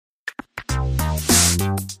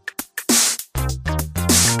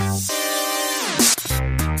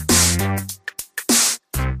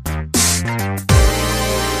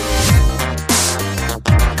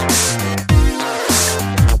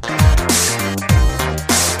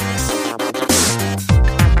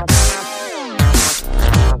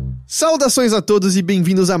Saudações a todos e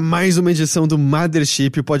bem-vindos a mais uma edição do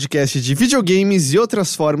Mothership, o podcast de videogames e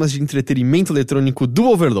outras formas de entretenimento eletrônico do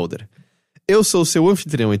Overloader. Eu sou o seu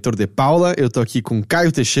anfitrião, Heitor de Paula, eu tô aqui com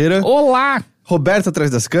Caio Teixeira. Olá! Roberto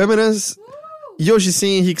atrás das câmeras. E hoje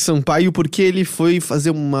sem Henrique Sampaio, porque ele foi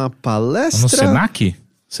fazer uma palestra... No Senac?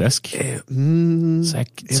 Sesc? Eu não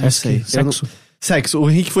sei. Sexo? Sexo. O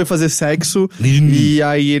Henrique foi fazer sexo e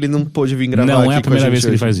aí ele não pôde vir gravar aqui. Não é a primeira vez que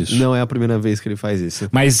ele faz isso. Não é a primeira vez que ele faz isso.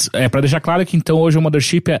 Mas é pra deixar claro que então hoje o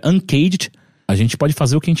Mothership é uncaged. A gente pode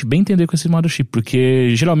fazer o que a gente bem entender com esse Mothership,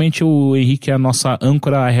 porque geralmente o Henrique é a nossa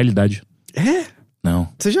âncora à realidade. É? Não.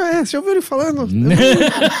 Você já ouviu ele falando?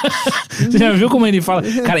 Você já viu como ele fala?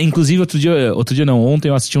 Cara, inclusive ontem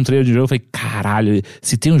eu assisti um trailer de jogo e falei, caralho,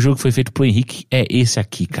 se tem um jogo que foi feito pro Henrique, é esse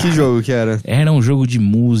aqui, cara. Que jogo que era? Era um jogo de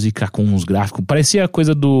música com uns gráficos, parecia a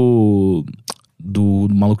coisa do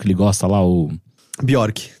maluco que ele gosta lá, o...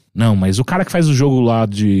 Bjork. Não, mas o cara que faz o jogo lá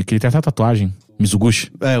que ele tem até tatuagem,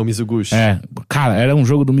 Mizuguchi. É, o Mizuguchi. É, cara, era um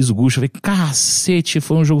jogo do Mizuguchi. Eu falei, cacete,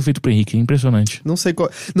 foi um jogo feito pro Henrique, impressionante. Não sei qual...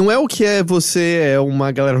 Não é o que é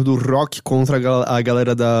uma galera do rock contra a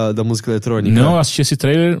galera da música eletrônica? Não, eu assisti esse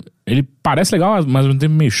trailer, ele parece legal, mas ao mesmo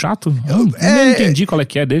tempo meio chato. Eu não entendi qual é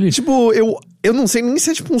que é dele. Tipo, eu não sei nem se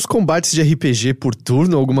é tipo uns combates de RPG por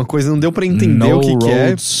turno, alguma coisa, não deu pra entender o que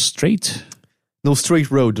é. Straight? No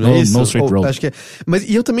Straight Road, não é isso? No Straight Road. Acho que é. Mas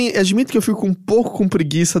e eu também admito que eu fico um pouco com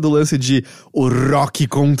preguiça do lance de o rock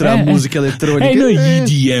contra a música eletrônica. É no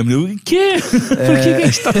EDM, o quê? Por que a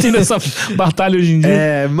gente tá tendo essa batalha hoje em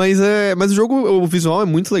dia? Mas o jogo, o visual é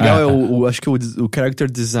muito legal. Acho que o character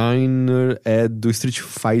designer é do Street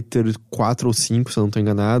Fighter 4 ou 5, se eu não tô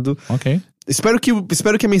enganado. Ok. Espero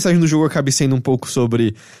que a mensagem do jogo acabe sendo um pouco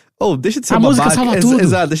sobre... deixa de ser a babaca. Música salva tudo.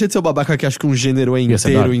 Exato, deixa de ser o babaca que acho que um gênero é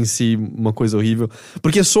inteiro em si uma coisa horrível.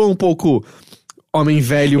 Porque soa um pouco homem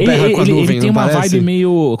velho, berra com a nuvem, ele tem não uma parece? vibe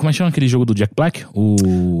meio... Como é que chama aquele jogo do Jack Black?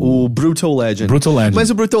 O Brutal Legend. Brutal Legend. Mas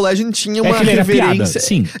o Brutal Legend tinha uma que ele era reverência. piada,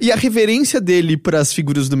 sim. E a reverência dele pras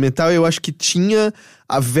figuras do metal, eu acho que tinha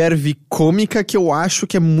a verve cômica que eu acho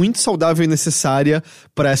que é muito saudável e necessária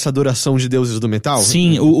pra essa adoração de deuses do metal.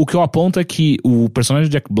 Sim, o que eu aponto é que o personagem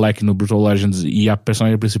de Jack Black no Brutal Legends e a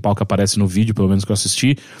personagem principal que aparece no vídeo, pelo menos que eu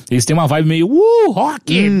assisti, eles têm uma vibe meio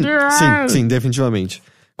rock! Sim, definitivamente.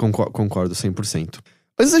 Concordo 100%.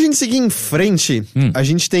 Antes da gente seguir em frente, a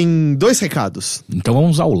gente tem 2 recados. Então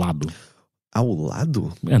vamos ao lado. Ao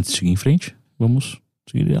lado? Antes de seguir em frente, vamos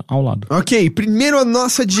seguir ao lado. Ok, primeiro à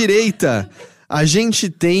nossa direita, a gente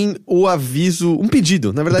tem o aviso, um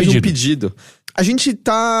pedido. A gente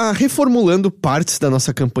tá reformulando partes da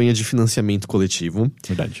nossa campanha de financiamento coletivo.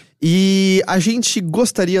 Verdade. E a gente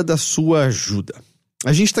gostaria da sua ajuda.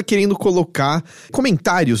 A gente tá querendo colocar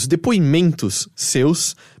comentários, depoimentos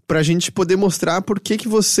seus, pra gente poder mostrar por que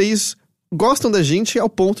vocês gostam da gente ao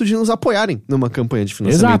ponto de nos apoiarem numa campanha de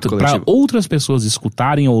financiamento coletivo. Exato, pra outras pessoas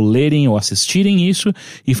escutarem ou lerem ou assistirem isso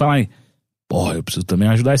e falarem, porra, eu preciso também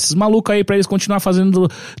ajudar esses malucos aí pra eles continuar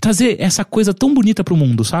trazer essa coisa tão bonita pro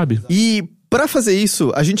mundo, sabe? E pra fazer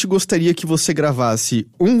isso, a gente gostaria que você gravasse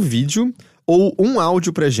um vídeo ou um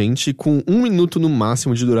áudio pra gente com 1 minuto no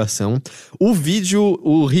máximo de duração. O vídeo,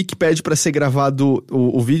 o Rick pede pra ser gravado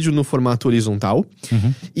o vídeo no formato horizontal.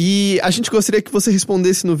 Uhum. E a gente gostaria que você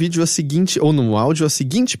respondesse no vídeo ou no áudio a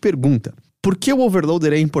seguinte pergunta: por que o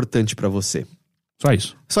Overloader é importante pra você?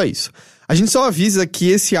 Só isso. A gente só avisa que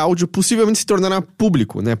esse áudio possivelmente se tornará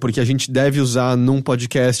público, né? Porque a gente deve usar num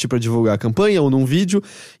podcast pra divulgar a campanha ou num vídeo.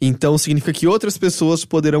 Então significa que outras pessoas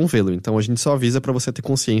poderão vê-lo. Então a gente só avisa pra você ter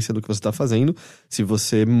consciência do que você tá fazendo. Se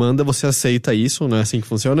você manda, você aceita isso, não é assim que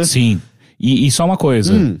funciona? Sim. E só uma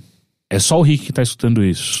coisa. É só o Rick que tá escutando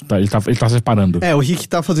isso. Ele tá separando. É, o Rick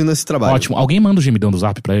tá fazendo esse trabalho. Ótimo. Alguém manda o gemidão do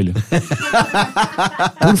Zap pra ele?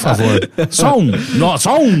 Por favor. Só um.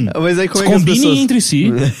 Só um. Mas aí como é que combinem as pessoas... entre si.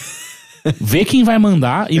 Vê quem vai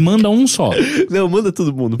mandar e manda um só. Não, manda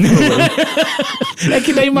todo mundo, por favor. É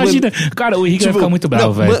que daí imagina... Cara, o Henrique vai ficar muito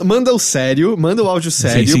bravo, velho. Manda o áudio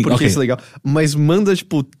sério, sim, porque okay. Isso é legal. Mas manda,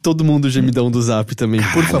 todo mundo o gemidão do Zap também,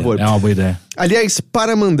 por favor. É uma boa ideia. Aliás,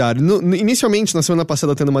 para mandar, inicialmente, na semana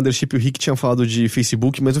passada, tendo Mothership, o Rick tinha falado de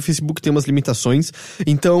Facebook, mas o Facebook tem umas limitações.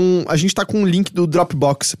 Então, a gente tá com um link do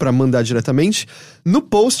Dropbox pra mandar diretamente. No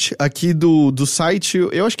post aqui do site,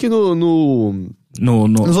 eu acho que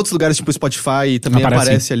nos outros lugares, tipo Spotify, também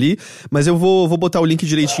aparece ali. Mas eu vou botar o link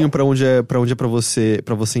direitinho pra onde é pra você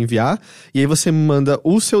enviar. E aí você manda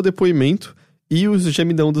o seu depoimento e o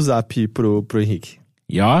gemidão do Zap pro Henrique.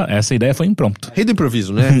 E ó, essa ideia foi impromptu. Rei do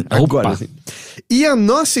improviso, né? Agora, assim. E à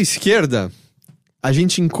nossa esquerda, a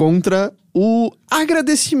gente encontra o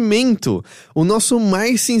agradecimento. O nosso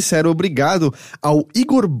mais sincero obrigado ao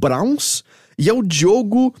Igor Browns e ao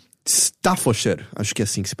Diogo Staffordshire, acho que é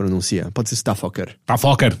assim que se pronuncia. Pode ser Staffordshire.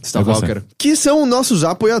 Staffordshire. Que são nossos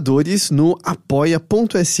apoiadores no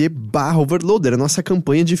apoia.se/overloader, a nossa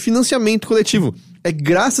campanha de financiamento coletivo. É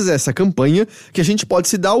graças a essa campanha que a gente pode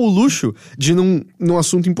se dar o luxo de, num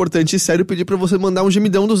assunto importante e sério, pedir pra você mandar um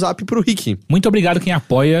gemidão do Zap pro Rick. Muito obrigado quem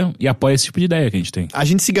apoia e apoia esse tipo de ideia que a gente tem. A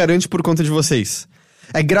gente se garante por conta de vocês.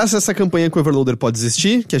 É graças a essa campanha que o Overloader pode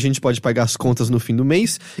existir, que a gente pode pagar as contas no fim do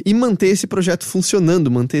mês e manter esse projeto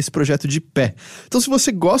funcionando, manter esse projeto de pé. Então, se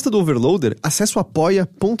você gosta do Overloader, acesse o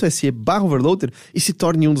apoia.se/overloader e se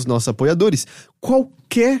torne um dos nossos apoiadores.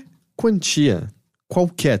 Qualquer quantia.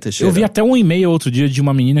 Qualquer, Teixeira. Eu vi até um e-mail outro dia de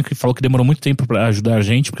uma menina que falou que demorou muito tempo pra ajudar a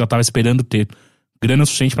gente, porque ela tava esperando ter grana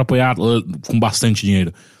suficiente pra apoiar com bastante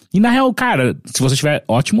dinheiro. E na real, cara, se você tiver,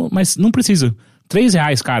 ótimo, mas não precisa.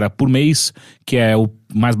 R$3, cara, por mês, que é o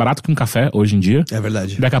mais barato que um café hoje em dia. É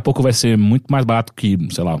verdade. Daqui a pouco vai ser muito mais barato que,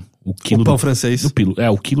 sei lá, o quilo do pão francês. o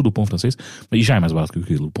quilo do pão francês. E já é mais barato que o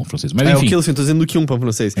quilo do pão francês. Mas enfim. O quilo, sim, tô dizendo do que um pão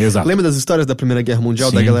francês. Exato. Lembra das histórias da Primeira Guerra Mundial,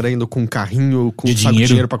 Sim. da galera indo com um carrinho, com um saco de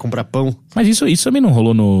dinheiro pra comprar pão? Mas isso também não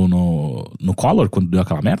rolou no Collor, quando deu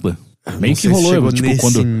aquela merda? Meio que rolou, chegou tipo, nesse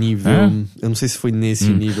quando... nível. É? Eu não sei se foi nesse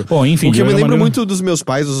nível. Bom, enfim, o que eu me lembro maneira... muito dos meus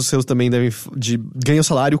pais, os seus também devem... ganha o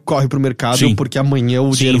salário, corre pro mercado, Sim. porque amanhã o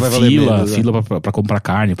dinheiro vai valer menos. Fila pra comprar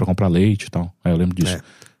carne, pra comprar leite e tal. Eu lembro disso.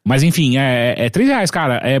 Mas enfim, é R$3,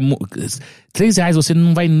 cara. R$3 você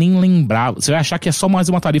não vai nem lembrar. Você vai achar que é só mais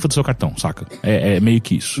uma tarifa do seu cartão, saca? É meio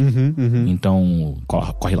que isso. Então,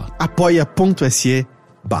 corre lá.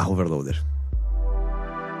 apoia.se/overloader.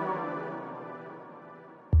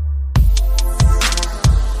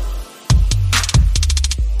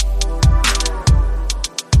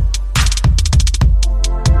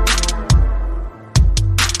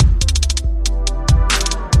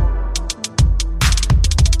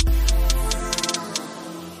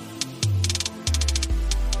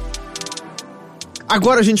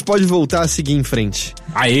 Agora a gente pode voltar a seguir em frente.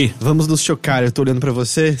 Aê! Vamos nos chocar. Eu tô olhando pra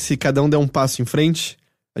você. Se cada um der um passo em frente,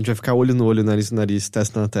 a gente vai ficar olho no olho, nariz no nariz,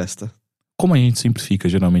 testa na testa. Como a gente sempre fica,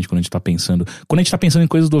 geralmente, quando a gente tá pensando... Quando a gente tá pensando em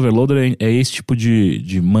coisas do Overloader, é esse tipo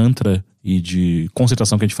de mantra e de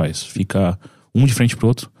concentração que a gente faz. Fica um de frente pro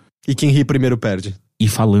outro. E quem ri primeiro perde. E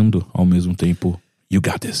falando ao mesmo tempo, you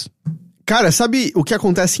got this. Cara, sabe o que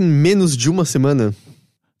acontece em menos de uma semana?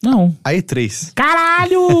 Não. A E3.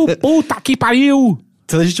 Caralho! Puta que pariu!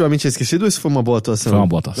 Você legitimamente tinha esquecido ou isso foi uma boa atuação? Foi uma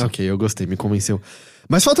boa atuação. Ok, eu gostei, me convenceu.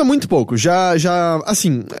 Mas falta muito pouco,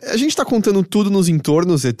 assim, a gente tá contando tudo nos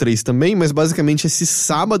entornos E3 também, mas basicamente esse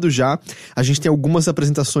sábado já, a gente tem algumas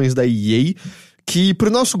apresentações da EA, que pro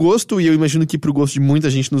nosso gosto, e eu imagino que pro gosto de muita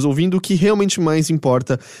gente nos ouvindo, o que realmente mais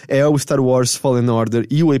importa é o Star Wars Fallen Order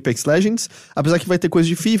e o Apex Legends, apesar que vai ter coisa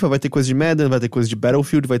de FIFA, vai ter coisa de Madden, vai ter coisa de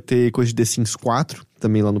Battlefield, vai ter coisa de The Sims 4,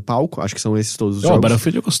 também lá no palco, acho que são esses todos os jogos. O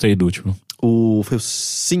Battlefield eu gostei do último. Foi o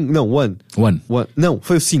 5, não, One. Não,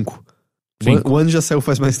 foi o 5. O One já saiu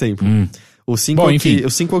faz mais tempo. O 5 é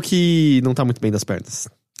o que não tá muito bem das pernas.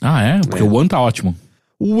 Ah, é? Porque o One tá ótimo.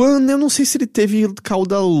 O One, eu não sei se ele teve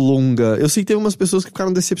cauda longa. Eu sei que teve umas pessoas que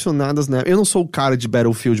ficaram decepcionadas, né? Eu não sou o cara de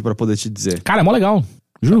Battlefield pra poder te dizer. Cara, é mó legal.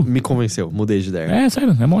 Juro. Me convenceu, mudei de ideia. É,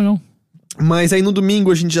 sério, é mó legal. Mas aí no domingo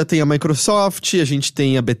a gente já tem a Microsoft, a gente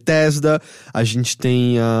tem a Bethesda, a gente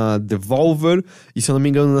tem a Devolver, e se eu não me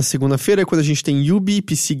engano na segunda-feira é quando a gente tem Ubi,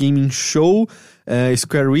 PC Gaming Show,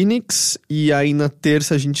 Square Enix, e aí na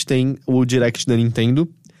terça a gente tem o Direct da Nintendo.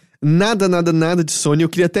 Nada de Sony, eu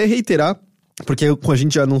queria até reiterar, porque com a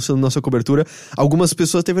gente já anunciando nossa cobertura, algumas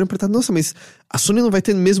pessoas tiveram perguntado, nossa, mas a Sony não vai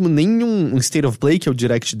ter mesmo nenhum State of Play, que é o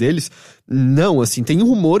Direct deles? Não, assim, tem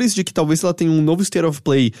rumores de que talvez ela tenha um novo State of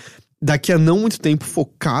Play daqui a não muito tempo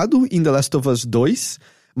focado em The Last of Us 2,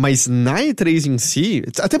 mas na E3 em si,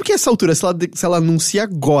 até porque essa altura, se ela anuncia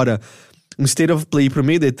agora um State of Play pro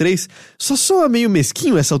meio da E3, só soa meio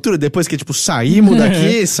mesquinho essa altura, depois que, tipo, saímos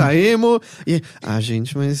daqui, e...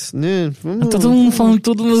 gente, mas, né... Tá todo mundo falando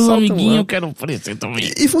tudo nos amiguinhos, eu quero aparecer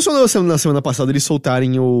também. E funcionou na semana passada eles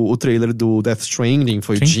soltarem o trailer do Death Stranding,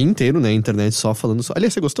 foi o dia inteiro, né, a internet só falando...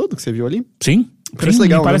 Aliás, você gostou do que você viu ali? Sim. Parece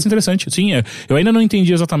legal, me parece interessante. Sim, eu ainda não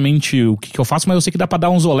entendi exatamente o que eu faço, mas eu sei que dá pra dar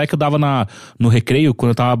uns olé que eu dava no recreio, quando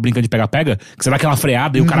eu tava brincando de pega-pega, que você dá aquela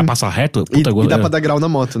freada e o cara passa reto. Puta, e dá pra dar grau na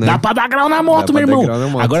moto, né? Dá pra dar grau na moto, meu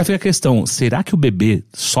irmão! Agora fica a questão, será que o bebê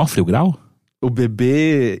sofre o grau? O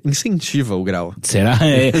bebê incentiva o grau. Será?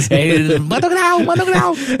 Manda o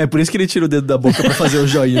grau! É por isso que ele tira o dedo da boca pra fazer o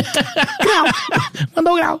joinha. Grau!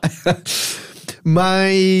 Manda o grau!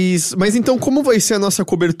 Mas então, como vai ser a nossa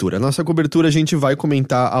cobertura? A nossa cobertura a gente vai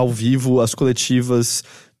comentar ao vivo as coletivas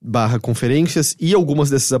conferências e algumas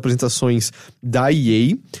dessas apresentações da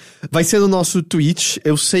EA. Vai ser no nosso Twitch.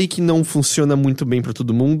 Eu sei que não funciona muito bem pra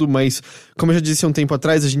todo mundo, mas como eu já disse há um tempo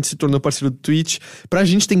atrás, a gente se tornou parceiro do Twitch. Pra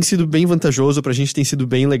gente tem sido bem vantajoso, pra gente tem sido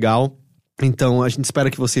bem legal. Então, a gente espera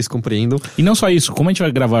que vocês compreendam. E não só isso, como a gente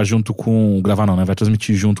vai gravar junto com... Gravar não, né? Vai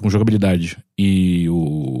transmitir junto com Jogabilidade e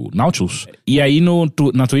o Nautilus. E aí,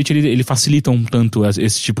 na Twitch, ele facilita um tanto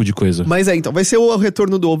esse tipo de coisa. Mas então, vai ser o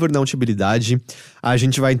retorno do Overnautibilidade. A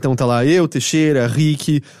gente vai, então, tá lá eu, Teixeira,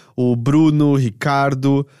 Rick, o Bruno, o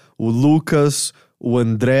Ricardo, o Lucas, o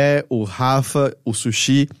André, o Rafa, o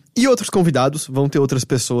Sushi... E outros convidados, vão ter outras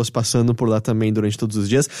pessoas passando por lá também durante todos os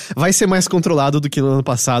dias. Vai ser mais controlado do que no ano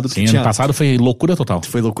passado. Sim, ano passado foi loucura total.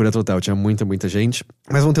 Foi loucura total, tinha muita gente.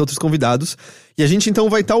 Mas vão ter outros convidados. E a gente então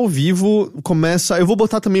vai estar ao vivo, eu vou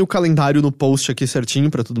botar também o calendário no post aqui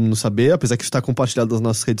certinho pra todo mundo saber, apesar que isso tá compartilhado nas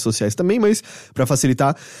nossas redes sociais também, mas pra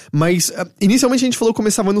facilitar. Mas, inicialmente a gente falou que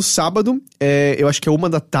começava no sábado, eu acho que é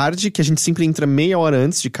 1h, que a gente sempre entra meia hora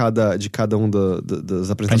antes de cada um das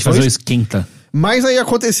apresentações. Pra gente fazer o esquenta. Mas aí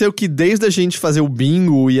aconteceu que desde a gente fazer o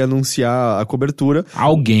bingo e anunciar a cobertura...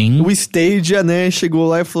 O Stadia, né, chegou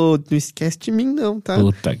lá e falou, não esquece de mim não, tá?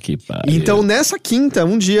 Puta que pariu. Então nessa quinta,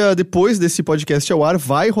 um dia depois desse podcast ao ar,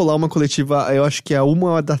 vai rolar uma coletiva, eu acho que é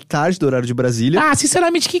 1h do horário de Brasília. Ah,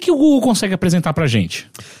 sinceramente, o que o Google consegue apresentar pra gente?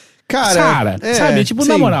 Cara, sabe, tipo, sim,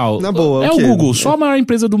 na moral, na boa, o Google, só a maior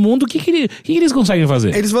empresa do mundo, o que eles conseguem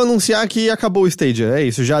fazer? Eles vão anunciar que acabou o Stadia, é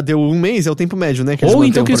isso, já deu um mês, é o tempo médio, né? Que Ou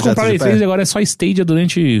então que eles compraram a E3 e agora é só Stadia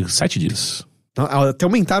durante 7 dias. Até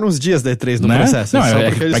aumentaram os dias da E3 no né? processo. Não,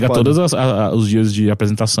 pega todos os dias de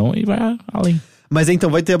apresentação e vai além. Mas então,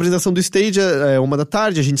 vai ter a apresentação do Stadia,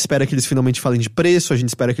 1h, a gente espera que eles finalmente falem de preço, a gente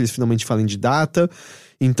espera que eles finalmente falem de data.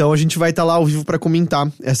 Então a gente vai estar lá ao vivo pra comentar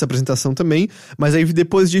essa apresentação também. Mas aí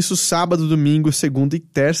depois disso, sábado, domingo, segunda e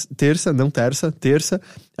terça,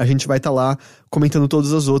 a gente vai estar lá comentando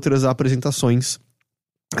todas as outras apresentações.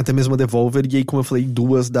 Até mesmo a Devolver, e aí, como eu falei,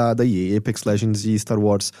 2 da EA, Apex Legends e Star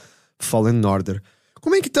Wars Fallen Order.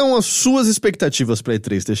 Como é que estão as suas expectativas pra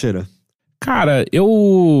E3, Teixeira? Cara,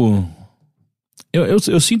 eu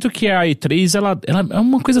sinto que a E3, ela é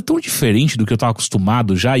uma coisa tão diferente do que eu tava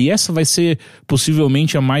acostumado já, e essa vai ser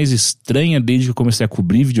possivelmente a mais estranha desde que eu comecei a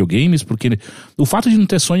cobrir videogames, porque o fato de não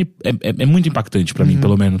ter Sony é muito impactante pra mim,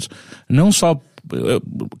 pelo menos. Não só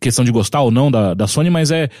questão de gostar ou não da Sony,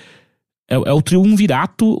 mas é o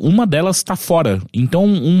triunvirato, uma delas tá fora. Então,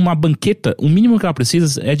 uma banqueta, o mínimo que ela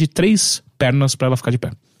precisa é de 3 pernas pra ela ficar de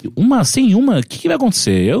pé. Sem uma, o que vai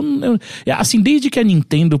acontecer? Assim, desde que a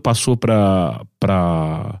Nintendo passou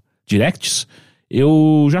pra Directs,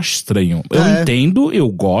 eu já acho estranho. Eu entendo, eu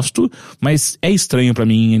gosto, mas é estranho pra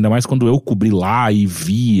mim, ainda mais quando eu cobri lá e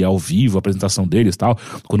vi ao vivo a apresentação deles e tal.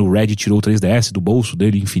 Quando o Red tirou o 3DS do bolso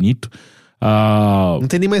dele, infinito. Não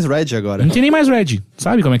tem nem mais Red agora. Não tem nem mais Red,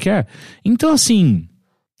 sabe como é que é? Então, assim,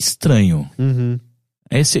 estranho. Uhum.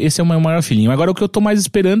 Esse é o meu maior feeling. Agora, o que eu tô mais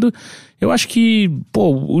esperando, eu acho que,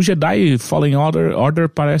 o Jedi Fallen Order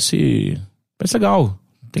parece legal.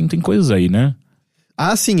 Tem coisas aí, né?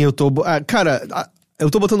 Ah, sim, eu tô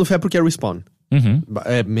botando fé porque é Respawn. Uhum.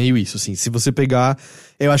 É meio isso, assim. Se você pegar,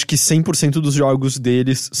 eu acho que 100% dos jogos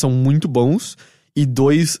deles são muito bons e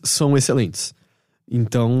 2 são excelentes.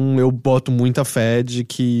 Então, eu boto muita fé de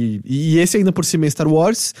que... E esse ainda por cima é Star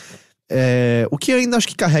Wars... o que eu ainda acho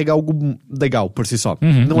que carrega algo legal por si só.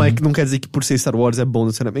 Não quer dizer que por ser Star Wars é bom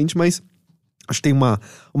necessariamente, mas acho que tem uma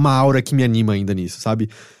aura que me anima ainda nisso, sabe?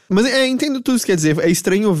 Mas entendo tudo isso que quer dizer. É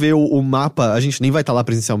estranho ver o mapa, a gente nem vai estar lá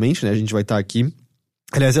presencialmente, né? A gente vai estar aqui.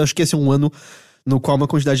 Aliás, eu acho que esse é um ano no qual uma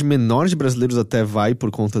quantidade menor de brasileiros até vai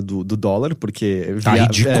por conta do dólar, porque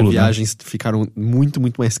viagens ficaram muito,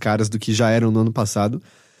 muito mais caras do que já eram no ano passado.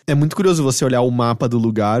 É muito curioso você olhar o mapa do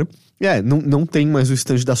lugar. Não tem mais o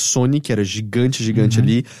stand da Sony, que era gigante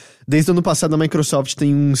ali. Desde o ano passado, a Microsoft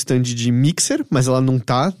tem um stand de mixer, mas ela não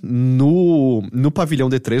tá no pavilhão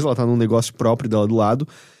D3, ela tá num negócio próprio dela do lado.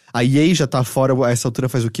 A EA já tá fora, a essa altura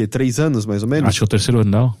faz o quê? 3 anos, mais ou menos? Acho que é o 3º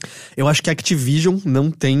ano, não. Eu acho que a Activision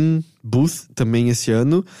não tem booth também esse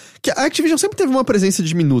ano. Que a Activision sempre teve uma presença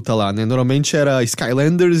diminuta lá, né? Normalmente era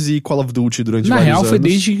Skylanders e Call of Duty durante vários anos. Na real, foi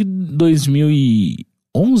desde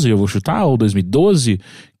 2011, eu vou chutar, ou 2012,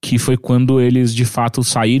 que foi quando eles de fato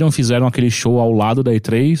saíram, fizeram aquele show ao lado da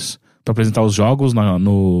E3 pra apresentar os jogos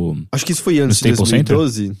no... Acho que isso foi antes de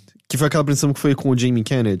 2012, Center? Que foi aquela apresentação que foi com o Jamie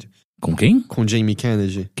Kennedy. Com quem? Com o Jamie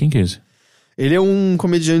Kennedy. Quem que é esse? Ele é um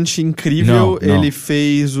comediante incrível, ele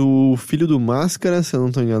fez o Filho do Máscara, se eu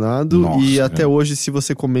não tô enganado, e até hoje, se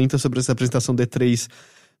você comenta sobre essa apresentação da E3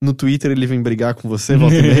 no Twitter ele vem brigar com você,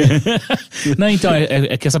 volta e meia. Não, então,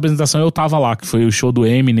 é que essa apresentação eu tava lá, que foi o show do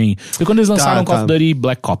Eminem. Foi quando eles lançaram Call of Duty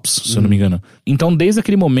Black Ops, se eu não me engano. Então, desde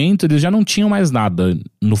aquele momento, eles já não tinham mais nada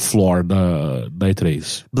no floor da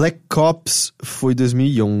E3. Black Ops foi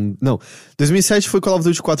 2011. Não, 2007 foi Call of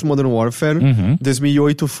Duty 4 Modern Warfare.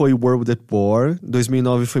 2008 foi World at War.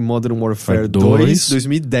 2009 foi Modern Warfare 2.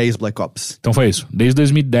 2010 Black Ops. Então foi isso. Desde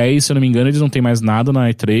 2010, se eu não me engano, eles não tem mais nada na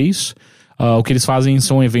E3. O que eles fazem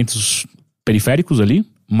são eventos periféricos ali.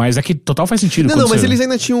 Mas é que total faz sentido. Não, mas eles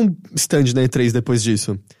ainda tinham stand na E3 depois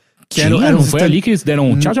disso. Que não foi ali que eles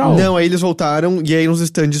deram tchau, tchau? Não, aí eles voltaram e aí eram uns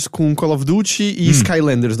stands com Call of Duty e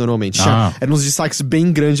Skylanders normalmente. Eram uns destaques bem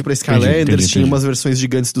grandes pra Skylanders, entendi. tinha umas versões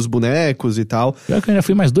gigantes dos bonecos e tal. Eu já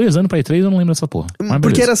fui mais 2 anos pra E3 e eu não lembro dessa porra.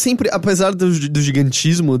 Porque era sempre, apesar do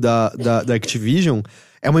gigantismo da Activision,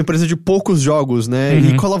 é uma empresa de poucos jogos, né?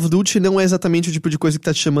 E Call of Duty não é exatamente o tipo de coisa que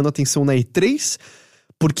tá te chamando a atenção na E3,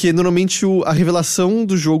 porque normalmente a revelação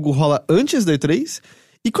do jogo rola antes da E3,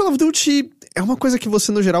 e Call of Duty é uma coisa que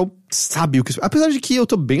você, no geral, sabe o que... Apesar de que eu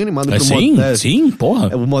tô bem animado pro Sim,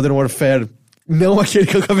 porra. O Modern Warfare, não aquele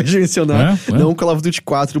que eu acabei de mencionar. Não o Call of Duty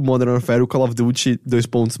 4 Modern Warfare, o Call of Duty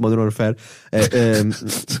Modern Warfare.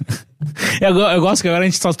 Eu gosto que agora a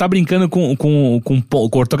gente só tá brincando com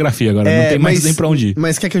ortografia agora. Não tem mais nem pra onde ir.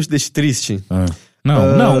 Mas quer que eu te deixe triste?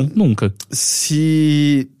 Não, nunca.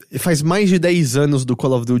 Se... Faz mais de 10 anos do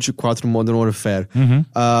Call of Duty 4 Modern Warfare.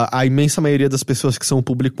 A imensa maioria das pessoas que são o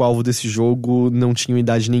público-alvo desse jogo não tinham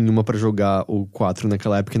idade nenhuma pra jogar o 4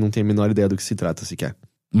 naquela época e não tem a menor ideia do que se trata sequer.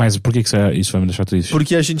 Mas por que isso vai me deixar triste?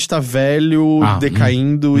 Porque a gente tá velho,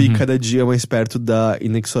 decaindo e cada dia mais perto da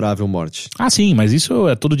inexorável morte. Sim, mas isso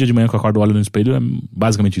é todo dia de manhã que eu acordo, olho no espelho, é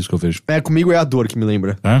basicamente isso que eu vejo. Comigo é a dor que me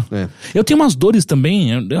lembra. Eu tenho umas dores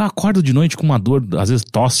também, eu acordo de noite com uma dor, às vezes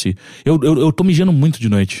tosse. Eu tô mijando muito de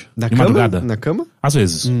noite, de madrugada. Na cama? Às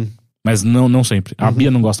vezes. Mas não sempre. A Bia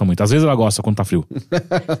não gosta muito. Às vezes ela gosta quando tá frio.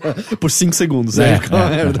 Por 5 segundos,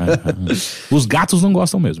 Os gatos não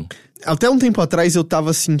gostam mesmo. Até um tempo atrás eu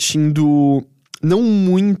tava sentindo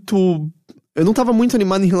eu não tava muito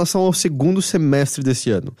animado em relação ao segundo semestre desse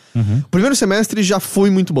ano. O primeiro semestre já foi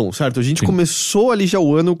muito bom, certo? A gente começou ali já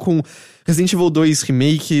o ano com Resident Evil 2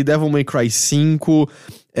 Remake, Devil May Cry 5...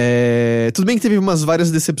 tudo bem que teve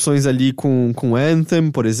várias decepções ali com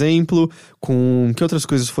Anthem, por exemplo. Que outras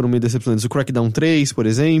coisas foram meio decepcionantes? O Crackdown 3, por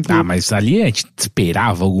exemplo. Mas ali a gente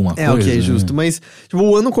esperava alguma coisa. Ok, justo. Mas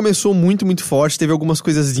o ano começou muito, muito forte. Teve algumas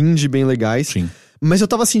coisas indie bem legais. Sim. Mas eu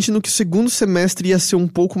tava sentindo que o segundo semestre ia ser um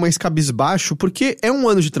pouco mais cabisbaixo, porque é um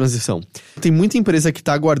ano de transição. Tem muita empresa que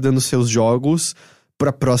tá aguardando seus jogos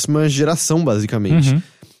pra próxima geração, basicamente.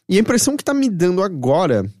 E a impressão que tá me dando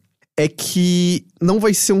agora é que não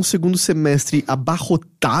vai ser um segundo semestre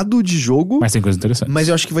abarrotado de jogo. Mas tem coisa interessante. Mas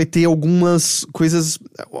eu acho que vai ter algumas coisas...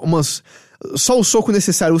 Só o soco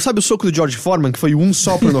necessário. Sabe o soco do George Foreman, que foi um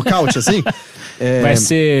só pro nocaute, assim? Vai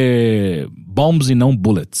ser bombs e não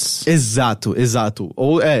bullets. Exato. Exato.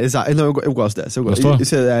 Não, eu gosto dessa. Gostou?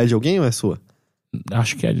 Isso é de alguém ou é sua?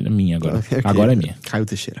 Acho que é minha agora. Okay. Agora é minha. Caio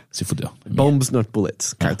Teixeira. Se fudeu. Bombs, not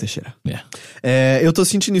bullets. Caio Teixeira. Eu tô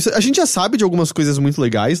sentindo isso. A gente já sabe de algumas coisas muito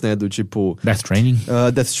legais, né? Do tipo... Death Stranding.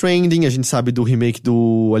 Death Stranding. A gente sabe do remake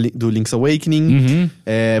do Link's Awakening.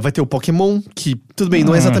 Vai ter o Pokémon, que... Tudo bem,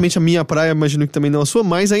 não é exatamente a minha praia, imagino que também não a sua,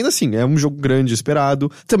 mas ainda assim, é um jogo grande,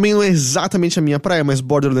 esperado. Também não é exatamente a minha praia, mas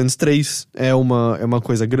Borderlands 3 é uma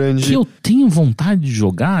coisa grande. Que eu tenho vontade de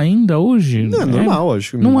jogar ainda hoje. Não, é normal,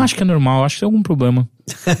 acho. Não acho que é normal, acho que tem algum problema.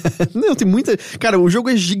 Não, tem muita... Cara, o jogo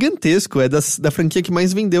é gigantesco, é da franquia que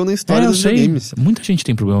mais vendeu na história dos videogames. Muita gente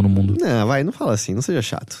tem problema no mundo. Não fala assim, não seja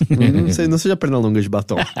chato. não seja perna longa de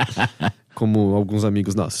batom. Como alguns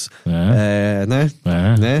amigos nossos. Né?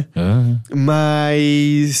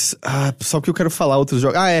 Mas... só que eu quero falar outros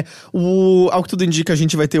jogos. Ao que tudo indica, a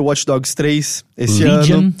gente vai ter Watch Dogs 3 esse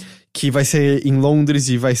ano. Que vai ser em Londres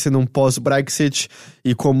e vai ser num pós-Brexit.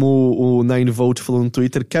 E como o 9volt falou no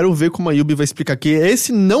Twitter, quero ver como a Ubi vai explicar que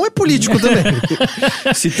esse não é político também.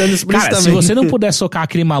 Citando explicitamente. Cara, se você não puder socar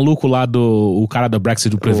aquele maluco lá o cara da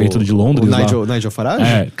Brexit, do prefeito de Londres... O Nigel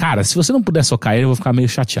Farage? Cara, se você não puder socar ele, eu vou ficar meio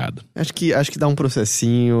chateado. Acho que dá um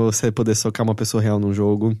processinho, você poder socar uma pessoa real num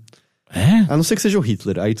jogo. A não ser que seja o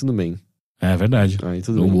Hitler, aí tudo bem. É verdade. Aí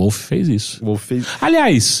tudo o bem. Wolf fez isso.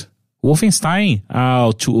 Aliás... Wolfenstein,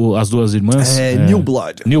 as duas irmãs... New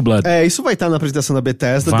Blood. Isso vai estar na apresentação da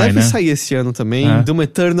Bethesda. Deve sair esse ano também. Doom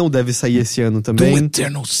Eternal deve sair esse ano também. Doom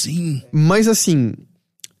Eternal, sim. Mas assim,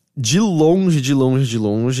 de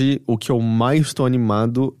longe, o que eu mais tô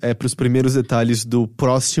animado é pros primeiros detalhes do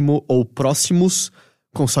próximo ou próximos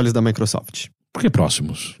consoles da Microsoft. Por que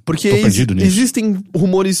próximos? Porque Tô perdido nisso. existem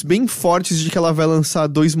rumores bem fortes de que ela vai lançar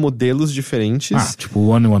 2 modelos diferentes. Tipo o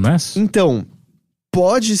One e o One S? Então,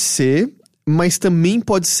 pode ser, mas também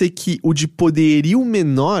pode ser que o de poderio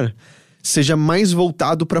menor seja mais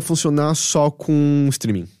voltado pra funcionar só com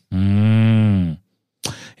streaming.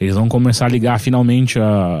 Eles vão começar a ligar finalmente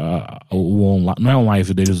o online. Não é o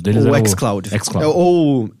live deles, o deles O é xCloud. xCloud.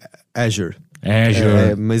 Ou Azure.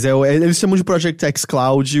 Azure. Mas eles chamam de Project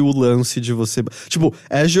xCloud o lance de você... Tipo,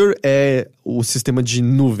 Azure é o sistema de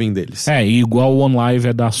nuvem deles. E igual o OneLive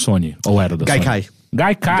é da Sony. Ou era da Gaikai. Sony?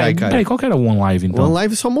 Gaikai. Peraí, qual que era o OneLive, então? O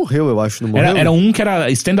OneLive só morreu, eu acho, não morreu? Era um que era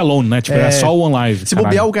standalone, né? Tipo, era só o OneLive. Se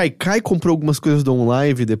bobear, o Gaikai comprou algumas coisas do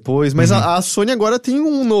OneLive depois, mas a Sony agora tem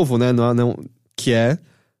um novo, né? Não, que é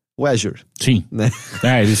o Azure. Sim. Né?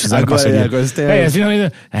 Eles fizeram Agora, parceria. agora você tem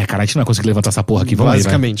finalmente... cara, a gente não vai conseguir levantar essa porra aqui. Vamos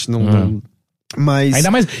basicamente, aí, não... Mas... Ainda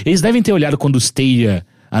mais, eles devem ter olhado quando o Stadia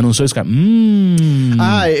anunciou isso, cara.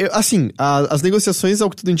 As negociações, ao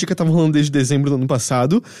que tudo indica, estavam rolando desde dezembro do ano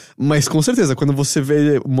passado, mas com certeza, quando você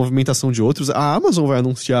vê movimentação de outros, a Amazon vai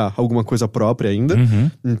anunciar alguma coisa própria ainda.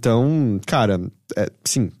 Então, cara,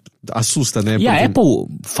 sim, assusta, né? E a Apple,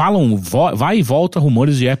 vai e volta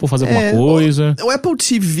rumores de Apple fazer alguma coisa. O Apple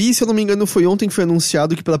TV, se eu não me engano, foi ontem que foi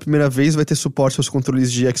anunciado que pela primeira vez vai ter suporte aos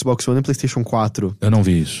controles de Xbox One e PlayStation 4. Eu não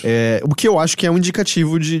vi isso. O que eu acho que é um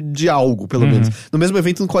indicativo de algo, pelo menos. No mesmo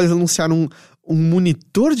evento no qual eles anunciaram um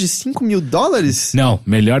monitor de $5.000? Não,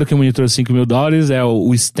 melhor do que o monitor de $5.000 é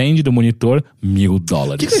o stand do monitor,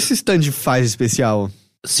 $1.000. O que esse stand faz especial?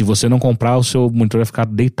 Se você não comprar, o seu monitor vai ficar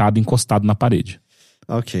deitado, encostado na parede.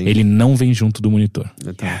 Ok. Ele não vem junto do monitor.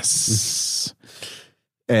 Então. Yes.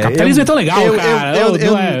 Capitalismo é tão legal, cara.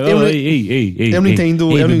 Eu não entendo.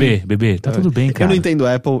 Bebê, tá tudo bem, cara. Eu não entendo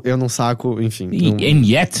Apple, eu não saco, enfim. And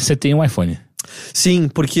yet, você tem um iPhone. Sim,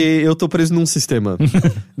 porque eu tô preso num sistema.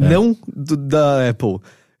 Não da Apple.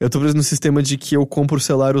 Eu tô preso no sistema de que eu compro o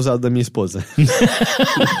celular usado da minha esposa.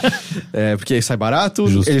 Porque aí sai barato,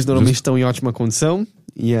 eles normalmente estão em ótima condição.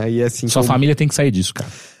 E aí é assim. Sua família tem que sair disso, cara.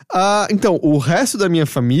 Então, o resto da minha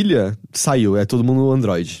família saiu, é todo mundo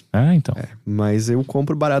Android. Então. Mas eu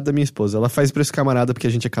compro barato da minha esposa. Ela faz preço camarada porque a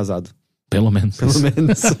gente é casado. Pelo menos.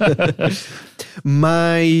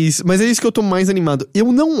 Mas é isso que eu tô mais animado.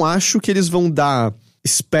 Eu não acho que eles vão dar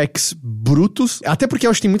specs brutos. Até porque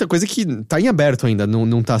eu acho que tem muita coisa que tá em aberto ainda.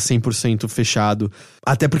 Não tá 100% fechado.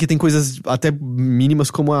 Até porque tem coisas até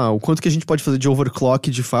mínimas como o quanto que a gente pode fazer de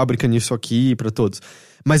overclock de fábrica nisso aqui pra todos.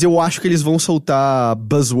 Mas eu acho que eles vão soltar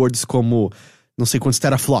buzzwords como não sei quantos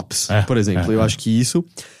teraflops, por exemplo. Eu acho que isso.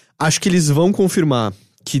 Acho que eles vão confirmar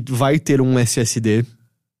que vai ter um SSD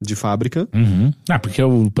de fábrica. Porque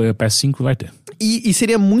o PS5 vai ter. E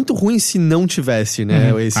seria muito ruim se não tivesse,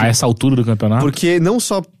 né? A essa altura do campeonato? Porque não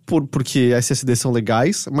só porque SSDs são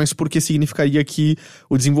legais, mas porque significaria que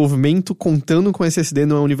o desenvolvimento contando com SSD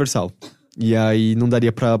não é universal. E aí não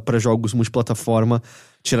daria pra jogos multiplataforma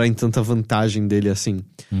tirarem tanta vantagem dele assim.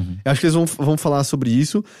 Eu acho que eles vão falar sobre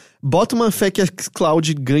isso. Bota uma fé que a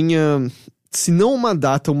xCloud ganha, se não uma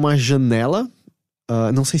data, uma janela.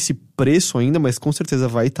 Não sei se preço ainda, mas com certeza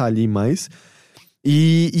vai estar ali mais.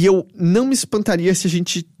 E eu não me espantaria se a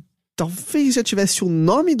gente talvez já tivesse o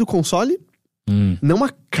nome do console. Não a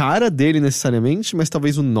cara dele necessariamente, mas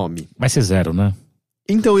talvez o nome. Vai ser 0, né?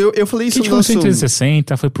 Então, eu falei isso no nosso...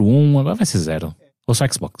 360, foi pro 1, agora vai ser 0. Ou só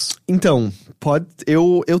Xbox. Então,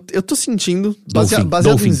 eu tô sentindo, baseado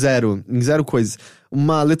em zero coisas,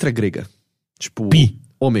 uma letra grega. Tipo, Pi.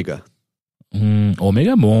 Ômega.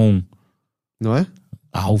 Ômega é bom. Não é?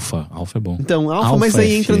 Alfa é bom. Então, alfa, mas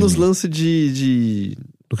aí entra nos lances de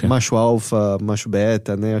macho alfa, macho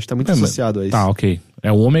beta, né? Acho que tá muito associado a isso. Tá, ok.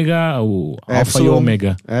 É o ômega, o alfa e o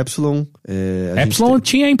ômega. Epsilon. Epsilon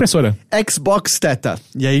tinha impressora. Xbox Theta.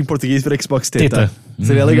 E aí em português vira Xbox Theta.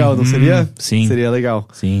 Seria legal, não seria? Sim. Seria legal.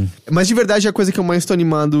 Sim. Mas de verdade é a coisa que eu mais tô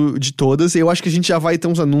animado de todas. Eu acho que a gente já vai ter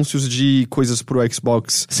uns anúncios de coisas pro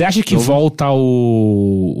Xbox. Você acha que volta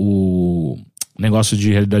o negócio de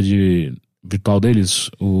realidade virtual deles?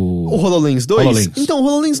 O HoloLens 2? HoloLens. Então, o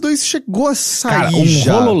HoloLens 2 chegou a sair.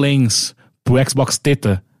 Cara, HoloLens pro Xbox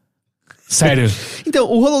Theta. Sério. Então,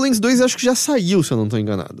 o HoloLens 2 eu acho que já saiu, se eu não tô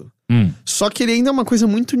enganado. Só que ele ainda é uma coisa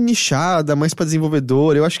muito nichada, mais pra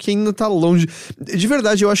desenvolvedor. Eu acho que ainda tá longe. De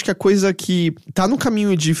verdade, eu acho que a coisa que tá no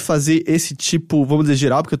caminho de fazer esse tipo, vamos dizer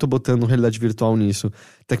geral, porque eu tô botando realidade virtual nisso,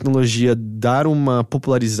 tecnologia dar uma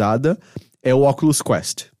popularizada, é o Oculus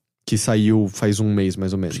Quest, que saiu faz um mês,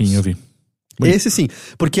 mais ou menos. Sim, eu vi. Esse sim,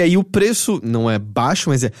 porque aí o preço não é baixo,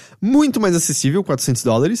 mas é muito mais acessível,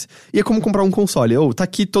 $400, e é como comprar um console. Tá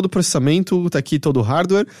aqui todo o processamento, tá aqui todo o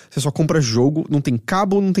hardware, você só compra jogo, não tem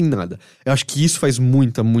cabo, não tem nada. Eu acho que isso faz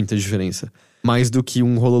muita, muita diferença. Mais do que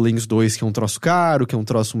um HoloLens 2, que é um troço caro, que é um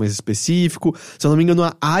troço mais específico. Se eu não me engano,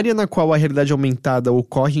 a área na qual a realidade aumentada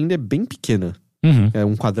ocorre ainda é bem pequena. É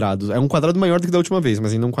um quadrado. É um quadrado maior do que da última vez,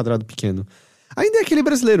 mas ainda é um quadrado pequeno. Ainda é aquele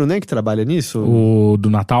brasileiro, né, que trabalha nisso? O do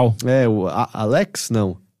Natal? É, o Alex?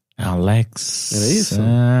 Não. Alex. Era isso?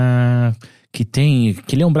 Que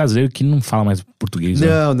ele é um brasileiro que não fala mais português, né?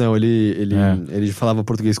 Não, ele falava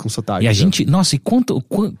português com sotaque. E a gente, nossa, e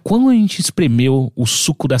quando a gente espremeu o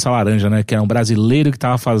suco dessa laranja, né? Que era um brasileiro que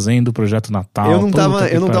tava fazendo o projeto Natal.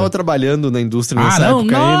 Eu não tava trabalhando na indústria nessa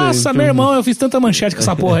época nossa, ainda. meu irmão, eu fiz tanta manchete com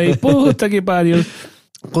essa porra aí. Puta que pariu.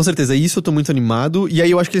 Com certeza, isso eu tô muito animado. E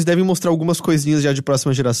aí eu acho que eles devem mostrar algumas coisinhas já de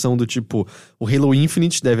próxima geração, do tipo, o Halo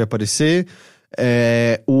Infinite deve aparecer.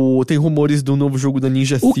 Tem rumores do novo jogo da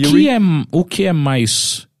Ninja Theory. O que é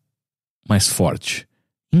mais forte?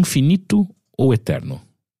 Infinito ou Eterno?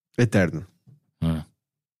 Eterno.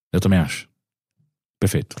 Eu também acho.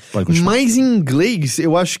 Perfeito. Pode continuar. Mas em inglês,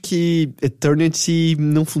 eu acho que Eternity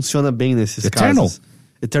não funciona bem nesses casos.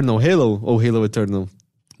 Eternal Halo ou Halo Eternal?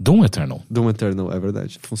 Doom Eternal. Doom Eternal, é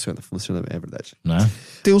verdade. Funciona, é verdade. Né?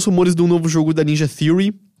 Tem os rumores de um novo jogo da Ninja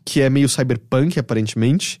Theory, que é meio cyberpunk,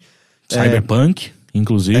 aparentemente. Cyberpunk,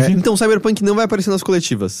 inclusive. Então, Cyberpunk não vai aparecer nas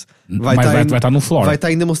coletivas. Vai estar no floor. Vai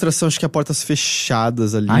estar em demonstração, acho que a portas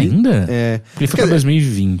fechadas ali. Ainda? Porque foi pra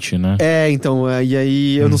 2020, né? Então, e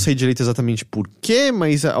aí eu não sei direito exatamente por quê,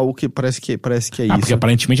 mas o que parece que é isso. Porque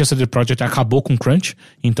aparentemente a CD Projekt acabou com o Crunch,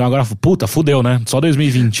 então agora, puta, fudeu, né? Só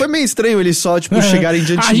 2020. Foi meio estranho eles só, chegarem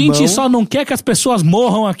de antemão. A gente só não quer que as pessoas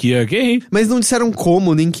morram aqui, ok? Mas não disseram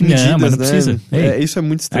como, nem que medidas, mas não né? precisa. Isso é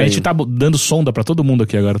muito estranho. A gente tá dando sonda pra todo mundo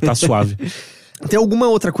aqui agora, tá suave. Tem alguma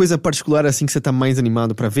outra coisa particular assim que você tá mais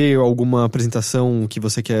animado pra ver? Ou alguma apresentação que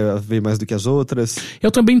você quer ver mais do que as outras? Eu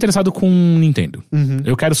tô bem interessado com Nintendo.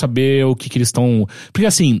 Eu quero saber o que eles estão... Porque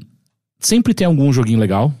assim, sempre tem algum joguinho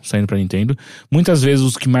legal saindo pra Nintendo. Muitas vezes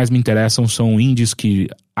os que mais me interessam são indies que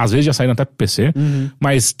às vezes já saíram até pro PC.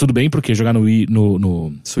 Mas tudo bem, porque jogar no Wii...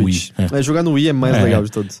 No Switch. Wii, jogar no Wii é mais legal de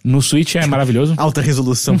todos. No Switch é maravilhoso. Alta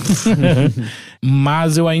resolução.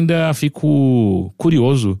 Mas eu ainda fico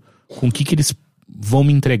curioso com o que eles vão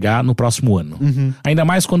me entregar no próximo ano. Ainda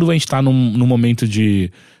mais quando a gente tá num momento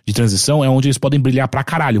de transição, é onde eles podem brilhar pra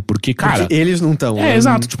caralho. Porque, cara... Porque eles não estão.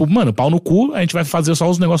 Exato. Tipo, mano, pau no cu, a gente vai fazer só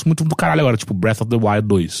os negócios muito do caralho agora. Tipo, Breath of the Wild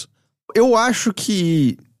 2. Eu acho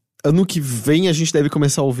que ano que vem a gente deve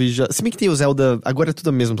começar a ouvir já... Se bem que tem o Zelda... Agora é tudo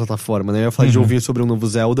a mesma plataforma, né? Eu falei de ouvir sobre um novo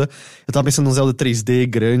Zelda. Eu tava pensando num Zelda 3D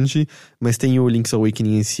grande, mas tem o Link's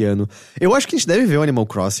Awakening esse ano. Eu acho que a gente deve ver o Animal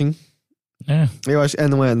Crossing. Eu acho...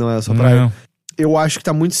 Não é só pra... Não. Eu acho que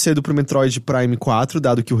tá muito cedo pro Metroid Prime 4,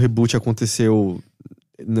 dado que o reboot aconteceu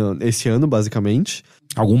esse ano, basicamente.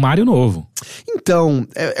 Algum Mario novo. Então,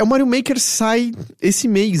 o Mario Maker sai esse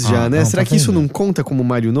mês já, né? Não, Será que isso não conta como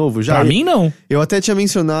Mario novo já? Pra mim, não. Eu até tinha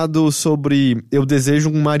mencionado sobre... Eu desejo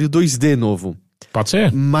um Mario 2D novo. Pode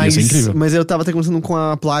ser. Mas, ia ser incrível. mas eu tava até conversando com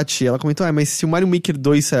a Plat, ela comentou, mas se o Mario Maker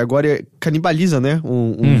 2 sair agora, canibaliza, né?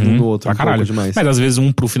 Um no outro, pra caralho. pouco demais. Mas às vezes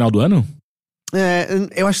um pro final do ano?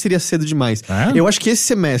 Eu acho que seria cedo demais. Eu acho que esse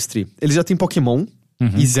semestre, eles já têm Pokémon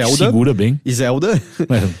e Zelda. Segura bem. E Zelda.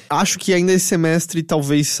 Acho que ainda esse semestre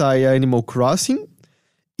talvez saia Animal Crossing.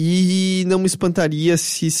 E não me espantaria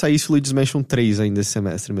se saísse o Luigi's Mansion 3 ainda esse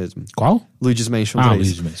semestre mesmo. Qual? Luigi's Mansion 3.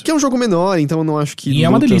 Luigi's Mansion. Que é um jogo menor, então eu não acho que... E é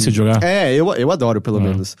uma delícia de jogar. Eu adoro, pelo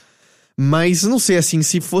menos. Mas, não sei, assim,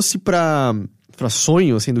 se fosse pra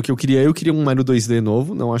sonho, assim, do que eu queria um Mario 2D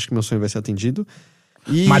novo. Não acho que meu sonho vai ser atendido.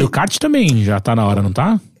 E... Mario Kart também já tá na hora, não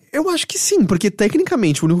tá? Eu acho que sim, porque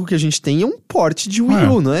tecnicamente o único que a gente tem é um port de Wii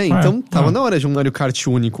U, né? Então tava na hora de um Mario Kart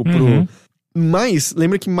único pro... Mas,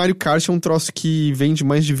 lembra que Mario Kart é um troço que vende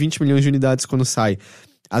mais de 20 milhões de unidades quando sai.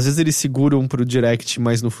 Às vezes eles seguram pro Direct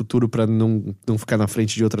mais no futuro pra não ficar na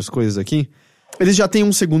frente de outras coisas aqui. Eles já têm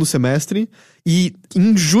um segundo semestre e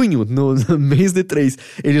em junho, no mês de 3,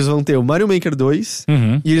 eles vão ter o Mario Maker 2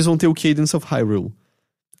 e eles vão ter o Cadence of Hyrule.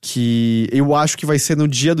 Que eu acho que vai ser no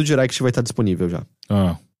dia do Direct que vai estar disponível já.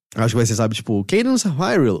 Acho que vai ser, sabe, tipo, Cadence of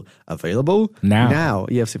Hyrule, available now.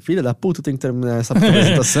 E aí você, filha da puta, tem que terminar essa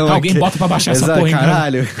apresentação. Alguém bota pra baixar essa porra,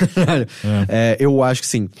 caralho. Eu acho que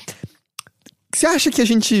sim. Você acha que a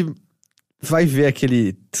gente vai ver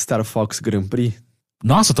aquele Star Fox Grand Prix?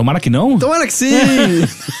 Nossa, tomara que não. Tomara que sim!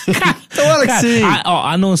 Tomara que sim!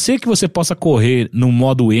 A não ser que você possa correr no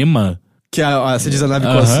modo EMA. Que você diz a nave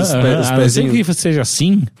com os pezinhos. A não ser que seja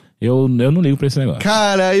assim... Eu não ligo pra esse negócio.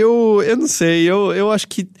 Cara, eu não sei. Eu acho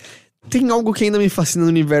que tem algo que ainda me fascina no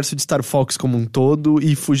universo de Star Fox como um todo.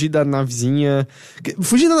 E fugir da navezinha...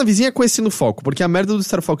 Fugir da navezinha com esse no foco. Porque a merda do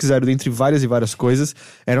Star Fox Zero, dentre várias e várias coisas,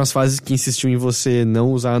 eram as fases que insistiam em você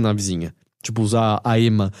não usar a navezinha. Tipo, usar a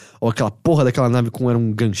EMA ou aquela porra daquela nave com era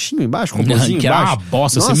um ganchinho embaixo, com um robozinho Que era uma embaixo.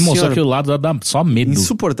 bosta, você Nossa me mostrou senhora. aquilo lá, dá só medo.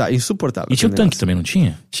 Insuportável. E tinha o tanque também, não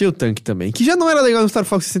tinha? Tinha o tanque também, que já não era legal no Star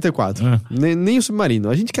Fox 64. É. Nem o submarino.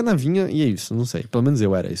 A gente quer navinha e é isso, não sei. Pelo menos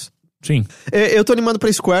eu era isso. Sim. Eu tô animado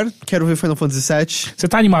pra Square, quero ver Final Fantasy VII. Você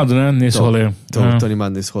tá animado, né, nesse rolê? Tô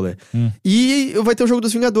animado nesse rolê. E vai ter o jogo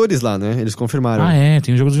dos Vingadores lá, né? Eles confirmaram.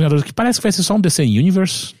 Tem o jogo dos Vingadores que parece que vai ser só um DC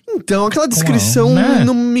Universe. Então, aquela descrição né?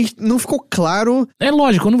 não ficou claro. É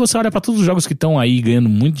lógico, quando você olha pra todos os jogos que estão aí ganhando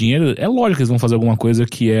muito dinheiro, é lógico que eles vão fazer alguma coisa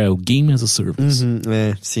que é o Game as a Service.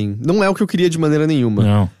 Sim. Não é o que eu queria de maneira nenhuma.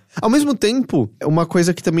 Não. Ao mesmo tempo, uma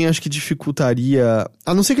coisa que também acho que dificultaria...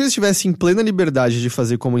 A não ser que eles tivessem plena liberdade de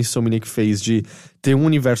fazer como a Insomniac fez, de ter um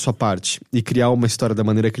universo à parte e criar uma história da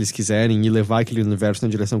maneira que eles quiserem e levar aquele universo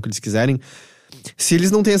na direção que eles quiserem. Se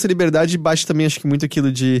eles não têm essa liberdade, bate também acho que muito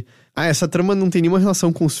aquilo de... essa trama não tem nenhuma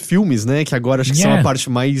relação com os filmes, né? Que agora acho que são a parte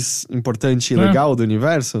mais importante e legal do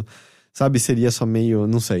universo. Sabe? Seria só meio...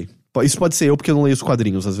 Não sei. Isso pode ser eu, porque eu não leio os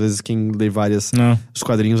quadrinhos. Às vezes quem lê os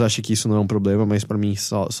quadrinhos acha que isso não é um problema, mas pra mim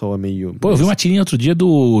só é meio... Pô, eu vi uma tirinha outro dia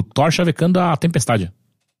do Thor chavecando a Tempestade.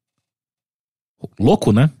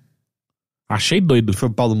 Louco, né? Achei doido. Foi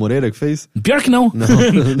o Paulo Moreira que fez? Pior que não.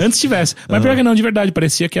 Antes tivesse. Mas pior que não, de verdade.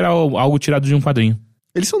 Parecia que era algo tirado de um quadrinho.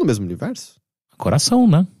 Eles são do mesmo universo? Coração,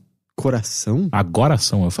 né? Coração? Agora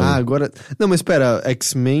são, eu falei. Agora... Não, mas espera.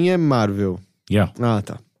 X-Men é Marvel. Yeah.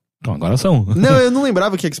 Tá. Então, agora são. Não, eu não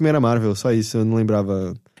lembrava que X-Men era Marvel. Só isso, eu não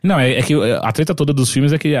lembrava... Não, é que a treta toda dos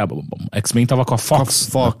filmes é que a X-Men tava com a Fox.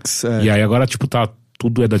 Fox, E aí agora, tipo,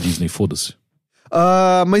 tudo é da Disney, foda-se.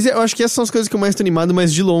 Mas eu acho que essas são as coisas que eu mais tô animado,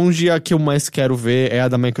 mas de longe a que eu mais quero ver é a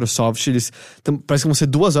da Microsoft. Parece que vão ser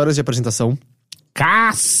 2 horas de apresentação.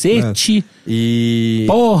 Cacete! E...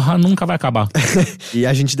 Porra, nunca vai acabar. E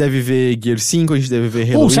a gente deve ver Gear 5, a gente deve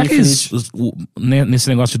ver Halo será Infinite. que nesse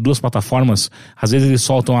negócio de 2 plataformas, às vezes eles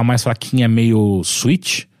soltam a mais fraquinha meio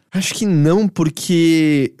Switch? Acho que não,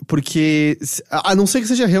 porque... A não ser que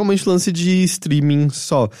seja realmente lance de streaming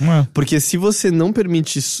só. Porque se você não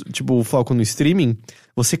permite, tipo, o foco no streaming,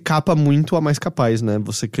 você capa muito a mais capaz, né?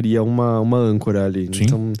 Você cria uma âncora ali. Sim.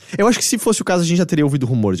 Então, eu acho que se fosse o caso, a gente já teria ouvido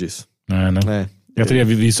rumor disso. Né? Já teria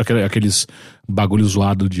visto aqueles bagulho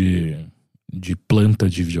zoado de planta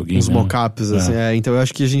de videogame. Uns mockups, assim. Então eu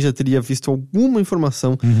acho que a gente já teria visto alguma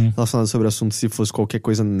informação relacionada sobre o assunto se fosse qualquer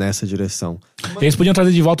coisa nessa direção. Eles podiam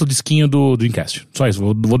trazer de volta o disquinho do Dreamcast. Só isso,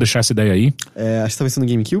 vou deixar essa ideia aí. Acho que tava sendo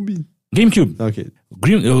GameCube? GameCube. Ok.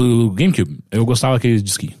 O GameCube. Eu gostava daquele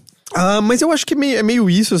disquinho. Mas eu acho que é meio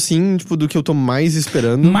isso, assim, tipo, do que eu tô mais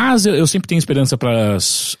esperando. Mas eu sempre tenho esperança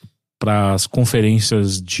pras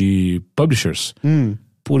conferências de publishers.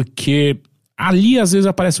 Porque ali, às vezes,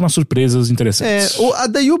 aparecem umas surpresas interessantes. A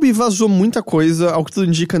da Yubi vazou muita coisa, ao que tudo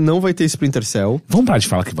indica, não vai ter Splinter Cell. Vamos parar de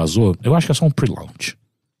falar que vazou? Eu acho que é só um pre-launch.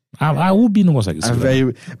 A Ubi não consegue isso.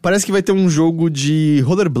 Parece que vai ter um jogo de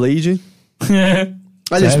Rollerblade.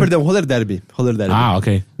 Aliás, perdão, Roller Derby.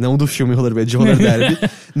 Ok. Não do filme Rollerblade, de Roller Derby.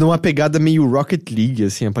 Numa pegada meio Rocket League,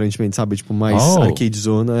 assim, aparentemente, sabe? Tipo, mais arcade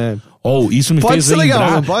zona. Isso me fez lembrar.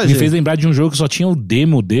 Legal, não pode? Me fez lembrar de um jogo que só tinha o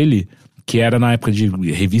demo dele, que era na época de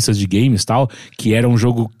revistas de games e tal, que era um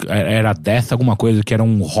jogo, era Death alguma coisa, que era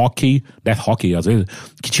um hockey, Death Hockey às vezes,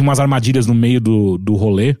 que tinha umas armadilhas no meio do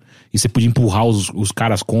rolê, e você podia empurrar os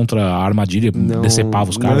caras contra a armadilha, decepava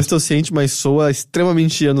os caras. Não estou ciente, mas soa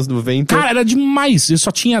extremamente anos 90. Cara, era demais, eu só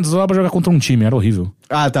dava pra jogar contra um time, era horrível.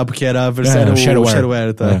 Tá, porque era a versão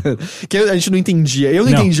Shareware, tá. Que a gente não entendia, eu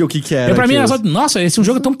não entendia o que era. Pra mim era só, nossa, esse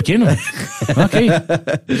jogo é tão pequeno. Ok.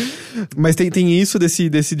 Mas tem isso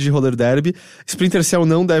desse de Roller Derby. Splinter Cell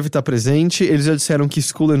não deve estar presente. Eles já disseram que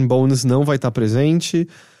Skull and Bones não vai estar presente.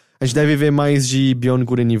 A gente deve ver mais de Beyond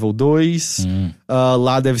Good and Evil 2.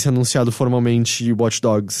 Lá deve ser anunciado formalmente Watch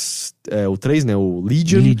Dogs, o 3, né? O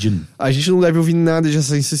Legion. A gente não deve ouvir nada de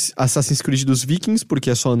Assassin's Creed dos Vikings, porque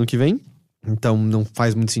é só ano que vem. Então não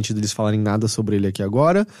faz muito sentido eles falarem nada sobre ele aqui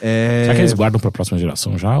agora. Será que eles guardam pra próxima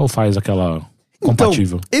geração já? Ou faz aquela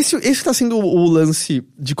compatível? Então, esse tá sendo o lance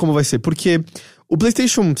de como vai ser. Porque o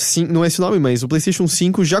PlayStation 5, não é esse nome, mas o PlayStation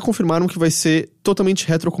 5 já confirmaram que vai ser totalmente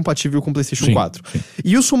retrocompatível com o PlayStation 4. Sim.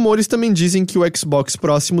 E os rumores também dizem que o Xbox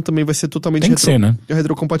próximo também vai ser totalmente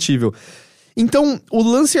retrocompatível. Então, o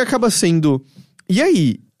lance acaba sendo... E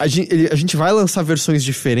aí? A gente vai lançar versões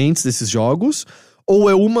diferentes desses jogos? Ou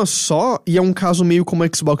é uma só e é um caso meio como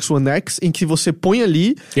o Xbox One X, em que você põe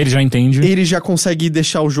ali... Ele já entende. Ele já consegue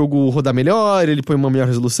deixar o jogo rodar melhor, ele põe uma melhor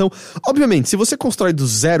resolução. Obviamente, se você constrói do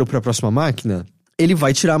zero pra próxima máquina, ele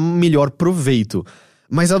vai tirar melhor proveito.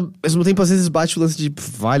 Mas ao mesmo tempo, às vezes bate o lance de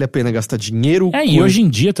vale a pena gastar dinheiro. E hoje em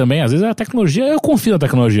dia também, às vezes a tecnologia... Eu confio na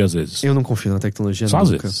tecnologia às vezes. Eu não confio na tecnologia só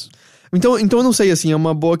nunca. Às vezes. Então eu não sei, assim, é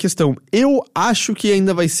uma boa questão. Eu acho que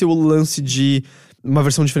ainda vai ser o lance de uma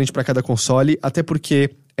versão diferente pra cada console, até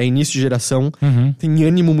porque é início de geração, tem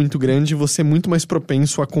ânimo muito grande, você é muito mais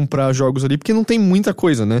propenso a comprar jogos ali, porque não tem muita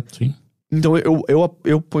coisa, né? Sim. Então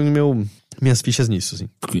eu ponho minhas fichas nisso, assim.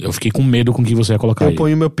 Eu fiquei com medo com o que você ia colocar aí. Eu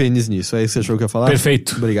ponho meu pênis nisso, é isso que você achou que eu ia falar?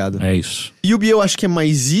 Perfeito. Obrigado. É isso. Yubi, eu acho que é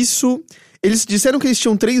mais isso. Eles disseram que eles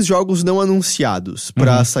tinham 3 jogos não anunciados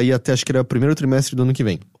pra sair até, acho que era o primeiro trimestre do ano que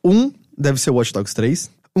vem. Um deve ser Watch Dogs 3,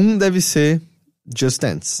 um deve ser Just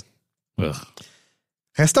Dance.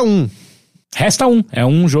 Resta um. Resta um. É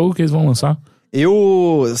um jogo que eles vão lançar.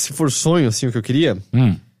 Se for sonho, assim, o que eu queria,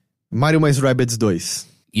 Mario mais Rabbids 2.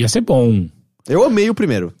 Ia ser bom. Eu amei o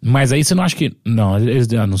primeiro. Mas aí você não acha que... Não,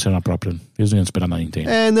 eles anunciaram a própria. Eles não iam esperar na Nintendo.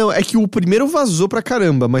 É que o primeiro vazou pra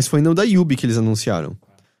caramba, mas foi no da Yubi que eles anunciaram.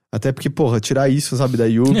 Até porque, porra, tirar isso, sabe, da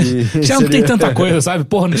Yubi... Já não tem tanta coisa, sabe?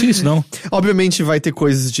 Porra, não tira isso, não. Obviamente vai ter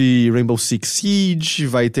coisas de Rainbow Six Siege,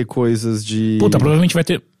 vai ter coisas de... Puta, provavelmente vai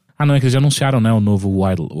ter... Ah, não, é que eles já anunciaram, né, o novo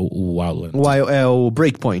Wildlands. É o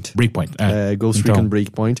Breakpoint. Breakpoint, Ghost Recon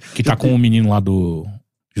Breakpoint. Que tá com o menino lá do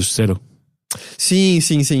Justiceiro. Sim,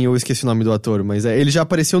 eu esqueci o nome do ator, mas ele já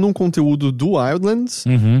apareceu num conteúdo do Wildlands,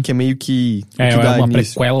 que é meio que... É uma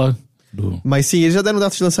prequela do... Mas sim, eles já deram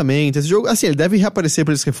data de lançamento. Esse jogo, assim, ele deve reaparecer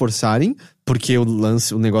pra eles reforçarem, porque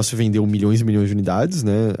o negócio vendeu milhões e milhões de unidades,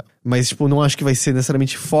 né? Mas, tipo, não acho que vai ser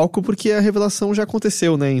necessariamente foco, porque a revelação já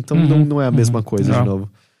aconteceu, né? Então não é a mesma coisa de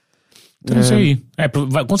novo. Então é isso aí.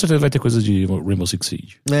 Com certeza vai ter coisa de Rainbow Six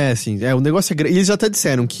Siege. Sim. O negócio é grande. Eles já até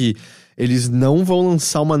disseram que eles não vão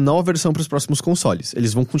lançar uma nova versão pros próximos consoles.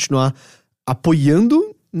 Eles vão continuar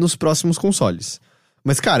apoiando nos próximos consoles.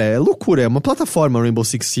 Mas, cara, é loucura. É uma plataforma Rainbow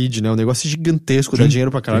Six Siege, né? Um negócio gigantesco, dá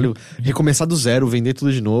dinheiro pra caralho. Recomeçar do zero, vender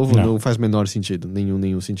tudo de novo, não faz o menor sentido.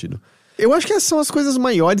 Nenhum sentido. Eu acho que essas são as coisas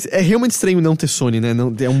maiores. É realmente estranho não ter Sony, né?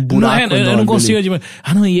 Não, é um buraco enorme. Eu não consigo...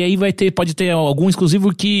 e aí pode ter algum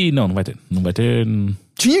exclusivo que... Não vai ter. Não vai ter...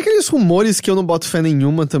 Tinha aqueles rumores que eu não boto fé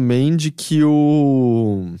nenhuma também, de que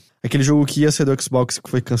aquele jogo que ia ser do Xbox que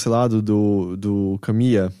foi cancelado, do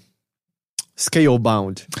Kamiya...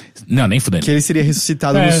 Scalebound. Não, nem fudendo. Que ele seria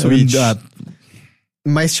ressuscitado no Switch.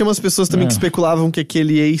 Mas tinha umas pessoas também que especulavam que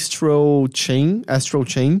aquele Astral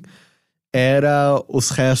Chain era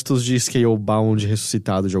os restos de Scalebound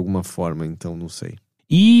ressuscitado de alguma forma, então não sei.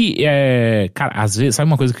 E, cara, às vezes, sabe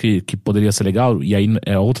uma coisa que poderia ser legal? E aí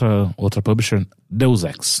é outra publisher, Deus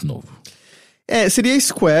Ex novo. Seria a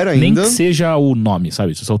Square ainda. Nem que seja o nome,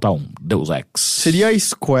 sabe? Se soltar Deus Ex. Seria a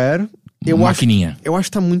Square. Maquininha. Eu acho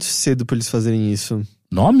que tá muito cedo pra eles fazerem isso.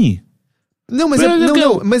 Nome? Não, mas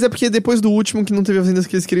mas é porque depois do último que não teve as vendas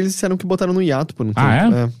que eles queriam, eles disseram que botaram no hiato por um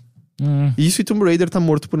tempo. Isso e Tomb Raider tá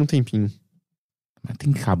morto por um tempinho. Mas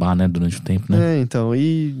tem que acabar, né, durante o tempo, né? Então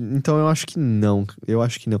eu acho que não.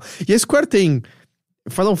 E a Square tem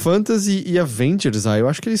Final Fantasy e Avengers, eu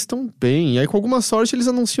acho que eles estão bem. E aí, com alguma sorte, eles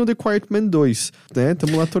anunciam The Quiet Man 2, né?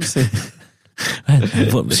 Tamo lá torcendo.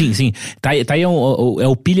 Sim. Tá aí é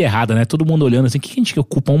o pilha errada, né? Todo mundo olhando assim, o que a gente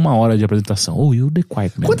ocupa 1 hora de apresentação? E o The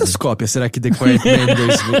Quiet Man? Quantas cópias será que The Quiet Man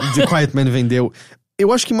 2 The Quiet Man vendeu?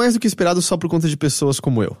 Eu acho que mais do que esperado só por conta de pessoas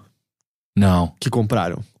como eu. Não. Que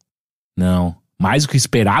compraram. Não. Mais do que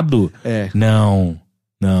esperado? Não,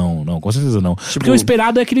 com certeza não. Porque o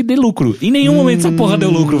esperado é que ele dê lucro. Em nenhum momento essa porra deu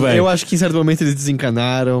lucro, velho. Eu acho que em certo momento eles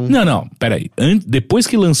desencanaram. Não, peraí. Depois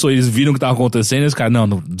que lançou, eles viram o que tava acontecendo e os caras, não,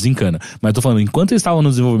 desencana. Mas eu tô falando, enquanto eles estavam no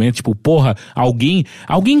desenvolvimento, tipo, porra, alguém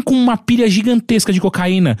com uma pilha gigantesca de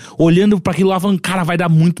cocaína, olhando pra aquilo lá, falando, cara, vai dar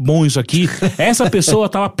muito bom isso aqui. Essa pessoa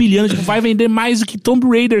tava pilhando, tipo, vai vender mais do que Tomb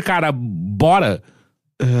Raider, cara, bora.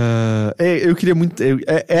 Eu queria muito...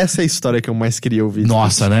 essa é a história que eu mais queria ouvir.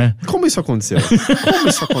 Nossa, né? Como isso aconteceu?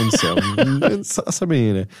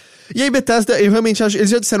 Sabem, né? E aí, Bethesda, eu realmente acho...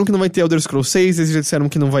 Eles já disseram que não vai ter Elder Scrolls 6, eles já disseram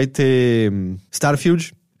que não vai ter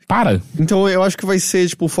Starfield. Para! Então eu acho que vai ser,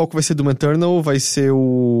 tipo, o foco vai ser Doom Eternal, vai ser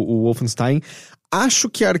o Wolfenstein. Acho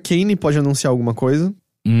que a Arcane pode anunciar alguma coisa.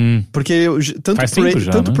 Porque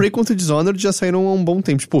tanto Prey quanto Dishonored já saíram há um bom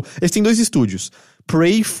tempo. Tipo, eles têm 2 estúdios.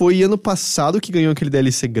 Prey foi ano passado que ganhou aquele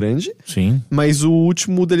DLC grande. Sim. Mas o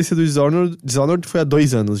último DLC do Dishonored foi há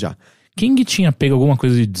 2 anos já. Quem que tinha pego alguma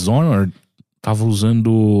coisa de Dishonored tava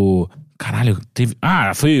usando... Caralho, teve...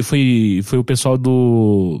 foi o pessoal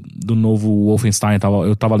do novo Wolfenstein.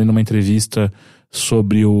 Eu tava lendo uma entrevista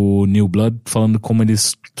sobre o New Blood, falando como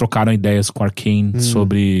eles trocaram ideias com a Arcane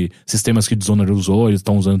sobre sistemas que Dishonored usou, eles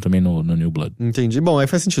estão usando também no New Blood. Entendi. Bom, aí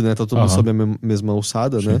faz sentido, né? Tá todo mundo sob a mesma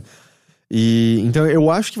alçada, né? E então eu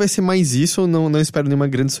acho que vai ser mais isso. Eu não espero nenhuma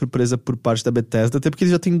grande surpresa por parte da Bethesda, até porque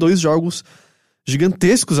eles já têm 2 jogos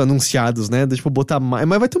gigantescos anunciados, né? Tipo, botar mais.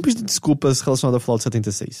 Mas vai ter um pedido de desculpas relacionado ao Fallout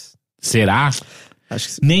 76. Será? Acho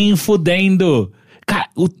que sim. Nem fudendo. Cara,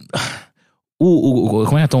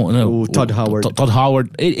 como é Tom? Não, O Todd Howard. Todd Howard.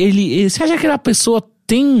 Ele, você acha que aquela pessoa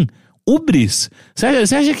tem ubris?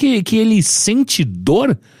 Você acha que ele sente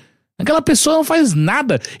dor? Aquela pessoa não faz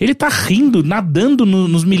nada. Ele tá rindo, nadando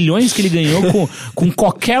nos milhões que ele ganhou com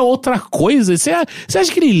qualquer outra coisa. Você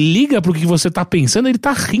acha que ele liga pro que você tá pensando? Ele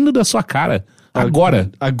tá rindo da sua cara. Agora,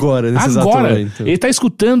 nesse exato momento. Ele tá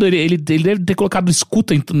escutando, ele deve ter colocado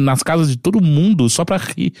escuta nas casas de todo mundo só pra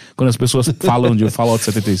rir quando as pessoas falam de Fallout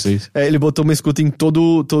 76. Ele botou uma escuta em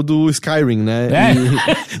todo o Skyrim, né?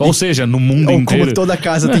 Ou seja, no mundo inteiro. Como toda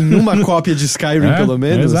casa tem uma cópia de Skyrim, pelo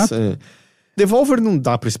menos. Exato. Devolver não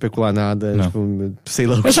dá pra especular nada. Tipo, sei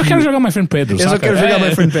lá. Eu só quero jogar My Friend Pedro. Eu só quero jogar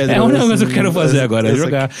My Friend Pedro. É a única coisa que eu quero fazer agora, é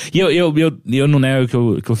jogar. E eu não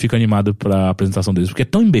nego que eu fico animado pra apresentação deles, porque é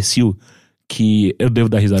tão imbecil que eu devo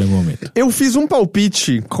dar risada em algum momento. Eu fiz um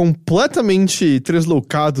palpite completamente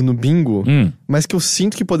translocado no bingo, mas que eu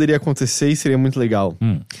sinto que poderia acontecer e seria muito legal.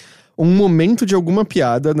 Um momento de alguma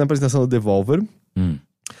piada na apresentação do Devolver.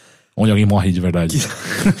 Onde alguém morre de verdade.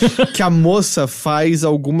 Que a moça faz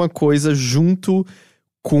alguma coisa junto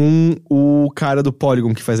com o cara do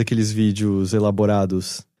Polygon que faz aqueles vídeos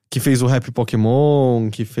elaborados. Que fez o Rap Pokémon,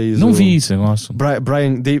 que fez Não vi esse negócio.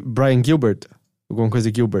 Brian Gilbert. Alguma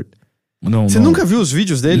coisa Gilbert. Você nunca viu os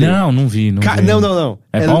vídeos dele? Não vi. Não.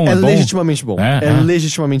 É bom? É legitimamente bom. É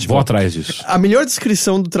legitimamente bom. Vou atrás disso. A melhor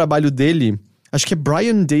descrição do trabalho dele, acho que é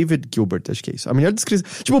Brian David Gilbert, acho que é isso. A melhor descrição...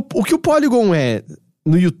 Tipo, o que o Polygon é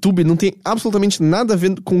no YouTube não tem absolutamente nada a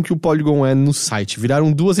ver com o que o Polygon é no site.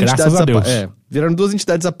 Viraram duas entidades à parte. Viraram duas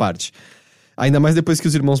entidades à parte. Ainda mais depois que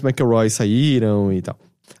os irmãos McElroy saíram e tal.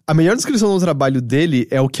 A melhor descrição do trabalho dele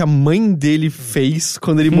é o que a mãe dele fez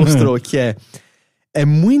quando ele mostrou, que é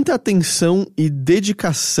muita atenção e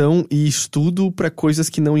dedicação e estudo pra coisas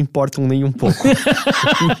que não importam nem um pouco.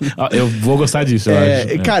 Eu vou gostar disso, eu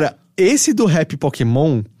acho. Cara, esse do Rap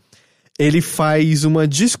Pokémon, ele faz uma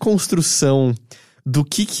desconstrução do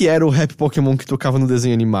que era o Rap Pokémon que tocava no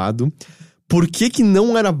desenho animado, por que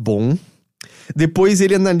não era bom. Depois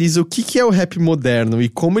ele analisa o que é o rap moderno e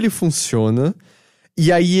como ele funciona. E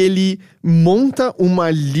aí ele monta uma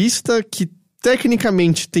lista que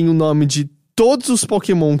tecnicamente tem o nome de todos os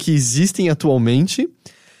Pokémon que existem atualmente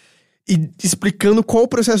e explicando qual o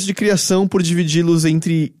processo de criação por dividi-los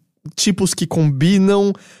entre tipos que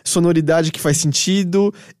combinam, sonoridade que faz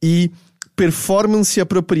sentido e performance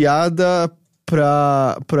apropriada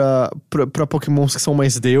pra Pokémons que são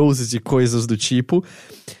mais deuses e coisas do tipo.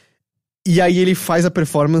 E aí ele faz a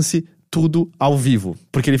performance tudo ao vivo,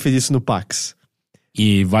 porque ele fez isso no PAX.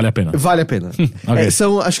 E vale a pena. Vale a pena. Okay.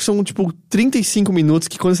 Acho que são, tipo, 35 minutos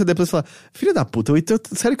que quando você depois fala, filha da puta,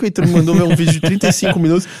 sério que o Heitor me mandou ver um vídeo de 35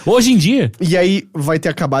 minutos? Hoje em dia? E aí vai ter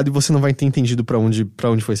acabado e você não vai ter entendido pra onde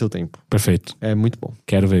foi seu tempo. Perfeito. É muito bom.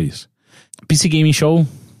 Quero ver isso. PC Gaming Show?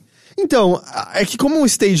 Então, é que como o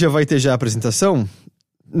Stadia vai ter já a apresentação,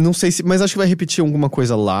 não sei se... Mas acho que vai repetir alguma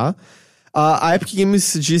coisa lá. A Epic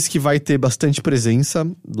Games diz que vai ter bastante presença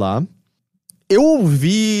lá. Eu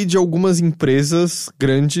ouvi de algumas empresas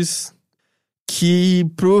grandes que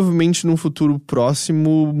provavelmente num futuro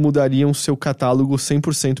próximo mudariam seu catálogo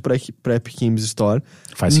 100% pra Epic Games Store.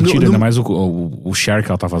 Faz sentido, ainda mais o share que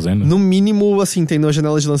ela tá fazendo. No mínimo, assim, tendo a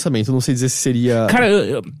janela de lançamento. Não sei dizer se seria... Cara,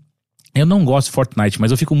 eu não gosto de Fortnite,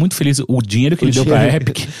 mas eu fico muito feliz o dinheiro que ele deu pra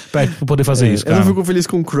Epic pra poder fazer isso, cara. Eu não fico feliz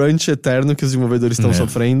com o crunch eterno que os desenvolvedores estão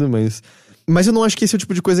sofrendo, Mas eu não acho que esse é o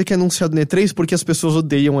tipo de coisa que é anunciado no E3 porque as pessoas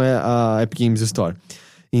odeiam a Epic Games Store.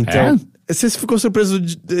 Então, você ficou surpreso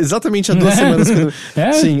exatamente há 2 semanas.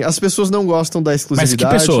 Sim, as pessoas não gostam da exclusividade.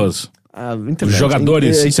 Mas que pessoas? Internet.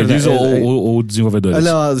 Jogadores, serviço ou desenvolvedores?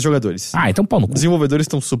 Não, os jogadores. Então pau no cu. Desenvolvedores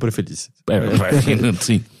estão super felizes.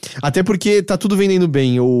 Sim. Até porque tá tudo vendendo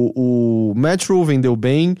bem. O Metro vendeu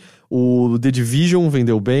bem, o The Division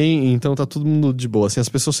vendeu bem, então tá todo mundo de boa. Assim, as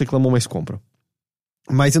pessoas reclamam, mas compram.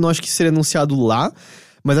 Mas eu não acho que seria anunciado lá.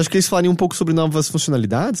 Mas acho que eles falariam um pouco sobre novas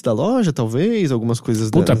funcionalidades da loja, talvez, algumas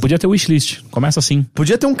coisas... Puta, podia ter wishlist. Começa assim.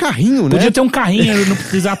 Podia ter um carrinho, né? Podia ter um carrinho, eu não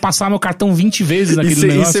precisava passar meu cartão 20 vezes naquele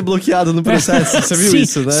negócio. E ser bloqueado no processo, você viu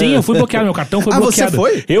isso, né? Sim, eu fui bloqueado, meu cartão foi bloqueado. Você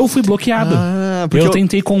foi? Eu fui bloqueado. Porque eu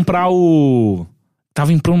tentei comprar o...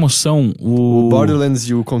 Tava em promoção o Borderlands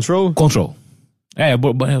e o Control? Control.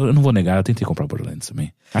 Eu não vou negar, eu tentei comprar o Borderlands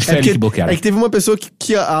também. Acho que foi ali que bloquearam. É que teve uma pessoa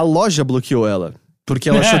que a loja bloqueou ela. Porque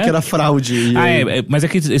ela achou que era fraude. Mas é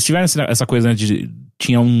que eles tiveram essa coisa, né, de...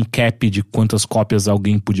 Tinha um cap de quantas cópias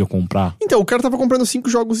alguém podia comprar. Então, o cara tava comprando 5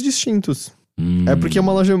 jogos distintos. É porque é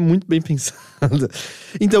uma loja muito bem pensada.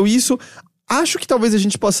 Então, isso... Acho que talvez a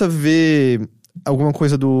gente possa ver alguma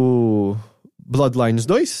coisa do Bloodlines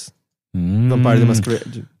 2. Vampire the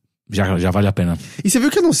Masquerade. já vale a pena. E você viu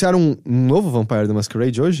que anunciaram um novo Vampire the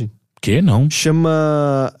Masquerade hoje? Que? Não?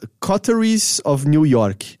 Chama Coteries of New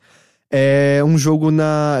York. É um jogo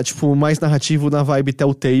mais narrativo na vibe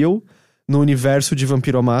Telltale, no universo de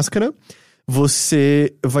Vampiro à Máscara.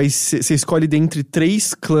 Você escolhe dentre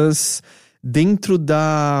 3 clãs dentro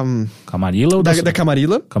da... Camarilla ou da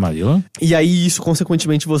Camarilla. Camarilla. E aí, isso,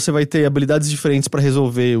 consequentemente, você vai ter habilidades diferentes pra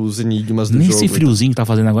resolver os enigmas do jogo. Nesse friozinho que tá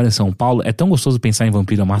fazendo agora em São Paulo, é tão gostoso pensar em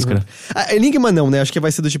Vampiro à Máscara. Enigma não, né? Acho que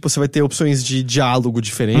vai ser do tipo, você vai ter opções de diálogo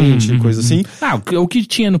diferente, coisa assim. O que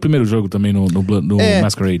tinha no primeiro jogo também, no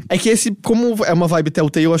Masquerade. É que esse, como é uma vibe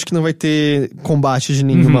Telltale, eu acho que não vai ter combate de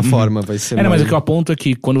nenhuma forma. Vai ser mas o que eu aponto é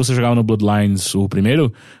que quando você jogava no Bloodlines, o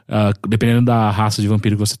primeiro, dependendo da raça de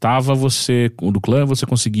vampiro que você tava, do clã, você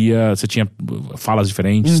conseguia... Você tinha falas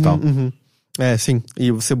diferentes e tal. Sim. E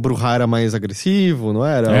você Bruhá era mais agressivo, não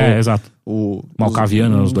era? Exato. O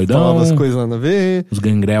Malkaviano era os doidão. Falava as coisas nada a ver. Os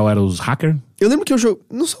Gangrel eram os hackers. Eu lembro que eu jogo...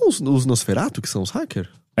 Não são os Nosferatu que são os hackers?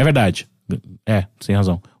 É verdade. Sem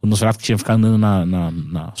razão. O Nosferatu que tinha que ficar andando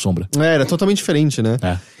na sombra. Era totalmente diferente, né?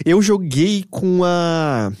 Eu joguei com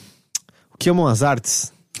a... O que amam as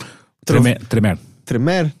artes? Tremer?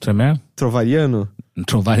 Trovariano?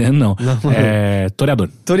 Trovariano não. Toreador.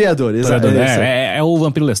 Toreador, exato. É o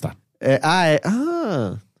Vampiro Lestat.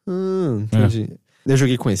 Entendi. Eu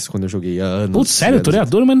joguei com esses quando eu joguei há anos. Putz, sério?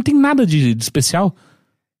 Toreador? Mas não tem nada de especial.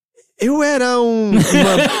 Eu era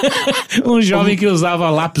um jovem que usava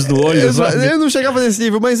lápis no olho. Eu não chegava nesse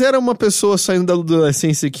nível, mas era uma pessoa saindo da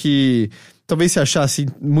adolescência que... talvez se achasse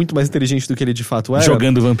muito mais inteligente do que ele de fato era.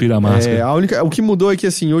 Jogando Vampiro à Máscara. O que mudou é que,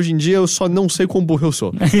 assim, hoje em dia eu só não sei quão burro eu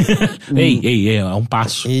sou. Ei, é um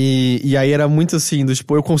passo. E aí era muito assim, do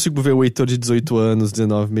tipo, eu consigo ver o Heitor de 18 anos,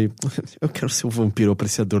 19, meio... eu quero ser o vampiro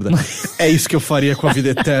apreciador da... É isso que eu faria com a vida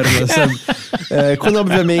eterna, sabe? Quando,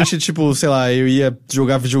 obviamente, tipo, sei lá, eu ia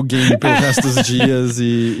jogar videogame pelo resto dos dias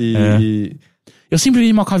Eu sempre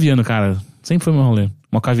vi Malkaviano, cara. Sempre foi meu rolê.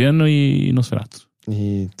 Malkaviano e Nosferatu.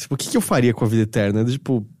 E, tipo, o que eu faria com a vida eterna?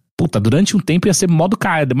 Tipo... Puta, durante um tempo ia ser modo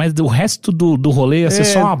cara, mas o resto do rolê ia ser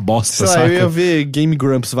só uma bosta, saca? Eu ia ver Game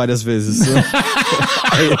Grumps várias vezes.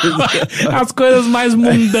 As coisas mais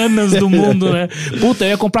mundanas do mundo, né? Puta, eu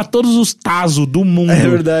ia comprar todos os Tazo do mundo. É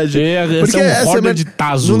verdade. Porque é um horda de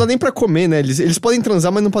Tazo. Não dá nem pra comer, né? Eles podem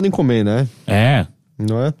transar, mas não podem comer, né?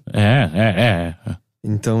 Não é?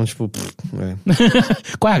 Então, tipo...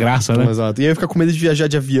 Qual é a graça, né? Exato. E aí eu ia ficar com medo de viajar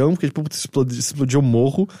de avião, porque, tipo, se explodir eu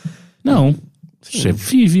morro. Não. Você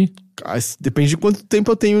vive. Depende de quanto tempo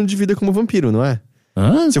eu tenho de vida como vampiro, não é?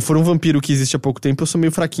 Se eu for um vampiro que existe há pouco tempo, eu sou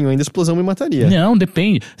meio fraquinho ainda, a explosão me mataria. Não,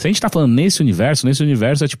 depende. Se a gente tá falando nesse universo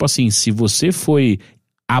é tipo assim, se você foi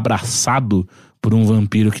abraçado por um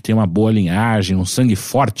vampiro que tem uma boa linhagem, um sangue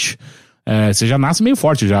forte... você já nasce meio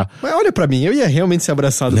forte já. Mas olha pra mim, eu ia realmente ser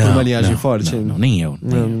abraçado por uma linhagem forte. Não, nem eu.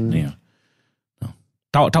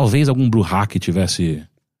 Talvez algum Bruhá que tivesse...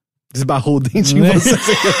 Desbarrou o dente em você.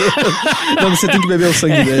 Não, você tem que beber o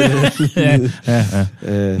sangue dele.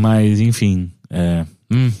 Mas, enfim...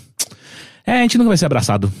 a gente nunca vai ser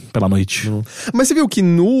abraçado pela noite. Mas você viu que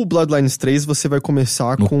no Bloodlines 3 você vai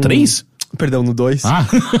começar com... No 3? Perdão, no 2.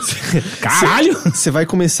 Caralho! Você vai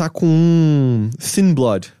começar com um Thin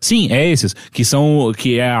Blood. Sim, esses.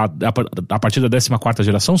 Que é a partir da 14ª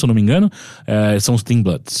geração, se eu não me engano. São os Thin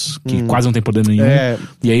Bloods. Que quase não tem poder nenhum.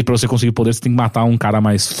 E aí, pra você conseguir poder, você tem que matar um cara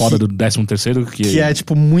mais foda do 13º. Que é,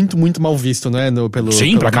 tipo, muito, muito mal visto, né?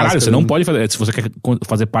 Sim, pra caralho. Máscara. Você não pode fazer... Se você quer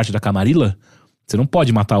fazer parte da Camarilla, você não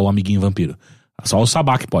pode matar o amiguinho vampiro. Só o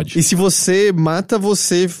Sabak pode. E se você mata,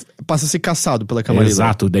 você passa a ser caçado pela Camarilla.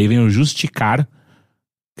 Exato. Daí vem o Justicar,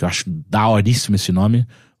 que eu acho daoríssimo esse nome.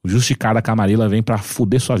 O Justicar da Camarilla vem pra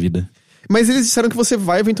fuder sua vida. Mas eles disseram que você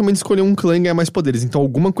vai eventualmente escolher um clã e ganhar mais poderes. Então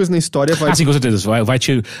alguma coisa na história vai... sim, com certeza. Vai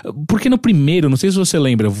te... Porque no primeiro, não sei se você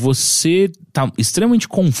lembra, você tá extremamente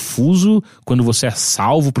confuso quando você é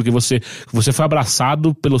salvo, porque você foi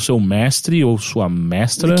abraçado pelo seu mestre ou sua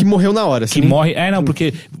mestra. Que morreu na hora. Que morre...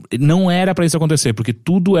 porque não era pra isso acontecer. Porque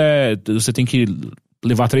tudo você tem que...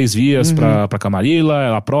 levar 3 vias pra Camarilla,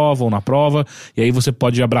 ela aprova ou não aprova, e aí você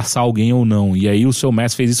pode abraçar alguém ou não. E aí o seu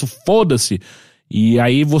mestre fez isso, foda-se. E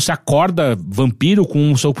aí você acorda vampiro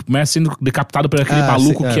com o seu mestre sendo decapitado por aquele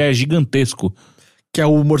maluco que é gigantesco. Que é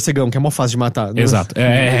o morcegão, que é mó fácil de matar. Né? Exato.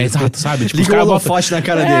 Exato, sabe? Tipo, liga o holofote na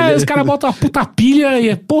cara dele. Os caras botam uma puta pilha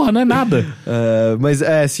e, porra, não é nada. Mas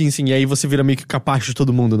sim. E aí você vira meio que capacho de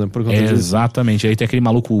todo mundo, né? Por conta disso. Exatamente. Aí tem aquele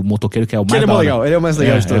maluco motoqueiro que é o mais legal. Ele é o mais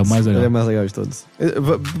legal de todos. É o mais legal. Ele é o mais legal de todos.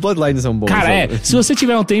 Bloodlines é um bom cara, jogo. Se você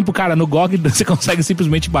tiver um tempo, cara, no GOG você consegue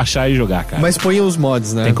simplesmente baixar e jogar, cara. Mas põe os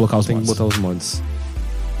mods, né? Tem que colocar os mods. Tem que botar os mods.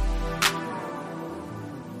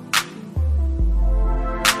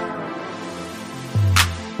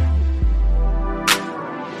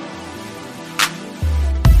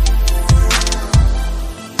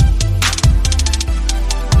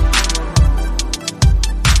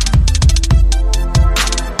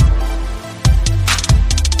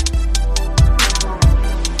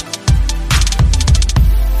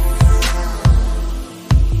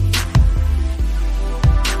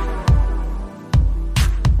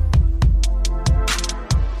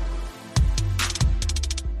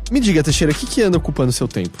 Me diga, Teixeira, o que anda ocupando o seu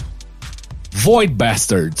tempo? Void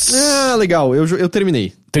Bastards. Ah, legal, eu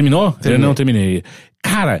terminei. Terminou? Terminei. Eu não terminei.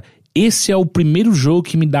 Cara, esse é o primeiro jogo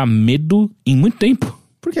que me dá medo em muito tempo.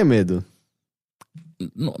 Por que medo?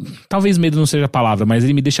 Talvez medo não seja a palavra, mas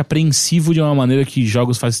ele me deixa apreensivo de uma maneira que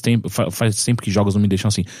jogos faz tempo que jogos não me deixam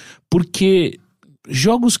assim. Porque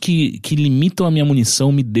jogos que limitam a minha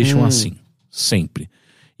munição me deixam assim. Sempre.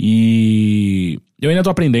 E eu ainda tô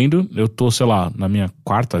aprendendo. Eu tô, sei lá, na minha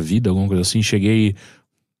 4ª vida, alguma coisa assim. Cheguei...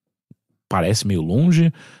 Parece meio longe,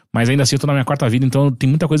 mas ainda assim eu tô na minha 4ª vida, então tem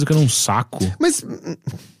muita coisa que eu não saco. Mas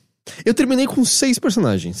eu terminei com 6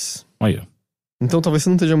 personagens. Olha. Então talvez você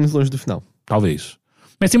não esteja muito longe do final. Talvez.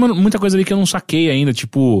 Mas tem muita coisa ali que eu não saquei ainda,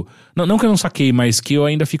 tipo... Não que eu não saquei, mas que eu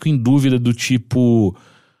ainda fico em dúvida do tipo...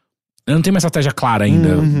 Eu não tenho uma estratégia clara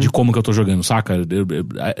ainda de como que eu tô jogando, saca?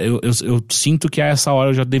 Eu sinto que a essa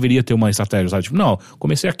hora eu já deveria ter uma estratégia, sabe? Tipo, não,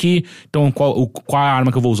 comecei aqui, então qual a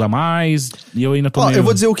arma que eu vou usar mais? E eu ainda tô meio... Eu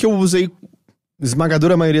vou dizer o que eu usei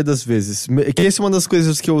esmagadora maioria das vezes. Que essa é uma das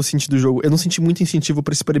coisas que eu senti do jogo. Eu não senti muito incentivo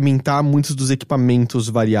pra experimentar muitos dos equipamentos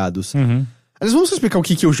variados. Aliás, vamos explicar o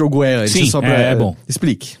que o jogo é antes. Sim, só pra... é bom.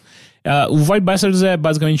 Explique. O Void Bastards é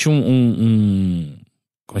basicamente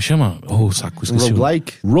como é que chama? Oh, saco, esqueci.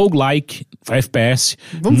 Roguelike, FPS.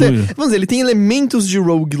 Vamos dizer, ele tem elementos de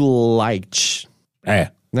roguelite.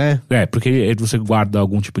 Né? Porque você guarda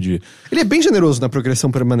algum tipo de... Ele é bem generoso na progressão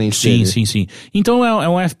permanente dele. Sim. Então é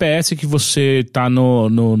um FPS que você tá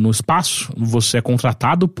no espaço, você é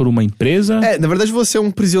contratado por uma empresa... Na verdade você é um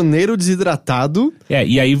prisioneiro desidratado.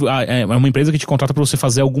 E aí é uma empresa que te contrata pra você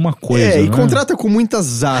fazer alguma coisa. E contrata com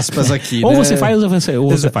muitas aspas aqui, ou né? você faz ou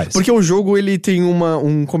você faz. Porque o jogo, ele tem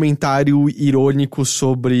um comentário irônico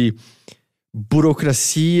sobre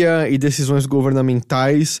burocracia e decisões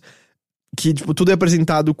governamentais... Que, tipo, tudo é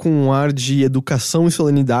apresentado com um ar de educação e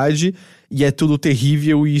solenidade. E é tudo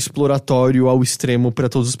terrível e exploratório ao extremo pra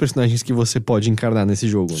todos os personagens que você pode encarnar nesse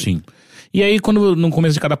jogo. Sim. E aí, quando no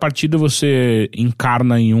começo de cada partida você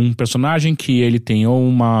encarna em um personagem que ele tem ou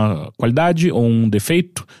uma qualidade ou um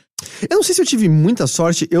defeito. Eu não sei se eu tive muita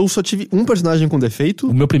sorte, eu só tive um personagem com defeito.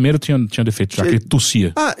 O meu primeiro tinha defeito, já que ele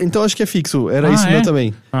tossia. Então acho que é fixo, era isso meu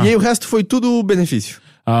também. E aí o resto foi tudo benefício.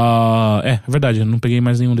 É verdade, eu não peguei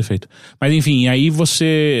mais nenhum defeito. Mas enfim, aí o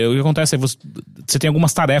que acontece é você tem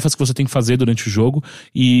algumas tarefas que você tem que fazer durante o jogo.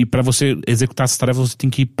 E pra você executar essas tarefas, você tem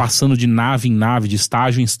que ir passando de nave em nave, de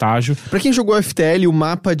estágio em estágio. Pra quem jogou FTL, o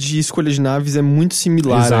mapa de escolha de naves é muito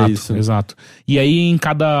similar a isso. Exato. E aí em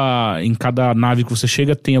cada nave que você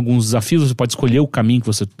chega tem alguns desafios, você pode escolher o caminho que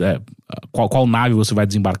você... Qual nave você vai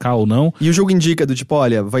desembarcar ou não. E o jogo indica do tipo,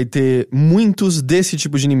 olha, vai ter muitos desse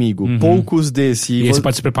tipo de inimigo, poucos desse. E aí você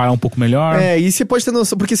pode se preparar um pouco melhor. E você pode ter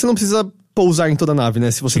noção, porque você não precisa pousar em toda a nave,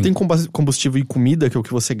 né? Se você tem combustível e comida, que é o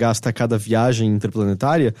que você gasta a cada viagem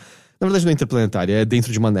interplanetária, na verdade não é interplanetária, é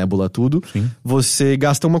dentro de uma nébula tudo, você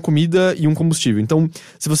gasta uma comida e um combustível. Então,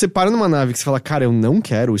 se você para numa nave que você fala, cara, eu não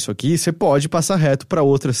quero isso aqui, você pode passar reto pra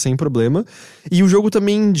outra sem problema. E o jogo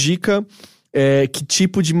também indica... que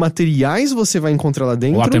tipo de materiais você vai encontrar lá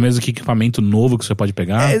dentro. Ou até mesmo que equipamento novo que você pode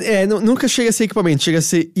pegar. Nunca chega a ser equipamento, chega a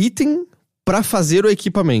ser item pra fazer o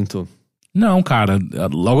equipamento. Não, cara,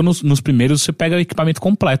 logo nos primeiros você pega o equipamento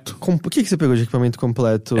completo. O que você pegou de equipamento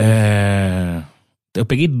completo? Eu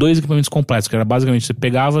peguei 2 equipamentos completos, que era basicamente você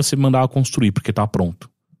pegava, você mandava construir, porque tava pronto.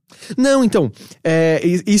 Não, então,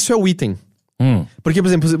 isso é o item. Porque, por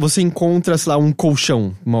exemplo, você encontra, sei lá, um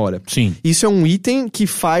colchão uma hora. Sim. Isso é um item que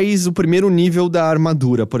faz o primeiro nível da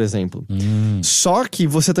armadura, por exemplo. Só que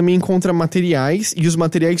você também encontra materiais, e os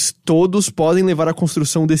materiais todos podem levar à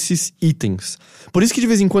construção desses itens. Por isso que de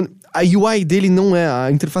vez em quando... A UI dele não é... A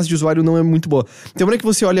interface de usuário não é muito boa. Tem uma hora que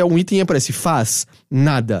você olha um item e aparece faz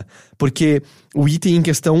nada. Porque o item em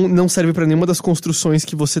questão não serve pra nenhuma das construções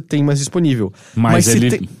que você tem mais disponível. Mas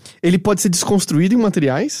ele pode ser desconstruído em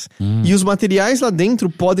materiais. E os materiais lá dentro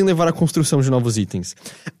podem levar à construção de novos itens.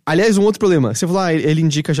 Aliás, um outro problema. Você falou, ele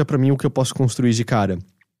indica já pra mim o que eu posso construir de cara.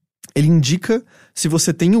 Ele indica se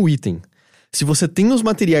você tem o item. Se você tem os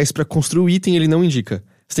materiais pra construir o item, ele não indica.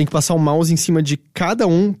 Você tem que passar o mouse em cima de cada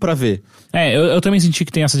um pra ver. Eu também senti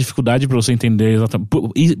que tem essa dificuldade pra você entender exatamente.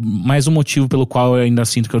 Mas o motivo pelo qual eu ainda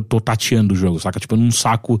sinto que eu tô tateando o jogo, saca? Tipo, eu não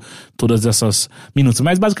saco todas essas minutos.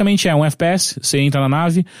 Mas basicamente é um FPS, você entra na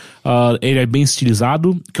nave, ele é bem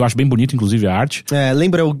estilizado, que eu acho bem bonito, inclusive, a arte.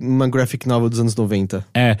 Lembra uma graphic novel dos anos 90.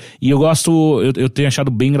 E eu gosto, eu tenho achado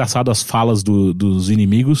bem engraçado as falas dos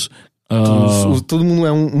inimigos. Todo mundo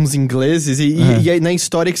é uns ingleses e aí na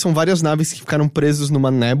história que são várias naves que ficaram presos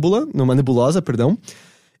numa nebulosa, perdão.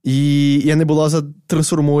 E a nebulosa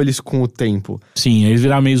transformou eles com o tempo. Sim, eles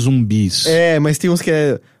viraram meio zumbis. Mas tem uns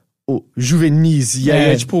que o juvenis. E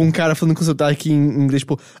aí é tipo um cara falando com sotaque em inglês,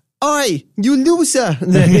 tipo... Oi, you loser!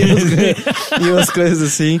 E umas coisas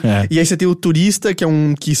assim. E aí você tem o turista, que é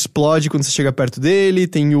um que explode quando você chega perto dele.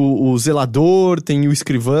 Tem o zelador, tem o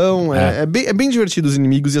escrivão. É bem divertido os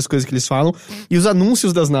inimigos e as coisas que eles falam. E os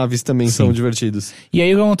anúncios das naves também são divertidos. E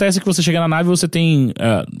aí o que acontece é que você chega na nave, você tem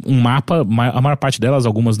um mapa. A maior parte delas,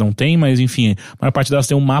 algumas não tem, mas enfim, a maior parte delas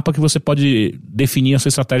tem um mapa que você pode definir a sua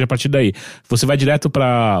estratégia a partir daí. Você vai direto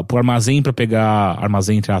pro armazém pra pegar...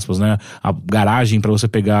 Armazém, entre aspas, né? A garagem pra você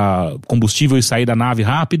pegar combustível e sair da nave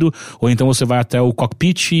rápido, ou então você vai até o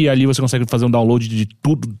cockpit e ali você consegue fazer um download de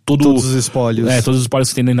todos os espólios. Todos os espólios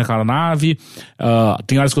que tem dentro daquela nave.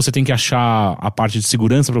 Tem horas que você tem que achar a parte de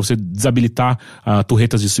segurança pra você desabilitar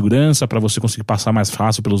torretas de segurança, pra você conseguir passar mais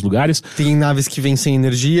fácil pelos lugares. Tem naves que vêm sem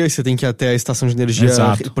energia e você tem que ir até a estação de energia.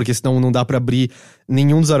 Exato. Porque senão não dá pra abrir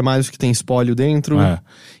nenhum dos armários que tem espólio dentro.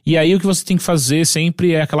 E aí o que você tem que fazer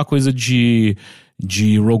sempre é aquela coisa de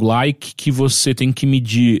roguelike, que você tem que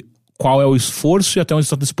medir qual é o esforço e até onde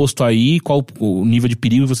você está disposto a ir, qual o nível de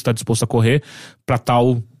perigo você está disposto a correr para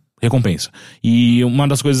tal recompensa. E uma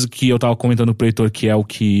das coisas que eu tava comentando pro Heitor, que é o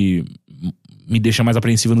que me deixa mais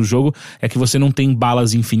apreensivo no jogo, é que você não tem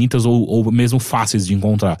balas infinitas ou mesmo fáceis de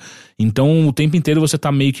encontrar. Então o tempo inteiro você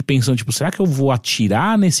tá meio que pensando, tipo, será que eu vou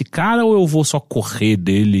atirar nesse cara ou eu vou só correr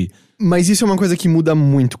dele? Mas isso é uma coisa que muda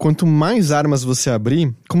muito. Quanto mais armas você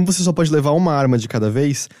abrir, como você só pode levar uma arma de cada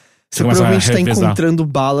vez... Você provavelmente tá encontrando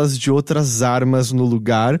balas de outras armas no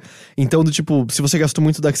lugar. Então, do tipo, se você gastou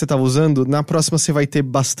muito da que você tava usando, na próxima você vai ter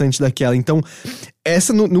bastante daquela. Então,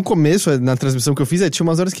 essa no começo, na transmissão que eu fiz, tinha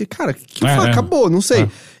umas horas que, cara, acabou, não sei.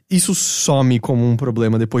 Isso some como um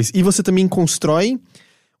problema depois. E você também constrói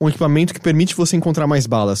um equipamento que permite você encontrar mais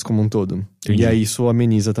balas como um todo. Entendi. E aí isso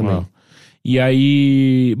ameniza também. E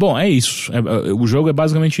aí... Bom, é isso. O jogo é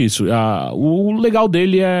basicamente isso. O legal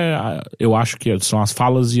dele eu acho que são as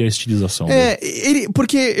falas e a estilização.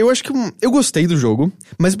 Porque eu acho que eu gostei do jogo,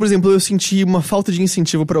 mas, por exemplo, eu senti uma falta de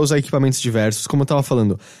incentivo pra usar equipamentos diversos, como eu tava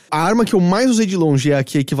falando. A arma que eu mais usei de longe é a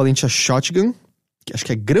que é equivalente a shotgun. Acho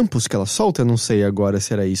que é grampos que ela solta, eu não sei agora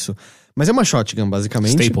se era isso. Mas é uma shotgun,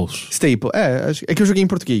 basicamente. Staple. É que eu joguei em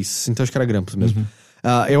português, então acho que era grampos mesmo.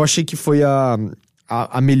 Eu achei que foi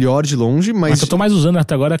a melhor de longe, mas... eu tô mais usando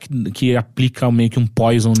até agora que aplica meio que um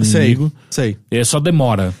poison no inimigo. Sei. Só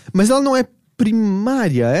demora. Mas ela não é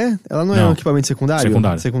primária, é? Ela não é um equipamento secundário?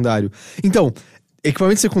 Secundário. Então,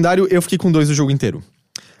 equipamento secundário, eu fiquei com 2 o jogo inteiro.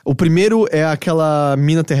 O primeiro é aquela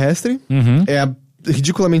mina terrestre. É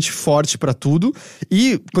ridiculamente forte pra tudo.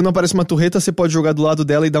 E quando aparece uma torreta, você pode jogar do lado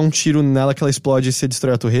dela e dar um tiro nela que ela explode e você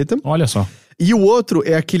destrói a torreta. Olha só. E o outro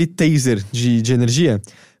é aquele taser de energia.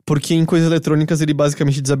 Porque em coisas eletrônicas ele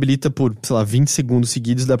basicamente desabilita por, sei lá, 20 segundos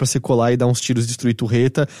seguidos, dá pra você colar e dar uns tiros, destruir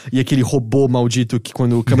torreta, e aquele robô maldito que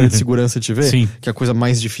quando a câmera de segurança te vê, Sim. que a coisa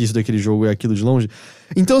mais difícil daquele jogo é aquilo de longe.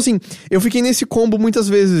 Então assim, eu fiquei nesse combo muitas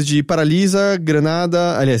vezes de paralisa,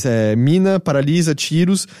 granada, aliás, mina, paralisa,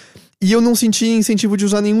 tiros, e eu não senti incentivo de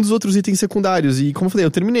usar nenhum dos outros itens secundários. E como eu falei,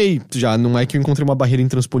 eu terminei já. Não é que eu encontrei uma barreira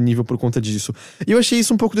intransponível por conta disso. E eu achei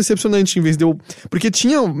isso um pouco decepcionante, em vez de eu... Porque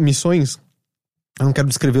tinha missões... Eu não quero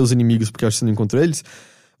descrever os inimigos porque eu acho que você não encontrou eles.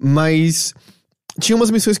 Mas tinha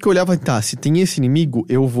umas missões que eu olhava, se tem esse inimigo,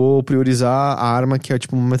 eu vou priorizar a arma que é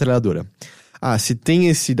tipo uma metralhadora. Se tem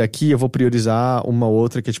esse daqui, eu vou priorizar uma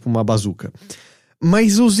outra que é tipo uma bazuca.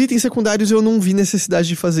 Mas os itens secundários eu não vi necessidade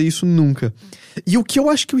de fazer isso nunca. E o que eu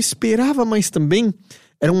acho que eu esperava mais também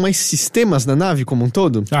eram mais sistemas na nave como um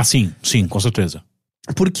todo. Sim, com certeza.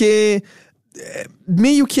 Porque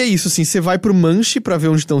meio que é isso, assim, você vai pro manche pra ver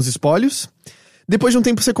onde estão os espólios. Depois de um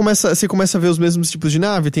tempo você começa a ver os mesmos tipos de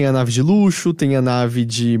nave. Tem a nave de luxo, tem a nave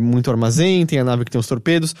de muito armazém, tem a nave que tem os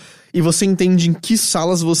torpedos. E você entende em que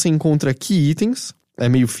salas você encontra que itens. É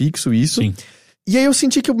meio fixo isso. Sim. E aí eu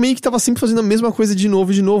senti que eu meio que tava sempre fazendo a mesma coisa de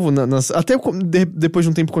novo. Até depois de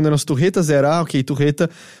um tempo, quando eram as torretas, era torreta,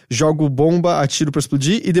 jogo bomba, atiro pra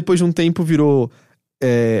explodir. E depois de um tempo virou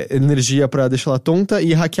energia pra deixar ela tonta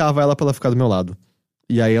e hackeava ela pra ela ficar do meu lado.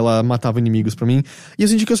 E aí ela matava inimigos pra mim. E eu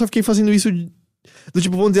senti que eu só fiquei fazendo isso... Do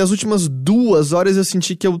tipo, vamos dizer, as últimas 2 horas eu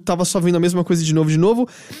senti que eu tava só vendo a mesma coisa de novo.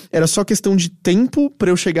 Era só questão de tempo pra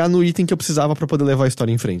eu chegar no item que eu precisava pra poder levar a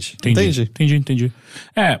história em frente. Entende? Entendi.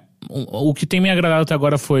 O que tem me agradado até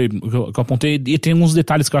agora foi o que eu apontei. E tem uns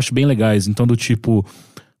detalhes que eu acho bem legais. Então, do tipo,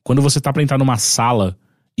 quando você tá pra entrar numa sala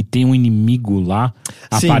e tem um inimigo lá,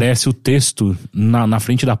 sim, aparece o texto na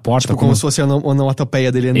frente da porta. Tipo, como se fosse a onomatopeia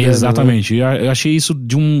dele andando. Exatamente. Né? Eu achei isso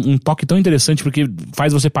de um toque tão interessante, porque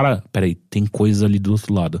faz você parar. Peraí, tem coisa ali do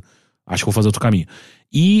outro lado. Acho que vou fazer outro caminho.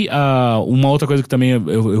 E uma outra coisa que também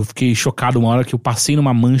eu fiquei chocado uma hora, que eu passei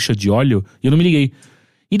numa mancha de óleo e eu não me liguei.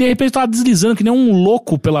 E de repente tava deslizando que nem um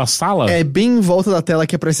louco pela sala. É bem em volta da tela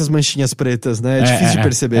que aparecem as manchinhas pretas, né? É difícil de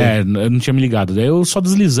perceber. Eu não tinha me ligado. Daí eu só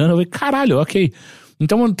deslizando, eu falei, caralho, ok.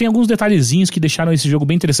 Então tem alguns detalhezinhos que deixaram esse jogo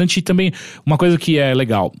bem interessante. E também uma coisa que é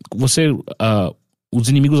legal. Os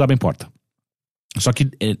inimigos abrem porta. Só que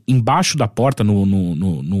embaixo da porta,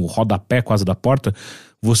 no rodapé quase da porta,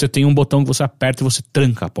 você tem um botão que você aperta e você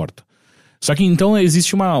tranca a porta. Só que então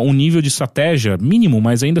existe um nível de estratégia mínimo,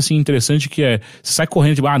 mas ainda assim interessante, que você sai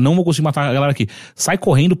correndo, tipo, não vou conseguir matar a galera aqui. Sai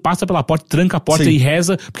correndo, passa pela porta, tranca a porta. Sim. E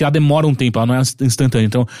reza, porque ela demora um tempo, ela não é instantânea.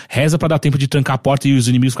 Então reza pra dar tempo de trancar a porta e os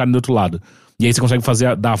inimigos ficarem do outro lado. E aí você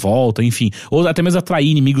consegue dar a volta, enfim. Ou até mesmo atrair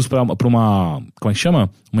inimigos pra uma... Como é que chama?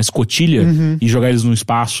 Uma escotilha. E jogar eles no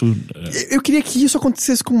espaço. Eu queria que isso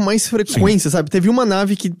acontecesse com mais frequência, sabe? Teve uma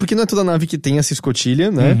nave que... Porque não é toda nave que tem essa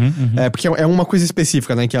escotilha, né? Porque é uma coisa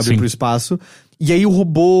específica, né? Que abre pro espaço. E aí o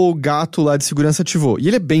robô gato lá de segurança ativou. E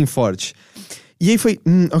ele é bem forte. E aí foi,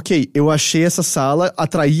 ok, eu achei essa sala,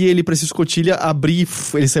 atraí ele pra essa escotilha, abri,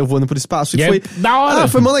 ele saiu voando pro espaço. E foi da hora.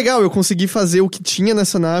 Foi mó legal, eu consegui fazer o que tinha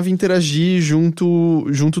nessa nave, interagir junto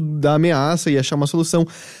da ameaça e achar uma solução.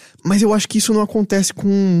 Mas eu acho que isso não acontece com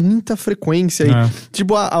muita frequência.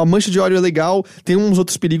 Tipo, a mancha de óleo é legal, tem uns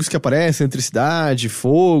outros perigos que aparecem, eletricidade,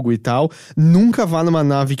 fogo e tal. Nunca vá numa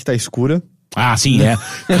nave que tá escura. Ah, sim,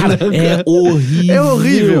 Cara, é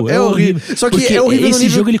horrível. É horrível. Só que porque é horrível esse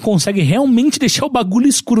jogo, ele consegue realmente deixar o bagulho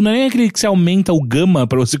escuro. Não é nem aquele que você aumenta o gama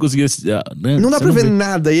pra você conseguir... Não dá pra ver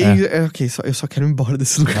nada. E aí, ok, eu só quero ir embora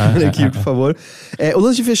desse lugar aqui, por favor. O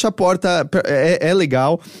lance de fechar a porta é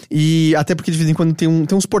legal. E até porque de vez em quando tem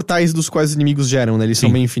uns portais dos quais os inimigos geram, né? Eles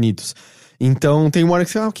são bem infinitos. Então tem uma hora que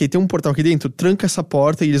você, ok, tem um portal aqui dentro, tranca essa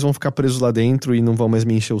porta e eles vão ficar presos lá dentro e não vão mais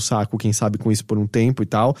me encher o saco, quem sabe, com isso por um tempo e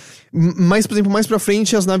tal. Mas, por exemplo, mais pra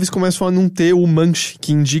frente as naves começam a não ter o manche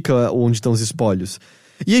que indica onde estão os espólios.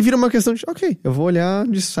 E aí vira uma questão de, ok, eu vou olhar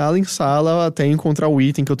de sala em sala até encontrar o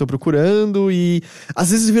item que eu tô procurando, e às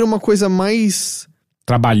vezes vira uma coisa mais...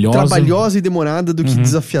 trabalhosa e demorada do que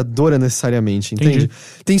desafiadora necessariamente, entende?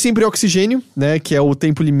 Tem sempre oxigênio, né, que é o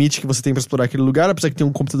tempo limite que você tem pra explorar aquele lugar, apesar que tem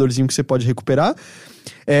um computadorzinho que você pode recuperar.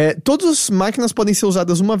 Todas as máquinas podem ser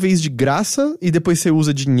usadas uma vez de graça e depois você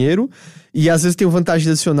usa dinheiro, e às vezes tem vantagens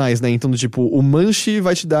adicionais, né, então tipo, o manche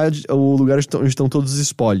vai te dar o lugar onde estão todos os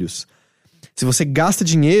espólios. Se você gasta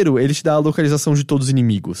dinheiro, ele te dá a localização de todos os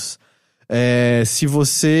inimigos. Se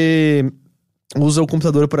você... usa o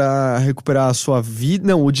computador pra recuperar a sua vida...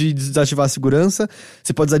 Não, o de desativar a segurança.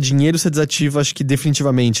 Você pode usar dinheiro, você desativa, acho que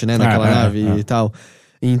definitivamente, né? Naquela nave e tal.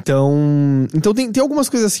 Então tem algumas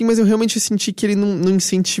coisas assim, mas eu realmente senti que ele não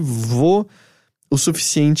incentivou o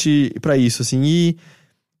suficiente pra isso, assim. E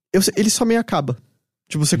ele só meio acaba.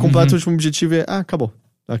 Tipo, você completa o último objetivo e acabou.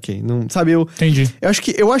 Ok, não... Sabe, Entendi.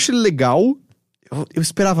 Eu acho ele legal. Eu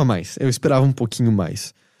esperava mais. Eu esperava um pouquinho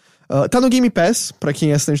mais. Tá no Game Pass, pra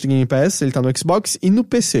quem é assinante do Game Pass, ele tá no Xbox e no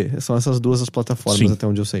PC. São essas duas as plataformas, até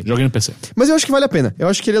onde eu sei. Joguei no PC. Mas eu acho que vale a pena. Eu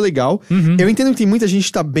acho que ele é legal. Eu entendo que tem muita gente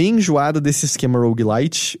que tá bem enjoada desse esquema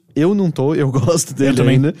roguelite. Eu não tô, eu gosto dele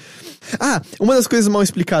ainda. Uma das coisas mal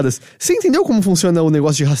explicadas. Você entendeu como funciona o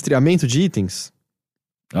negócio de rastreamento de itens?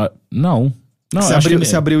 Não. Não,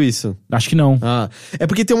 você abriu isso? Acho que não. É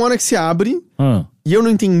porque tem uma hora que você abre e eu não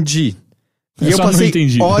entendi. E eu passei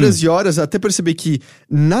horas e horas até perceber que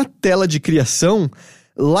na tela de criação,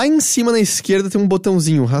 lá em cima na esquerda tem um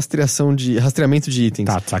botãozinho, rastreamento de itens.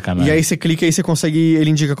 Tá, sacanagem. E aí você clica e você consegue,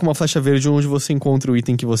 ele indica com uma flecha verde onde você encontra o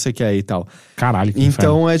item que você quer e tal. Caralho, que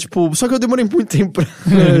Então é tipo, só que eu demorei muito tempo pra...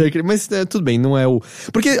 Mas tudo bem, não é o...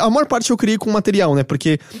 Porque a maior parte eu criei com material, né?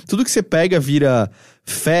 Porque tudo que você pega vira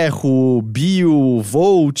ferro, bio,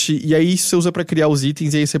 volt, e aí você usa pra criar os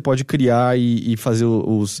itens, e aí você pode criar e fazer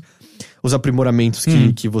os aprimoramentos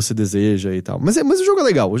que você deseja e tal. Mas o jogo é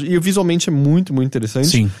legal. E visualmente é muito, muito interessante.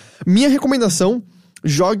 Sim. Minha recomendação,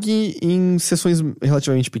 jogue em sessões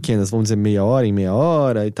relativamente pequenas. Vamos dizer meia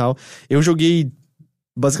hora e tal. Eu joguei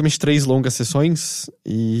basicamente 3 longas sessões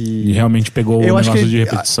e realmente pegou o negócio de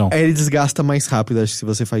repetição. Ele desgasta mais rápido, acho que se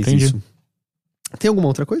você faz isso. Tem alguma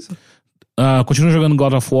outra coisa? Continuo jogando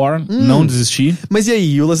God of War, não desisti. Mas e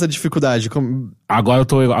aí, o lance da dificuldade? Agora eu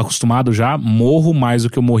tô acostumado já, morro mais do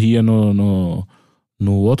que eu morria no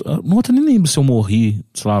outro. No outro eu nem lembro se eu morri,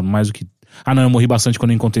 sei lá, mais do que... não, eu morri bastante quando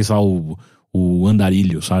eu encontrei, sei lá, o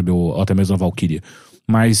andarilho, sabe? Ou até mesmo a Valkyria.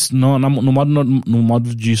 Mas no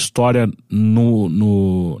modo de história,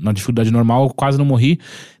 na dificuldade normal, eu quase não morri.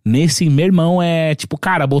 Nesse, meu irmão, é tipo,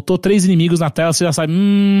 cara, botou 3 inimigos na tela, você já sabe...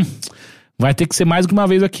 vai ter que ser mais do que uma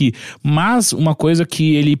vez aqui. Mas uma coisa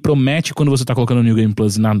que ele promete quando você tá colocando o New Game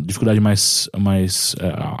Plus na dificuldade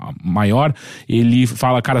maior, ele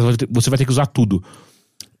fala, cara, você vai ter que usar tudo.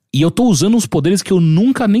 E eu tô usando uns poderes que eu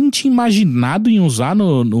nunca nem tinha imaginado em usar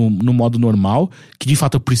no modo normal, que de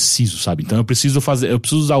fato eu preciso, sabe? Então eu preciso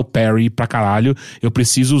usar o parry pra caralho, eu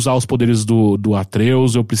preciso usar os poderes do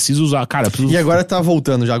Atreus, eu preciso usar, cara, eu preciso... E agora tá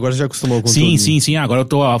voltando já, agora já acostumou com tudo. Sim, agora eu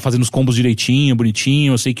tô fazendo os combos direitinho,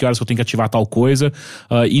 bonitinho, eu sei que horas que eu tenho que ativar tal coisa,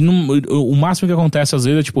 o máximo que acontece às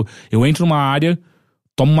vezes é, tipo, eu entro numa área,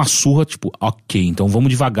 tomo uma surra, tipo, ok, então vamos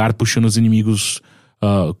devagar puxando os inimigos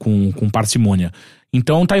com parcimônia.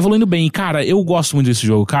 Então tá evoluindo bem. E, cara, eu gosto muito desse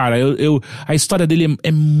jogo. Cara, a história dele é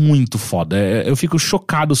muito foda. Eu fico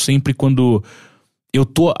chocado sempre quando eu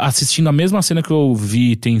tô assistindo a mesma cena que eu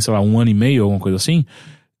vi tem, sei lá, 1 ano e meio, alguma coisa assim.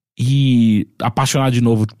 E apaixonado de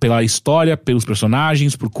novo pela história, pelos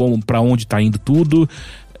personagens, pra onde tá indo tudo.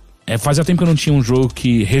 Fazia tempo que eu não tinha um jogo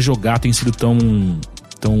que rejogar tem sido tão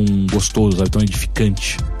gostoso, sabe? Tão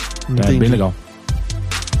edificante. Entendi. É bem legal.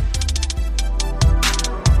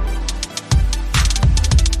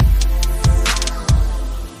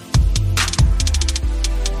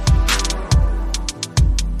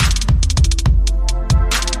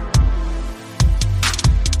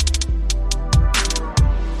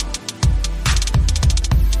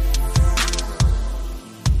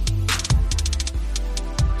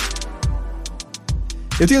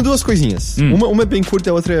 Eu tenho 2 coisinhas. Uma é bem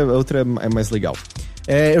curta, a outra é mais legal.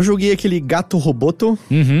 Eu joguei aquele Gato Roboto.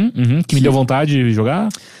 Que me deu vontade de jogar.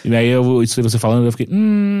 E aí, isso você falando, eu fiquei...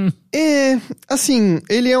 Assim,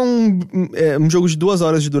 ele é um jogo de 2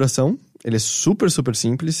 horas de duração. Ele é super, super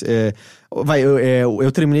simples.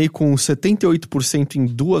 Eu terminei com 78% em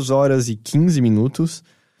 2 horas e 15 minutos.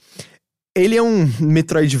 Ele é um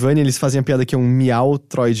Metroidvania, eles fazem a piada que é um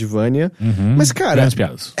Meowtroidvania. Mas, cara,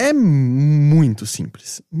 é muito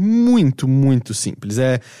simples. Muito, muito simples.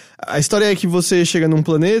 A história é que você chega num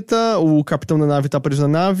planeta, o capitão da nave tá preso na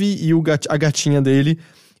nave e a gatinha dele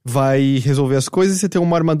vai resolver as coisas e você tem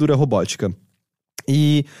uma armadura robótica.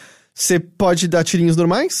 E você pode dar tirinhos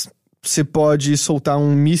normais, você pode soltar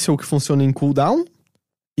um míssil que funciona em cooldown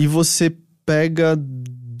e você pega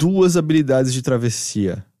 2 habilidades de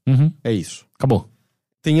travessia. É isso. Acabou.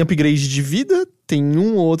 Tem upgrade de vida, tem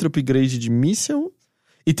um ou outro upgrade de míssil,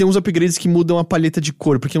 e tem uns upgrades que mudam a paleta de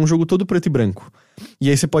cor, porque é um jogo todo preto e branco. E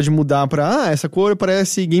aí você pode mudar pra, essa cor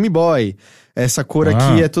parece Game Boy, essa cor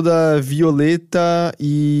aqui é toda violeta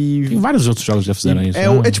e... Tem vários outros jogos que já fizeram isso.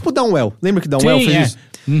 É tipo Downwell. Lembra que Downwell fez isso?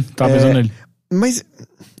 Tava pensando nele. Mas,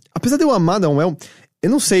 apesar de eu amar Downwell, eu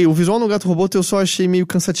não sei, o visual no Gato Roboto eu só achei meio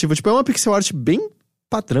cansativo. Tipo, é uma pixel art bem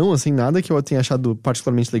padrão, assim, nada que eu tenha achado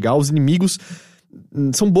particularmente legal. Os inimigos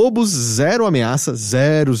são bobos, zero ameaça.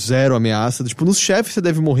 Tipo, nos chefes você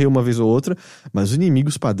deve morrer uma vez ou outra, mas os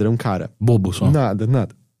inimigos padrão, cara... Bobo só. Nada.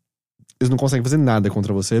 Eles não conseguem fazer nada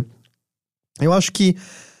contra você. Eu acho que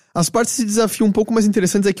as partes de desafio um pouco mais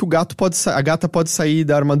interessantes é que a gata pode sair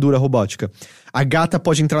da armadura robótica. A gata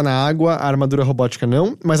pode entrar na água, a armadura robótica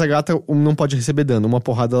não, mas a gata não pode receber dano. Uma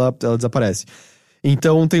porrada ela desaparece.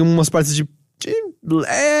 Então tem umas partes de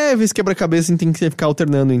leves quebra-cabeça, tem que ficar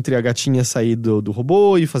alternando entre a gatinha sair do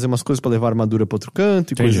robô e fazer umas coisas pra levar a armadura pra outro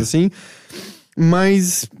canto e coisas assim.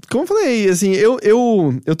 Mas, como eu falei, assim,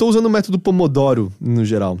 eu tô usando o método Pomodoro no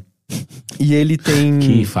geral. E ele tem...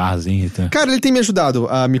 Que fazem, então. Cara, ele tem me ajudado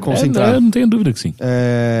a me concentrar. Eu não tenho dúvida que sim.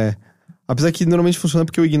 Apesar que normalmente funciona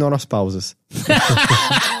porque eu ignoro as pausas.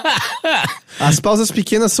 As pausas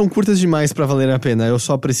pequenas são curtas demais pra valer a pena. Eu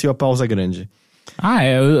só aprecio a pausa grande.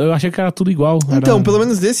 Eu achei que era tudo igual. Então, pelo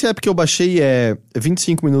menos desse app que eu baixei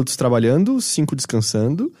 25 minutos trabalhando, 5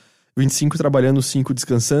 descansando, 25 trabalhando, 5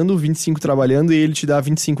 descansando, 25 trabalhando e ele te dá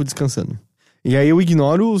 25 descansando. E aí eu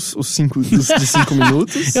ignoro os 5 de 5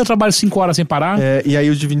 minutos. Eu trabalho 5 horas sem parar. E aí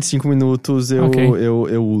os de 25 minutos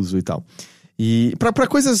eu uso e tal. E pra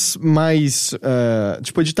coisas mais...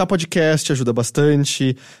 tipo, editar podcast ajuda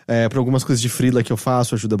bastante. Pra algumas coisas de freela que eu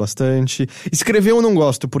faço ajuda bastante. Escrever eu não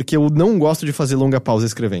gosto, porque eu não gosto de fazer longa pausa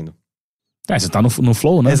escrevendo. Você tá no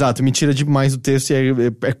flow, né? Exato, me tira demais do texto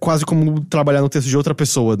e é quase como trabalhar no texto de outra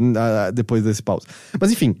pessoa depois desse pausa.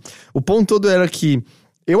 Mas enfim, o ponto todo era que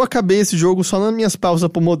eu acabei esse jogo só nas minhas pausas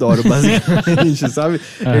Pomodoro, basicamente, sabe?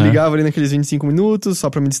 Eu ligava ali naqueles 25 minutos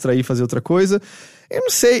só pra me distrair e fazer outra coisa. Eu não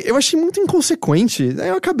sei, eu achei muito inconsequente. Aí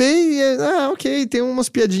eu acabei, ok, tem umas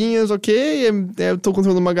piadinhas, ok, eu tô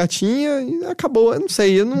controlando uma gatinha e acabou. Eu não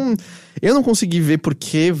sei, eu não consegui ver por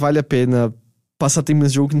que vale a pena passar tempo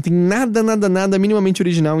nesse jogo que não tem nada minimamente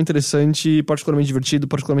original, interessante, particularmente divertido,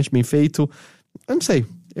 particularmente bem feito. Eu não sei,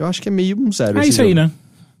 eu acho que é meio um zero. Isso jogo aí, né?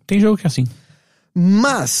 Tem jogo que é assim.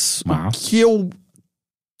 Mas o que eu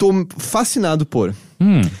tô fascinado por,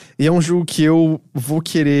 e é um jogo que eu vou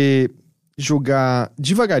querer jogar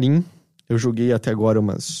devagarinho. Eu joguei até agora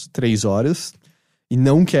umas 3 horas. e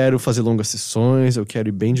não quero fazer longas sessões, eu quero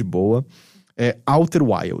ir bem de boa, é Outer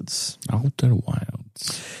Wilds. Outer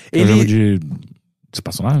Wilds. Ele... É um jogo de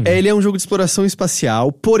espaçonave? Ele é um jogo de exploração espacial,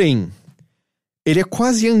 porém, ele é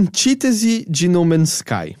quase a antítese de No Man's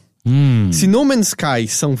Sky. Se No Man's Sky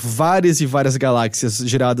são várias e várias galáxias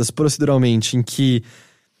geradas proceduralmente em que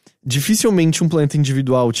dificilmente um planeta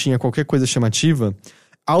individual tinha qualquer coisa chamativa,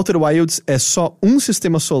 Outer Wilds é só um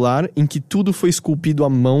sistema solar em que tudo foi esculpido à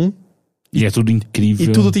mão. E é tudo incrível. E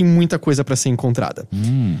tudo tem muita coisa pra ser encontrada.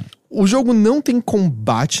 O jogo não tem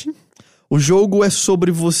combate. O jogo é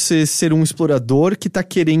sobre você ser um explorador que tá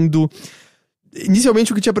querendo...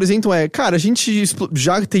 Inicialmente o que te apresentam é... Cara, a gente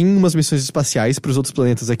já tem umas missões espaciais pros outros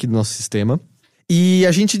planetas aqui do nosso sistema. E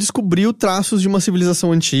a gente descobriu traços de uma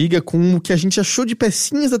civilização antiga. Com o que a gente achou de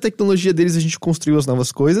pecinhas da tecnologia deles, a gente construiu as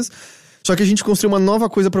novas coisas. Só que a gente construiu uma nova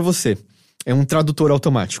coisa pra você. É um tradutor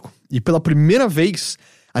automático. E pela primeira vez...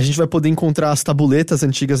 A gente vai poder encontrar as tabuletas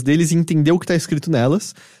antigas deles e entender o que tá escrito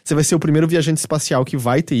nelas. Você vai ser o primeiro viajante espacial que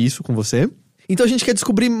vai ter isso com você. Então a gente quer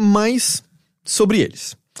descobrir mais sobre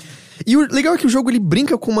eles. E o legal é que o jogo ele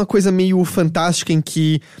brinca com uma coisa meio fantástica em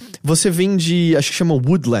que você vem de, acho que chama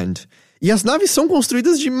Woodland. E as naves são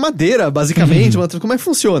construídas de madeira, basicamente. Como é que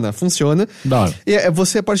funciona? Funciona. Da hora. E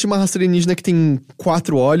você é parte de uma raça alienígena que tem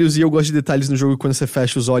 4 olhos. E eu gosto de detalhes no jogo. Quando você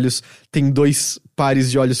fecha os olhos, tem 2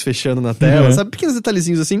 pares de olhos fechando na tela. Sabe? Pequenos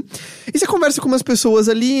detalhezinhos assim. E você conversa com umas pessoas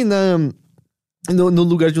ali no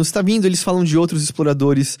lugar de onde você tá vindo. Eles falam de outros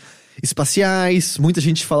exploradores espaciais. Muita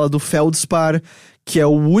gente fala do Feldspar, que é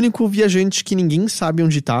o único viajante que ninguém sabe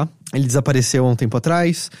onde tá. Ele desapareceu há um tempo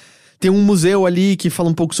atrás. Tem um museu ali que fala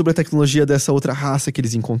um pouco sobre a tecnologia dessa outra raça que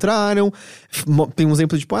eles encontraram. Tem um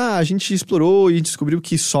exemplo de, tipo, a gente explorou e descobriu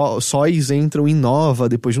que sóis entram em nova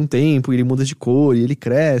depois de um tempo, e ele muda de cor, e ele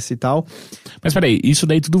cresce e tal. Mas peraí, isso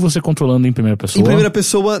daí tudo você controlando em primeira pessoa? Em primeira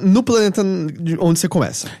pessoa, no planeta onde você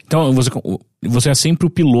começa. Então, você é sempre o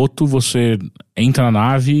piloto, você entra na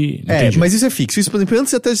nave... Entendi. Mas isso é fixo. Isso, por exemplo,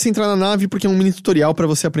 antes até de você entrar na nave, porque é um mini tutorial pra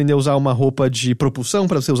você aprender a usar uma roupa de propulsão,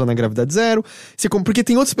 pra você usar na gravidade zero. Porque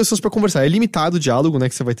tem outras pessoas pra conversar. É limitado o diálogo, né,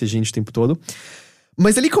 que você vai ter gente o tempo todo.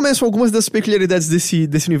 Mas ali começam algumas das peculiaridades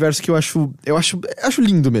desse universo que eu acho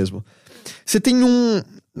lindo mesmo. Você tem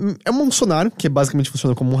é um sonar, que basicamente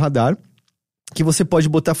funciona como um radar, que você pode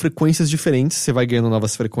botar frequências diferentes. Você vai ganhando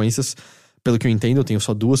novas frequências. Pelo que eu entendo, eu tenho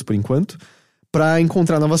só 2 por enquanto, pra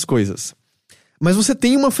encontrar novas coisas. Mas você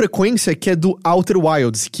tem uma frequência que é do Outer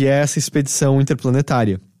Wilds, que é essa expedição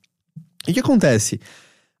interplanetária. E o que acontece?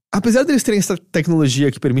 Apesar deles terem essa tecnologia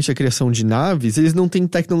que permite a criação de naves, eles não têm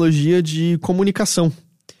tecnologia de comunicação.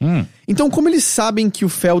 Então, como eles sabem que o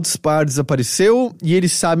Feldspar desapareceu, e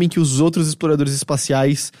eles sabem que os outros exploradores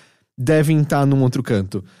espaciais devem estar num outro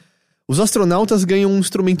canto, os astronautas ganham um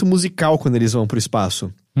instrumento musical quando eles vão pro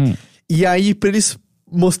espaço. E aí, pra eles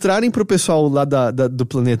mostrarem pro pessoal lá do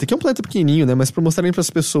planeta, que é um planeta pequenininho, né? Mas pra mostrarem pras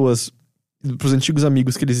pessoas, pros antigos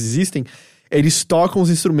amigos que eles existem, eles tocam os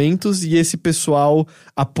instrumentos e esse pessoal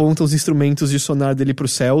aponta os instrumentos de sonar dele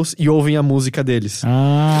pros céus e ouvem a música deles.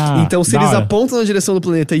 Então, se eles apontam na direção do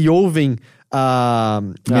planeta e ouvem a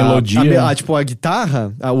melodia, tipo a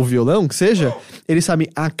guitarra, o violão, que seja, eles sabem,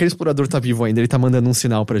 aquele explorador tá vivo ainda, ele tá mandando um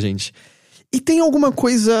sinal pra gente. E tem alguma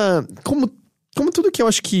coisa, como tudo que eu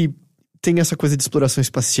acho que tem essa coisa de exploração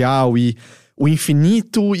espacial e o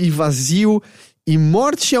infinito e vazio e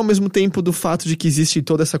morte ao mesmo tempo do fato de que existe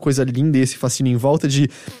toda essa coisa linda e esse fascínio em volta de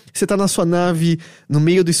você tá na sua nave no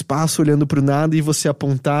meio do espaço olhando pro nada e você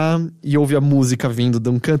apontar e ouvir a música vindo de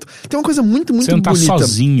um canto. Tem uma coisa muito, muito bonita. Você não tá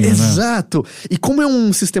sozinho, Exato. Né? E como é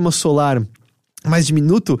um sistema solar mais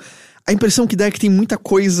diminuto, a impressão que dá é que tem muita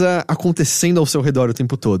coisa acontecendo ao seu redor o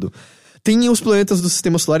tempo todo. Tem os planetas do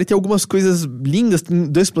sistema solar e tem algumas coisas lindas. Tem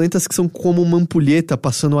 2 planetas que são como uma ampulheta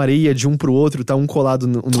passando areia de um pro outro, tá um colado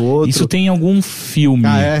no outro. Isso tem algum filme.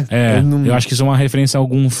 Eu acho que isso é uma referência a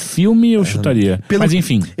algum filme, eu chutaria. Mas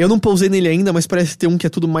enfim. Eu não pousei nele ainda, mas parece ter um que é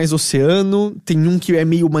tudo mais oceano. Tem um que é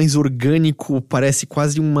meio mais orgânico, parece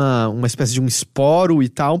quase uma espécie de um esporo e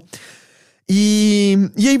tal. E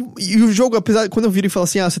o jogo, apesar, quando eu viro e falo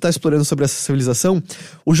assim, você tá explorando sobre essa civilização,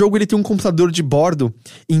 o jogo ele tem um computador de bordo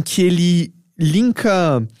em que ele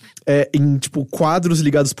linka em tipo quadros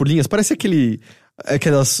ligados por linhas, parece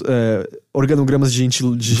aquelas organogramas de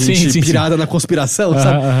gente pirada na conspiração,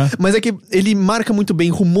 sabe? Mas é que ele marca muito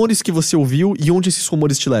bem rumores que você ouviu e onde esses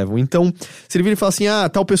rumores te levam. Então, se ele vira e fala assim,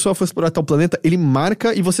 tal pessoa foi explorar tal planeta, ele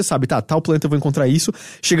marca e você sabe, tal planeta eu vou encontrar isso.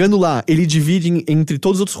 Chegando lá, ele divide entre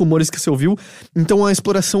todos os outros rumores que você ouviu. Então a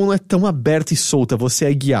exploração não é tão aberta e solta, você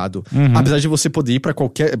é guiado. Apesar de você poder ir pra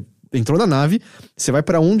qualquer... Entrou na nave, você vai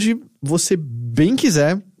pra onde você bem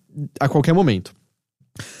quiser a qualquer momento.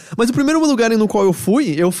 Mas o primeiro lugar no qual eu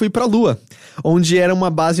fui pra Lua, onde era uma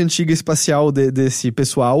base antiga espacial desse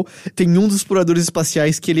pessoal. Tem um dos exploradores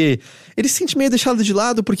espaciais que ele se sente meio deixado de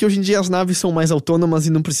lado, porque hoje em dia as naves são mais autônomas e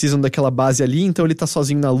não precisam daquela base ali, então ele tá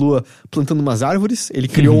sozinho na Lua plantando umas árvores. Ele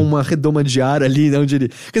criou uma redoma de ar ali, né, onde ele...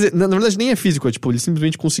 Quer dizer, na verdade nem é físico, é tipo, ele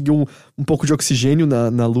simplesmente conseguiu um pouco de oxigênio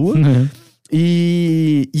na Lua.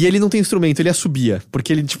 E ele não tem instrumento, ele assobia.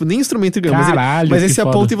 Porque ele, tipo, nem instrumento ganha. Caralho, mas ele se foda.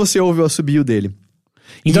 aponta e você ouve o assobio dele.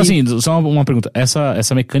 Então, assim, só uma pergunta.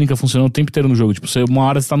 Essa mecânica funciona o tempo inteiro no jogo? Tipo, uma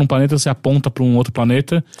hora você tá num planeta, você aponta pra um outro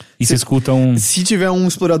planeta e você escuta um... Se tiver um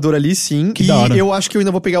explorador ali, sim. Que da hora. Eu acho que eu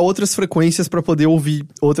ainda vou pegar outras frequências pra poder ouvir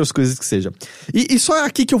outras coisas que seja. E só é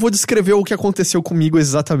aqui que eu vou descrever o que aconteceu comigo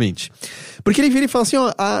exatamente. Porque ele vira e fala assim,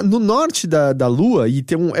 ó, no norte da Lua, e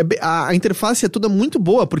tem a interface é toda muito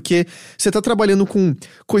boa, porque você tá trabalhando com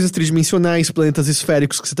coisas tridimensionais, planetas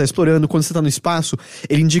esféricos que você tá explorando. Quando você tá no espaço,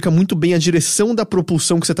 ele indica muito bem a direção da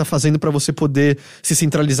propulsão que você tá fazendo pra você poder se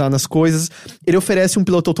centralizar nas coisas. Ele oferece um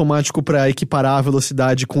piloto automático pra equiparar a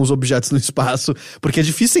velocidade com os objetos no espaço, porque é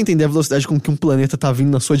difícil você entender a velocidade com que um planeta tá vindo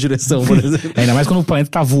na sua direção, por exemplo. Ainda mais quando o planeta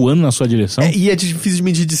tá voando na sua direção. E é difícil de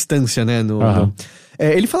medir distância, né?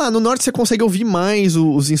 Ele fala, no norte você consegue ouvir mais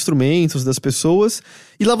os instrumentos das pessoas,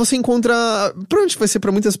 e lá você encontra, provavelmente vai ser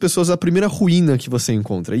pra muitas pessoas a primeira ruína que você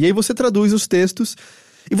encontra. E aí você traduz os textos,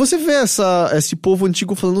 e você vê esse povo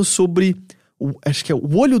antigo falando sobre, acho que é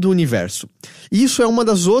o olho do universo. E isso é uma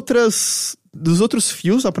dos outros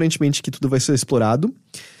fios, aparentemente, que tudo vai ser explorado.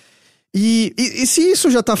 E se isso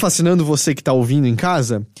já tá fascinando você que tá ouvindo em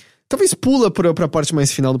casa... Talvez pula pra parte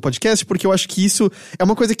mais final do podcast, porque eu acho que isso é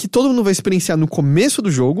uma coisa que todo mundo vai experienciar no começo do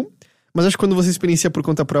jogo, mas acho que quando você experiencia por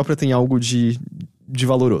conta própria tem algo de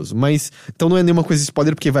valoroso. Mas, então não é nenhuma coisa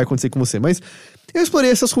spoiler, porque vai acontecer com você. Mas eu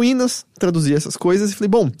explorei essas ruínas, traduzi essas coisas e falei,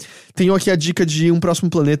 bom, tenho aqui a dica de um próximo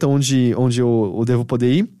planeta onde eu devo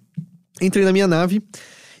poder ir. Entrei na minha nave,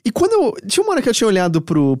 e quando tinha uma hora que eu tinha olhado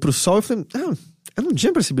pro Sol, eu falei, eu não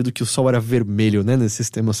tinha percebido que o Sol era vermelho, né, nesse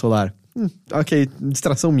sistema solar. Ok,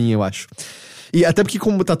 distração minha, eu acho. E até porque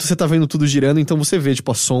como você tá vendo tudo girando, então você vê,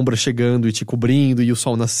 tipo, a sombra chegando e te cobrindo, e o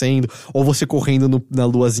sol nascendo, ou você correndo na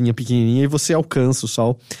luazinha pequenininha e você alcança o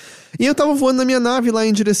sol. E eu tava voando na minha nave lá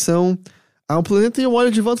em direção ao planeta e eu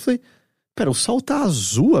olho de volta e falei, pera, o sol tá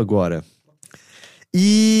azul agora.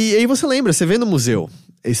 E aí você lembra, você vê no museu,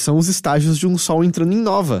 esses são os estágios de um sol entrando em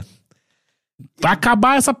nova. Vai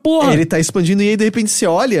acabar essa porra! Ele tá expandindo e aí de repente você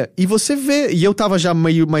olha e você vê. E eu tava já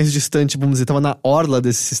meio mais distante, vamos dizer, tava na orla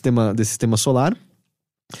desse sistema solar.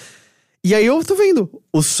 E aí eu tô vendo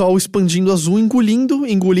o sol expandindo azul,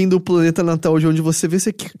 engolindo o planeta natal de onde você vê.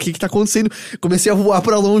 O que tá acontecendo? Comecei a voar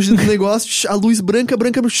pra longe do negócio, a luz branca,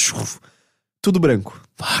 tudo branco.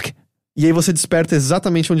 Fuck. E aí você desperta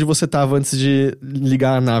exatamente onde você tava antes de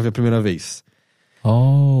ligar a nave a primeira vez.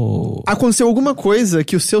 Aconteceu alguma coisa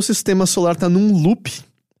que o seu sistema solar tá num loop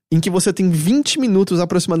em que você tem 20 minutos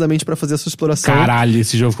aproximadamente pra fazer a sua exploração. Caralho,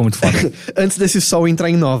 esse jogo ficou muito foda. Antes desse sol entrar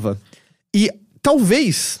em nova. E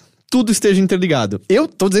talvez tudo esteja interligado. Eu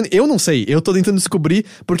tô dizendo, eu não sei. Eu tô tentando descobrir,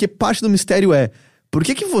 porque parte do mistério é, por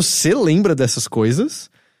que você lembra dessas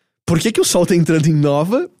coisas? Por que o sol tá entrando em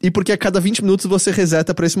nova? E por que a cada 20 minutos você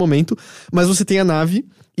reseta pra esse momento, mas você tem a nave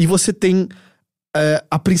e você tem...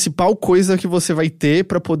 a principal coisa que você vai ter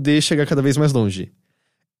pra poder chegar cada vez mais longe.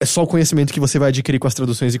 É só o conhecimento que você vai adquirir com as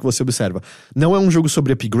traduções e que você observa. Não é um jogo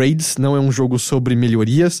sobre upgrades, não é um jogo sobre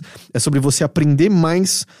melhorias, é sobre você aprender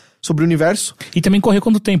mais sobre o universo. E também correr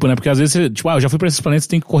quanto tempo, né? Porque às vezes, eu já fui pra esses planetas,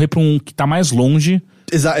 tem que correr pra um que tá mais longe.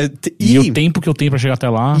 E o tempo que eu tenho pra chegar até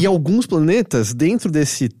lá. E alguns planetas, dentro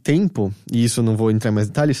desse tempo, e isso eu não vou entrar em mais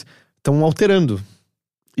detalhes, estão alterando.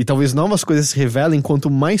 E talvez novas coisas se revelem quanto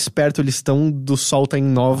mais perto eles estão do sol tá em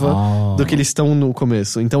nova do que eles estão no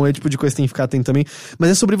começo. Então é o tipo de coisa que tem que ficar atento também.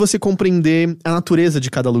 Mas é sobre você compreender a natureza de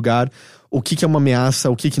cada lugar, o que é uma ameaça,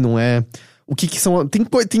 o que não é, o que são...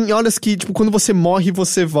 Tem horas que, tipo, quando você morre,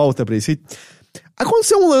 você volta pra isso. E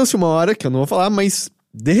aconteceu um lance uma hora, que eu não vou falar, mas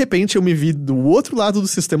de repente eu me vi do outro lado do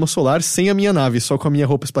sistema solar sem a minha nave, só com a minha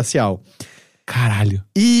roupa espacial. Caralho.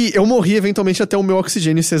 E eu morri eventualmente até o meu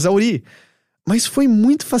oxigênio se exaurir. Mas foi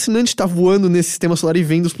muito fascinante estar voando nesse sistema solar e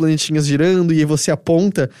vendo os planetinhas girando, e aí você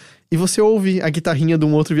aponta e você ouve a guitarrinha de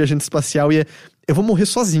um outro viajante espacial e eu vou morrer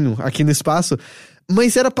sozinho aqui no espaço.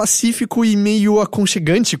 Mas era pacífico e meio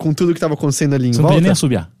aconchegante com tudo que estava acontecendo ali em volta. Você não podia nem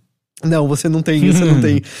assobiar. Não, você não tem, você não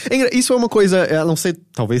tem. Isso é uma coisa, eu não sei,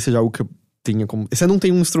 talvez seja algo que eu tenha como... Você não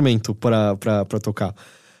tem um instrumento pra tocar.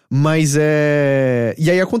 Mas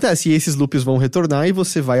e aí acontece, e esses loops vão retornar e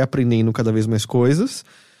você vai aprendendo cada vez mais coisas.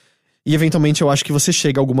 E eventualmente eu acho que você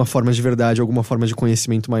chega a alguma forma de verdade, alguma forma de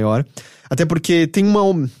conhecimento maior. Até porque tem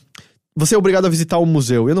você é obrigado a visitar o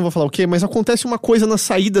museu. Eu não vou falar o quê, mas acontece uma coisa na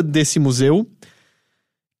saída desse museu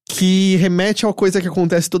que remete a uma coisa que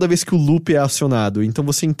acontece toda vez que o loop é acionado. Então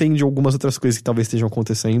você entende algumas outras coisas que talvez estejam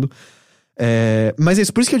acontecendo. Mas é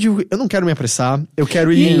isso, por isso que eu digo, eu não quero me apressar. Eu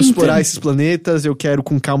quero ir explorar esses planetas, eu quero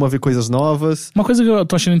com calma ver coisas novas. Uma coisa que eu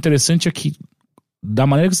tô achando interessante é que, da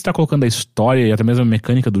maneira que você tá colocando a história e até mesmo a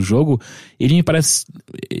mecânica do jogo, ele me parece...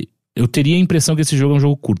 Eu teria a impressão que esse jogo é um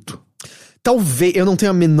jogo curto. Talvez, eu não tenho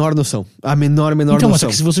a menor noção. A menor então, noção. Mas é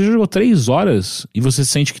que se você jogou 3 horas e você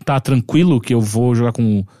sente que tá tranquilo, que eu vou jogar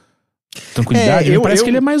com tranquilidade, parece que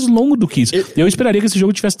ele é mais longo do que isso. Eu esperaria que esse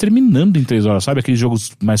jogo estivesse terminando em 3 horas, sabe? Aqueles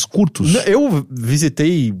jogos mais curtos. Eu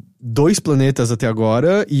visitei 2 planetas até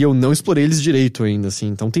agora e eu não explorei eles direito ainda, assim.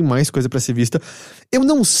 Então tem mais coisa pra ser vista. Eu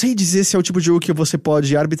não sei dizer se é o tipo de jogo que você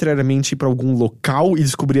pode arbitrariamente ir pra algum local e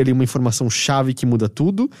descobrir ali uma informação chave que muda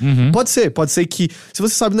tudo. Uhum. Pode ser que, se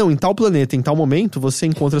você sabe, não, em tal planeta, em tal momento, você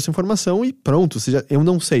encontra essa informação e pronto. Eu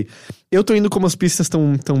não sei. Eu tô indo como as pistas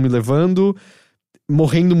estão me levando,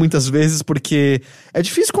 morrendo muitas vezes, porque é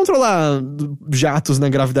difícil controlar jatos na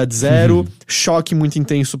gravidade zero. Choque muito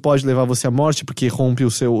intenso pode levar você à morte, porque rompe o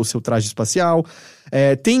seu traje espacial.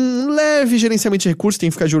 Tem um leve gerenciamento de recursos, tem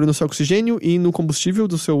que ficar de olho no seu oxigênio e no combustível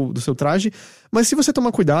do seu traje. Mas se você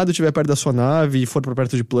tomar cuidado, estiver perto da sua nave e for pra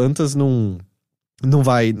perto de plantas,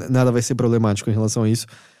 nada vai ser problemático em relação a isso.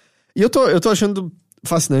 E eu tô achando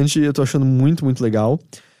fascinante, eu tô achando muito, muito legal.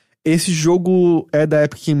 Esse jogo é da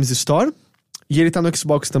Epic Games Store, e ele tá no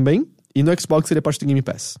Xbox também, e no Xbox ele é parte do Game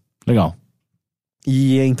Pass. Legal.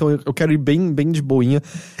 E então eu quero ir bem, bem de boinha.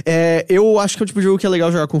 Eu acho que é o tipo de jogo que é legal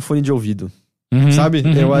jogar com fone de ouvido. Sabe?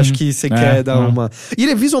 Eu acho que você quer dar uma... E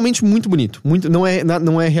ele é visualmente muito bonito.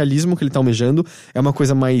 Não é realismo que ele tá almejando, é uma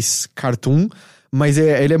coisa mais cartoon, mas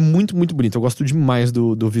ele é muito, muito bonito. Eu gosto demais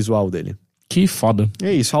do visual dele. Que foda.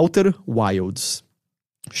 É isso, Outer Wilds.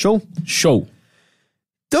 Show? Show.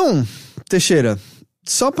 Então, Teixeira,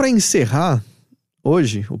 só pra encerrar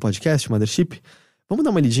hoje o podcast, o Mothership, vamos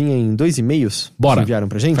dar uma lidinha em 2 e-mails Bora. que enviaram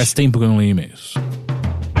pra gente? Faz tempo que eu não leio e-mails.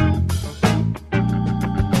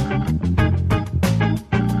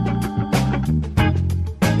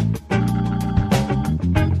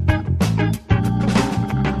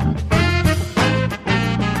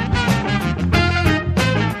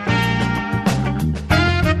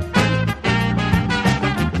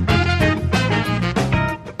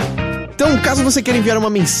 Então, caso você queira enviar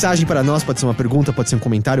uma mensagem para nós, pode ser uma pergunta, pode ser um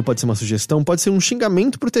comentário, pode ser uma sugestão, pode ser um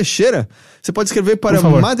xingamento pro Teixeira, você pode escrever para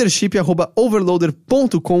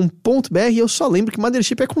mothership@overloader.com.br. E eu só lembro que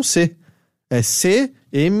Mothership é com C. É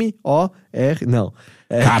C-M-O-R... Não.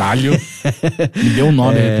 Caralho. Me deu um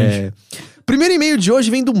nó de repente. Primeiro e-mail de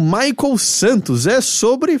hoje vem do Michael Santos. É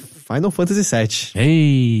sobre Final Fantasy VII.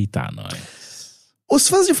 Eita, nós. Os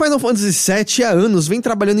fãs de Final Fantasy VII há anos vêm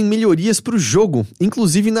trabalhando em melhorias pro jogo,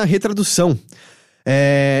 inclusive na retradução.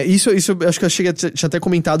 Isso eu acho que eu tinha até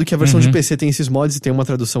comentado que a versão de PC tem esses mods e tem uma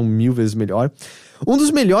tradução 1000 vezes melhor. Um dos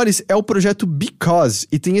melhores é o projeto Because,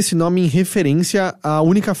 e tem esse nome em referência à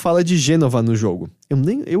única fala de Gênova no jogo.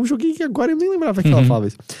 Eu joguei agora e eu nem lembrava que ela falava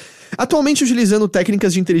isso. Atualmente, utilizando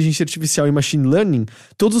técnicas de inteligência artificial e machine learning,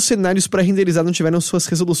 todos os cenários pré-renderizados tiveram suas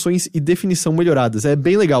resoluções e definição melhoradas. É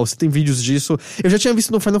bem legal, você tem vídeos disso. Eu já tinha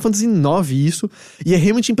visto no Final Fantasy IX isso, e é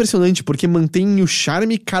realmente impressionante, porque mantém o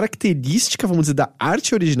charme e característica, vamos dizer, da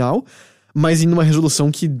arte original, mas em uma resolução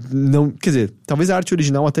que não... Quer dizer, talvez a arte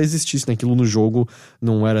original até existisse, né? Aquilo no jogo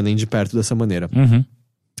não era nem de perto dessa maneira.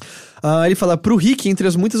 Ele fala, pro Rick, entre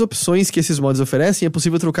as muitas opções que esses mods oferecem, é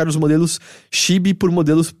possível trocar os modelos Chibi por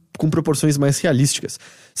modelos com proporções mais realísticas.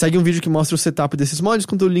 Segue um vídeo que mostra o setup desses mods,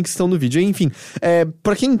 quando os links estão no vídeo. Enfim,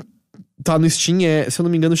 pra quem tá no Steam, se eu não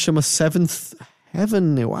me engano, chama Seventh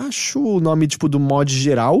Heaven, eu acho o nome, tipo, do mod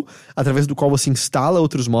geral, através do qual você instala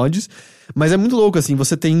outros mods. Mas é muito louco, assim,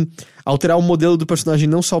 você tem alterar o modelo do personagem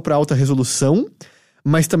não só pra alta resolução,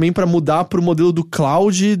 mas também pra mudar pro modelo do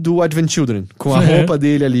Cloud do Advent Children, com a roupa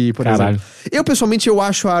dele ali, por exemplo. Eu, pessoalmente, eu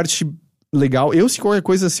acho a arte legal. Se qualquer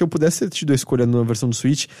coisa, se eu pudesse ter tido a escolha na versão do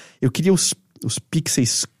Switch, eu queria os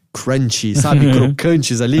pixels crunchy, sabe?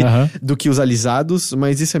 Crocantes ali, do que os alisados,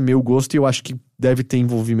 mas isso é meu gosto e eu acho que deve ter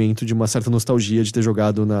envolvimento de uma certa nostalgia de ter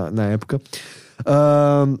jogado na época.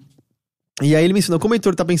 E aí ele mencionou, como o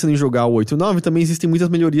editor tá pensando em jogar o 8 e 9, também existem muitas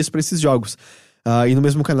melhorias pra esses jogos. E no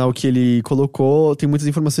mesmo canal que ele colocou, tem muitas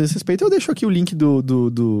informações a respeito. Eu deixo aqui o link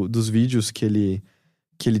dos vídeos que ele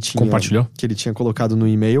tinha... Compartilhou? Que ele tinha colocado no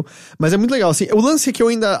e-mail. Mas é muito legal, assim. O lance que eu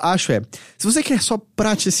ainda acho se você quer só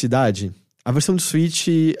praticidade, a versão do Switch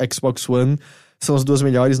e Xbox One são as duas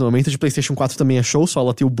melhores no momento. De PlayStation 4 também é show, só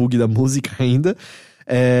ela tem o bug da música ainda.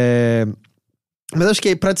 Mas acho que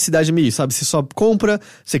a praticidade é meio isso, sabe? Você só compra,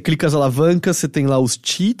 você clica as alavancas, você tem lá os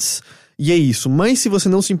cheats, e é isso. Mas se você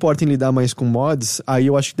não se importa em lidar mais com mods, aí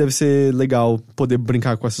eu acho que deve ser legal poder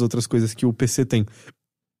brincar com essas outras coisas que o PC tem.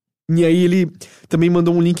 E aí ele também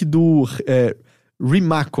mandou um link do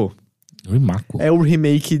Rimako. Rimako? É o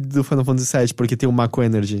remake do Final Fantasy VII, porque tem o Mako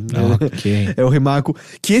Energy. Né? Ok. É o Rimako.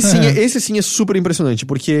 Que esse sim é super impressionante,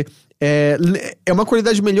 porque é uma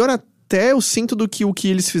qualidade melhor até eu sinto do que o que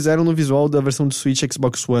eles fizeram no visual da versão do Switch e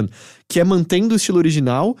Xbox One, que é mantendo o estilo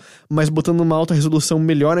original, mas botando uma alta resolução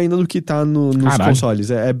melhor ainda do que tá nos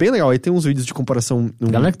consoles. É bem legal. Aí tem uns vídeos de comparação.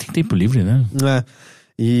 Galera que tem tempo livre, né?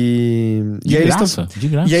 De graça.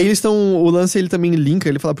 E aí eles estão. O lance ele também linka,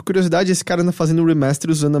 ele fala, por curiosidade, esse cara anda fazendo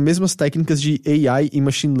remaster usando as mesmas técnicas de AI e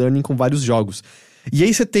machine learning com vários jogos. E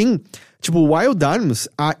aí você tem, tipo, Wild Arms,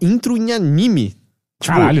 a intro em anime.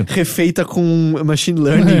 Tipo, caralho. Refeita com machine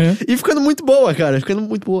learning. E ficando muito boa, cara. Ficando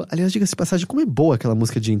muito boa. Aliás, diga-se de passagem, como é boa aquela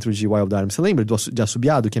música de intro de Wild Arms. Você lembra de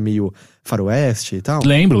Assobiado, que é meio faroeste e tal?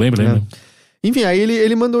 Lembro. Enfim, aí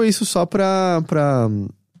ele mandou isso só pra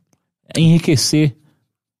enriquecer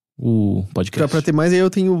o podcast. Pra ter mais, aí eu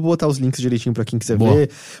tenho que botar os links direitinho pra quem quiser ver.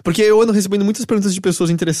 Porque eu ando recebendo muitas perguntas de pessoas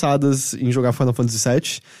interessadas em jogar Final Fantasy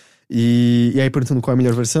VII. E aí perguntando qual é a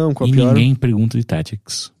melhor versão, qual a pior. Ninguém pergunta de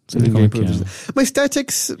Tactics. Mas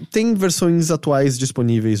Tactics tem versões atuais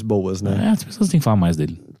disponíveis boas, né? As pessoas têm que falar mais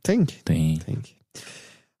dele. Tem. Tem.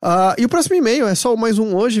 E o próximo e-mail é só mais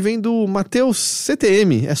um hoje, vem do Matheus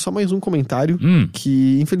CTM. É só mais um comentário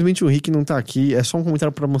que, infelizmente, o Henrique não tá aqui. É só um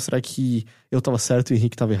comentário pra mostrar que eu tava certo e o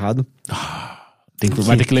Henrique tava errado.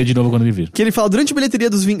 Vai ter que ler de novo quando ele vir. Que ele fala, durante a bilheteria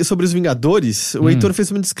sobre os Vingadores, o Heitor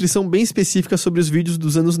fez uma descrição bem específica sobre os vídeos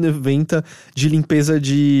dos anos 90 de limpeza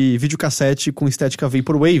de videocassete com estética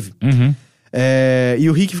Vaporwave. E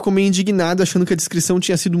o Rick ficou meio indignado, achando que a descrição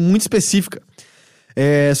tinha sido muito específica.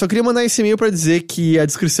 Só queria mandar esse e-mail pra dizer que a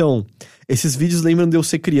descrição... Esses vídeos lembram de eu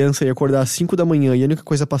ser criança e acordar às 5 da manhã e a única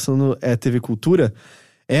coisa passando é TV Cultura.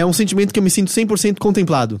 É um sentimento que eu me sinto 100%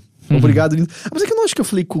 contemplado. Obrigado, lindo. Mas é que eu não acho que eu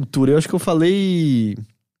falei cultura, eu acho que eu falei...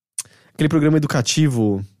 Aquele programa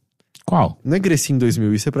educativo... Qual? Não é Grecinho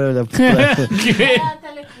 2000, isso é pra...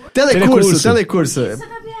 Telecurso. Telecurso. Isso é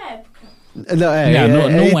da minha época.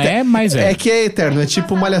 Não, mas é. É que é eterno, é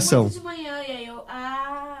tipo Malhação. De manhã, e aí eu...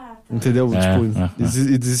 Entendeu?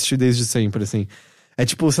 E desistiu desde sempre, assim. É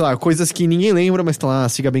tipo, sei lá, coisas que ninguém lembra, mas tá lá,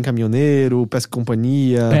 Siga Bem Caminhoneiro, Pesca e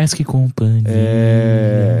Companhia.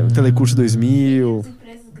 Telecurso 2000.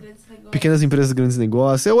 Pequenas Empresas, Grandes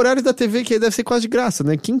Negócios. É o horário da TV que deve ser quase de graça,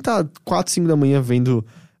 né? Quem tá 4, 5 da manhã vendo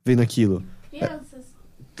aquilo? Crianças.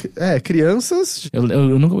 Crianças.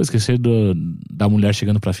 Eu nunca vou esquecer da mulher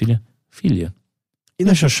chegando pra filha. Filha. E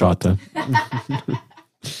na Xoxota.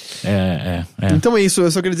 Então é isso,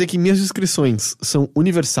 eu só quero dizer que minhas descrições são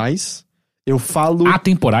universais. Eu falo...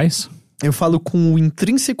 Atemporais. Eu falo com o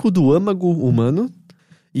intrínseco do âmago humano.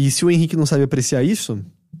 E se o Henrique não sabe apreciar isso...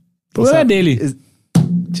 O problema é dele.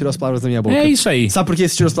 Tirou as palavras da minha boca. É isso aí. Sabe por que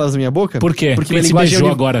você tirou as palavras da minha boca? Por quê? Porque minha linguagem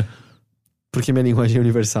beijou agora. Porque minha linguagem é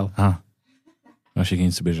universal. Eu achei que a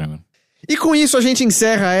gente se beijou agora. E com isso a gente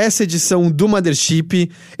encerra essa edição do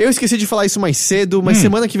Mothership. Eu esqueci de falar isso mais cedo, mas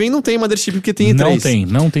semana que vem não tem Mothership porque tem E3.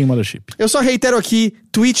 Não tem Mothership. Eu só reitero aqui,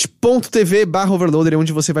 twitch.tv/overloader,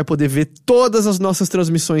 onde você vai poder ver todas as nossas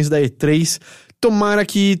transmissões da E3. Tomara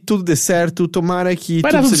que tudo dê certo, tomara que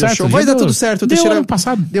tudo seja show. Vai dar tudo certo. Deu ano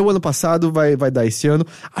passado. Deu ano passado, vai dar esse ano.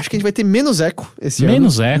 Acho que a gente vai ter menos eco esse ano.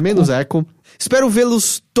 Menos eco. Espero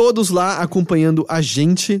vê-los todos lá acompanhando a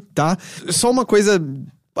gente, tá? Só uma coisa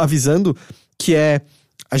avisando, que é...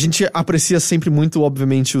 A gente aprecia sempre muito,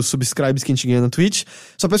 obviamente, os subscribes que a gente ganha na Twitch.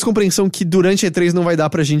 Só peço compreensão que durante a E3 não vai dar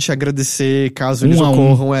pra gente agradecer caso eles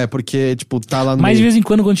ocorram. Porque, tipo, tá lá no Mas meio. de vez em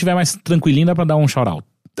quando tiver mais tranquilinho, dá pra dar um shout-out.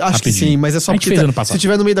 Acho rapidinho. Que sim, mas é só porque se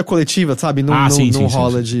tiver no meio da coletiva, sabe? Não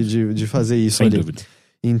rola de fazer isso. Sem ali. Dúvida.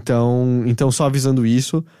 Então só avisando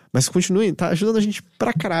isso. Mas continue, tá ajudando a gente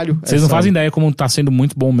pra caralho. Vocês não fazem ideia como tá sendo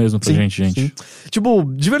muito bom mesmo pra gente. Sim. Tipo,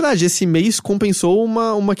 de verdade, esse mês compensou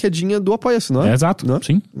uma quedinha do Apoia-se, não é? Exato, não é?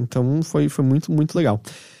 Sim. Então foi muito, muito legal.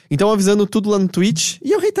 Então avisando tudo lá no Twitch.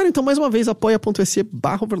 E eu reitero então mais uma vez,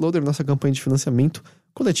 apoia.se/overloader, nossa campanha de financiamento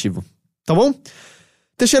coletivo. Tá bom?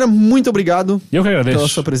 Teixeira, muito obrigado. Eu que agradeço. Pela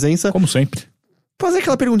sua presença. Como sempre. Fazer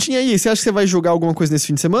aquela perguntinha aí, você acha que você vai jogar alguma coisa nesse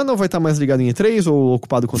fim de semana ou vai estar mais ligado em E3 ou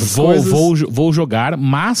ocupado com outras coisas? Vou jogar,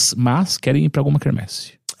 mas querem ir pra alguma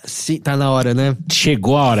quermesse. Sim, tá na hora, né?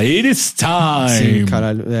 Chegou a hora, it is time! Sim,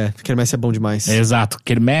 caralho, quermesse é bom demais. Exato,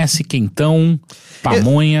 quermesse, quentão,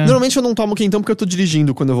 pamonha. Normalmente eu não tomo quentão porque eu tô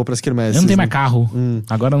dirigindo quando eu vou pras quermesses. Eu não tenho mais carro,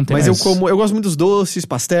 agora não tem mais. Mas eu gosto muito dos doces,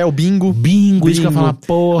 pastel, bingo. Isso que eu ia falar,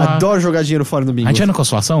 porra. Adoro jogar dinheiro fora no bingo. A gente vai na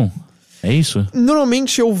consolação? É isso?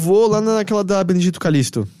 Normalmente eu vou lá naquela da Benedito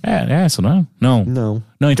Calixto. É essa, não é? Não.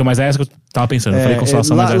 Não, então, mas é essa que eu tava pensando. Eu falei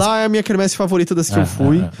Consolação, mas lá é a minha quermesse favorita das que eu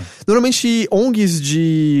fui. Normalmente, ONGs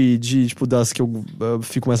tipo, das que eu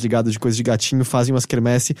fico mais ligado de coisas de gatinho, fazem umas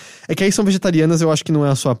quermesse. É que aí são vegetarianas, eu acho que não é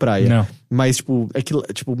a sua praia. Não. Mas, tipo,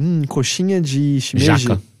 coxinha de shimeji.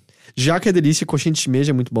 Jaca é delícia, coxinha de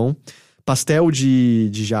shimeji é muito bom. Pastel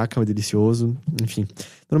de jaca é delicioso. Enfim,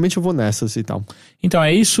 normalmente eu vou nessas e tal. Então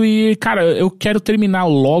é isso e, cara, eu quero terminar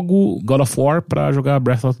logo God of War pra jogar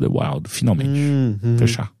Breath of the Wild, finalmente.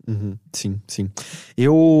 Fechar. Sim.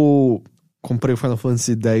 Eu comprei o Final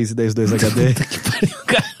Fantasy X e X-2 HD. Que pariu,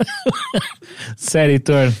 cara. Sério,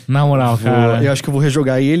 Heitor, na moral, cara. Eu acho que eu vou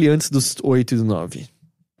rejogar ele antes dos 8 e do 9.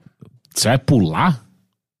 Você vai pular?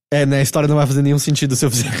 Né? A história não vai fazer nenhum sentido se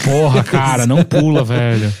eu fizer. Porra, cara, não pula,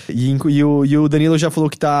 velho. E o Danilo já falou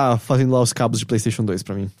que tá fazendo lá os cabos de PlayStation 2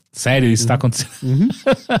 pra mim. Sério, isso tá acontecendo?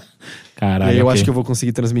 Caralho. E aí eu acho que eu vou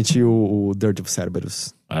conseguir transmitir o Dirt of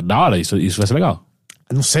Cerberus. Da hora, isso vai ser legal.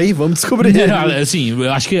 Não sei, vamos descobrir. Assim,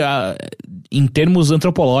 eu acho que em termos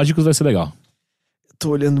antropológicos vai ser legal. Tô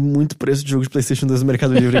olhando muito preço de jogo de PlayStation 2 no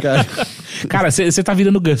Mercado Livre, cara. Cara, você tá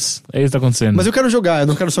virando Gus. É isso que tá acontecendo. Mas eu quero jogar, eu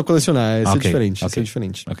não quero só colecionar. Isso é diferente. Okay. Isso é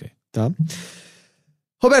diferente. Ok. Tá?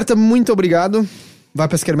 Roberta, muito obrigado. Vai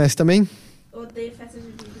pra Esquermesse também? Odeio festa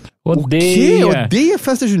junina. Odeia. O quê? Odeia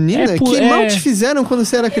festa junina? Que mal te fizeram quando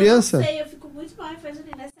você era criança? Eu não sei, eu fico muito mal em festa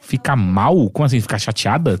junina. Fica mal? Como assim? Ficar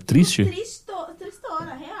chateada? Triste?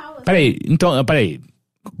 Tristona, real. Assim. Peraí.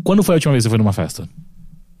 Quando foi a última vez que você foi numa festa?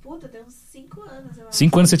 Puta, tem uns 5 anos, eu acho.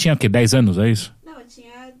 5 anos você tinha o quê? 10 anos, é isso? Não, eu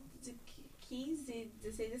tinha 15,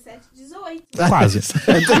 16, 17, 18. Quase.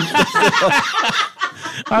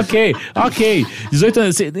 Ok. 18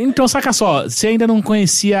 anos. Então, saca só. Você ainda não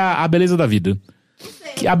conhecia a beleza da vida.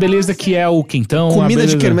 A beleza que é o quentão. Comida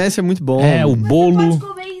de quermesse é muito bom. O bolo. Você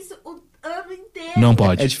pode comer isso o ano inteiro. Não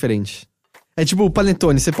pode. É diferente. É tipo o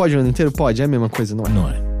panetone. Você pode o ano inteiro? Pode. É a mesma coisa, não é? Não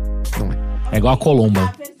é. Não é. É igual a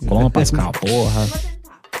Colomba. Colomba Pascal, porra. Vou tentar.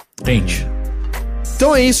 Tente.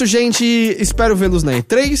 Então é isso, gente. Espero vê-los na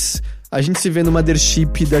E3. A gente se vê no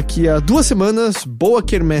Mothership daqui a 2 semanas. Boa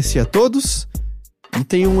quermesse a todos. E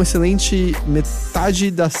tenham uma excelente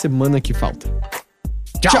metade da semana que falta.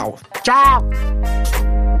 Tchau.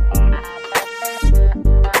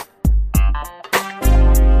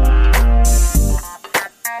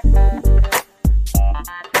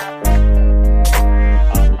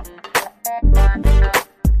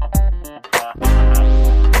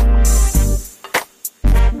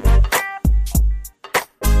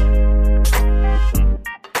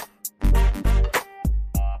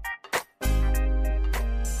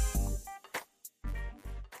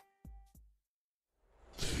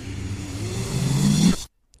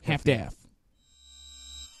 Half-Death.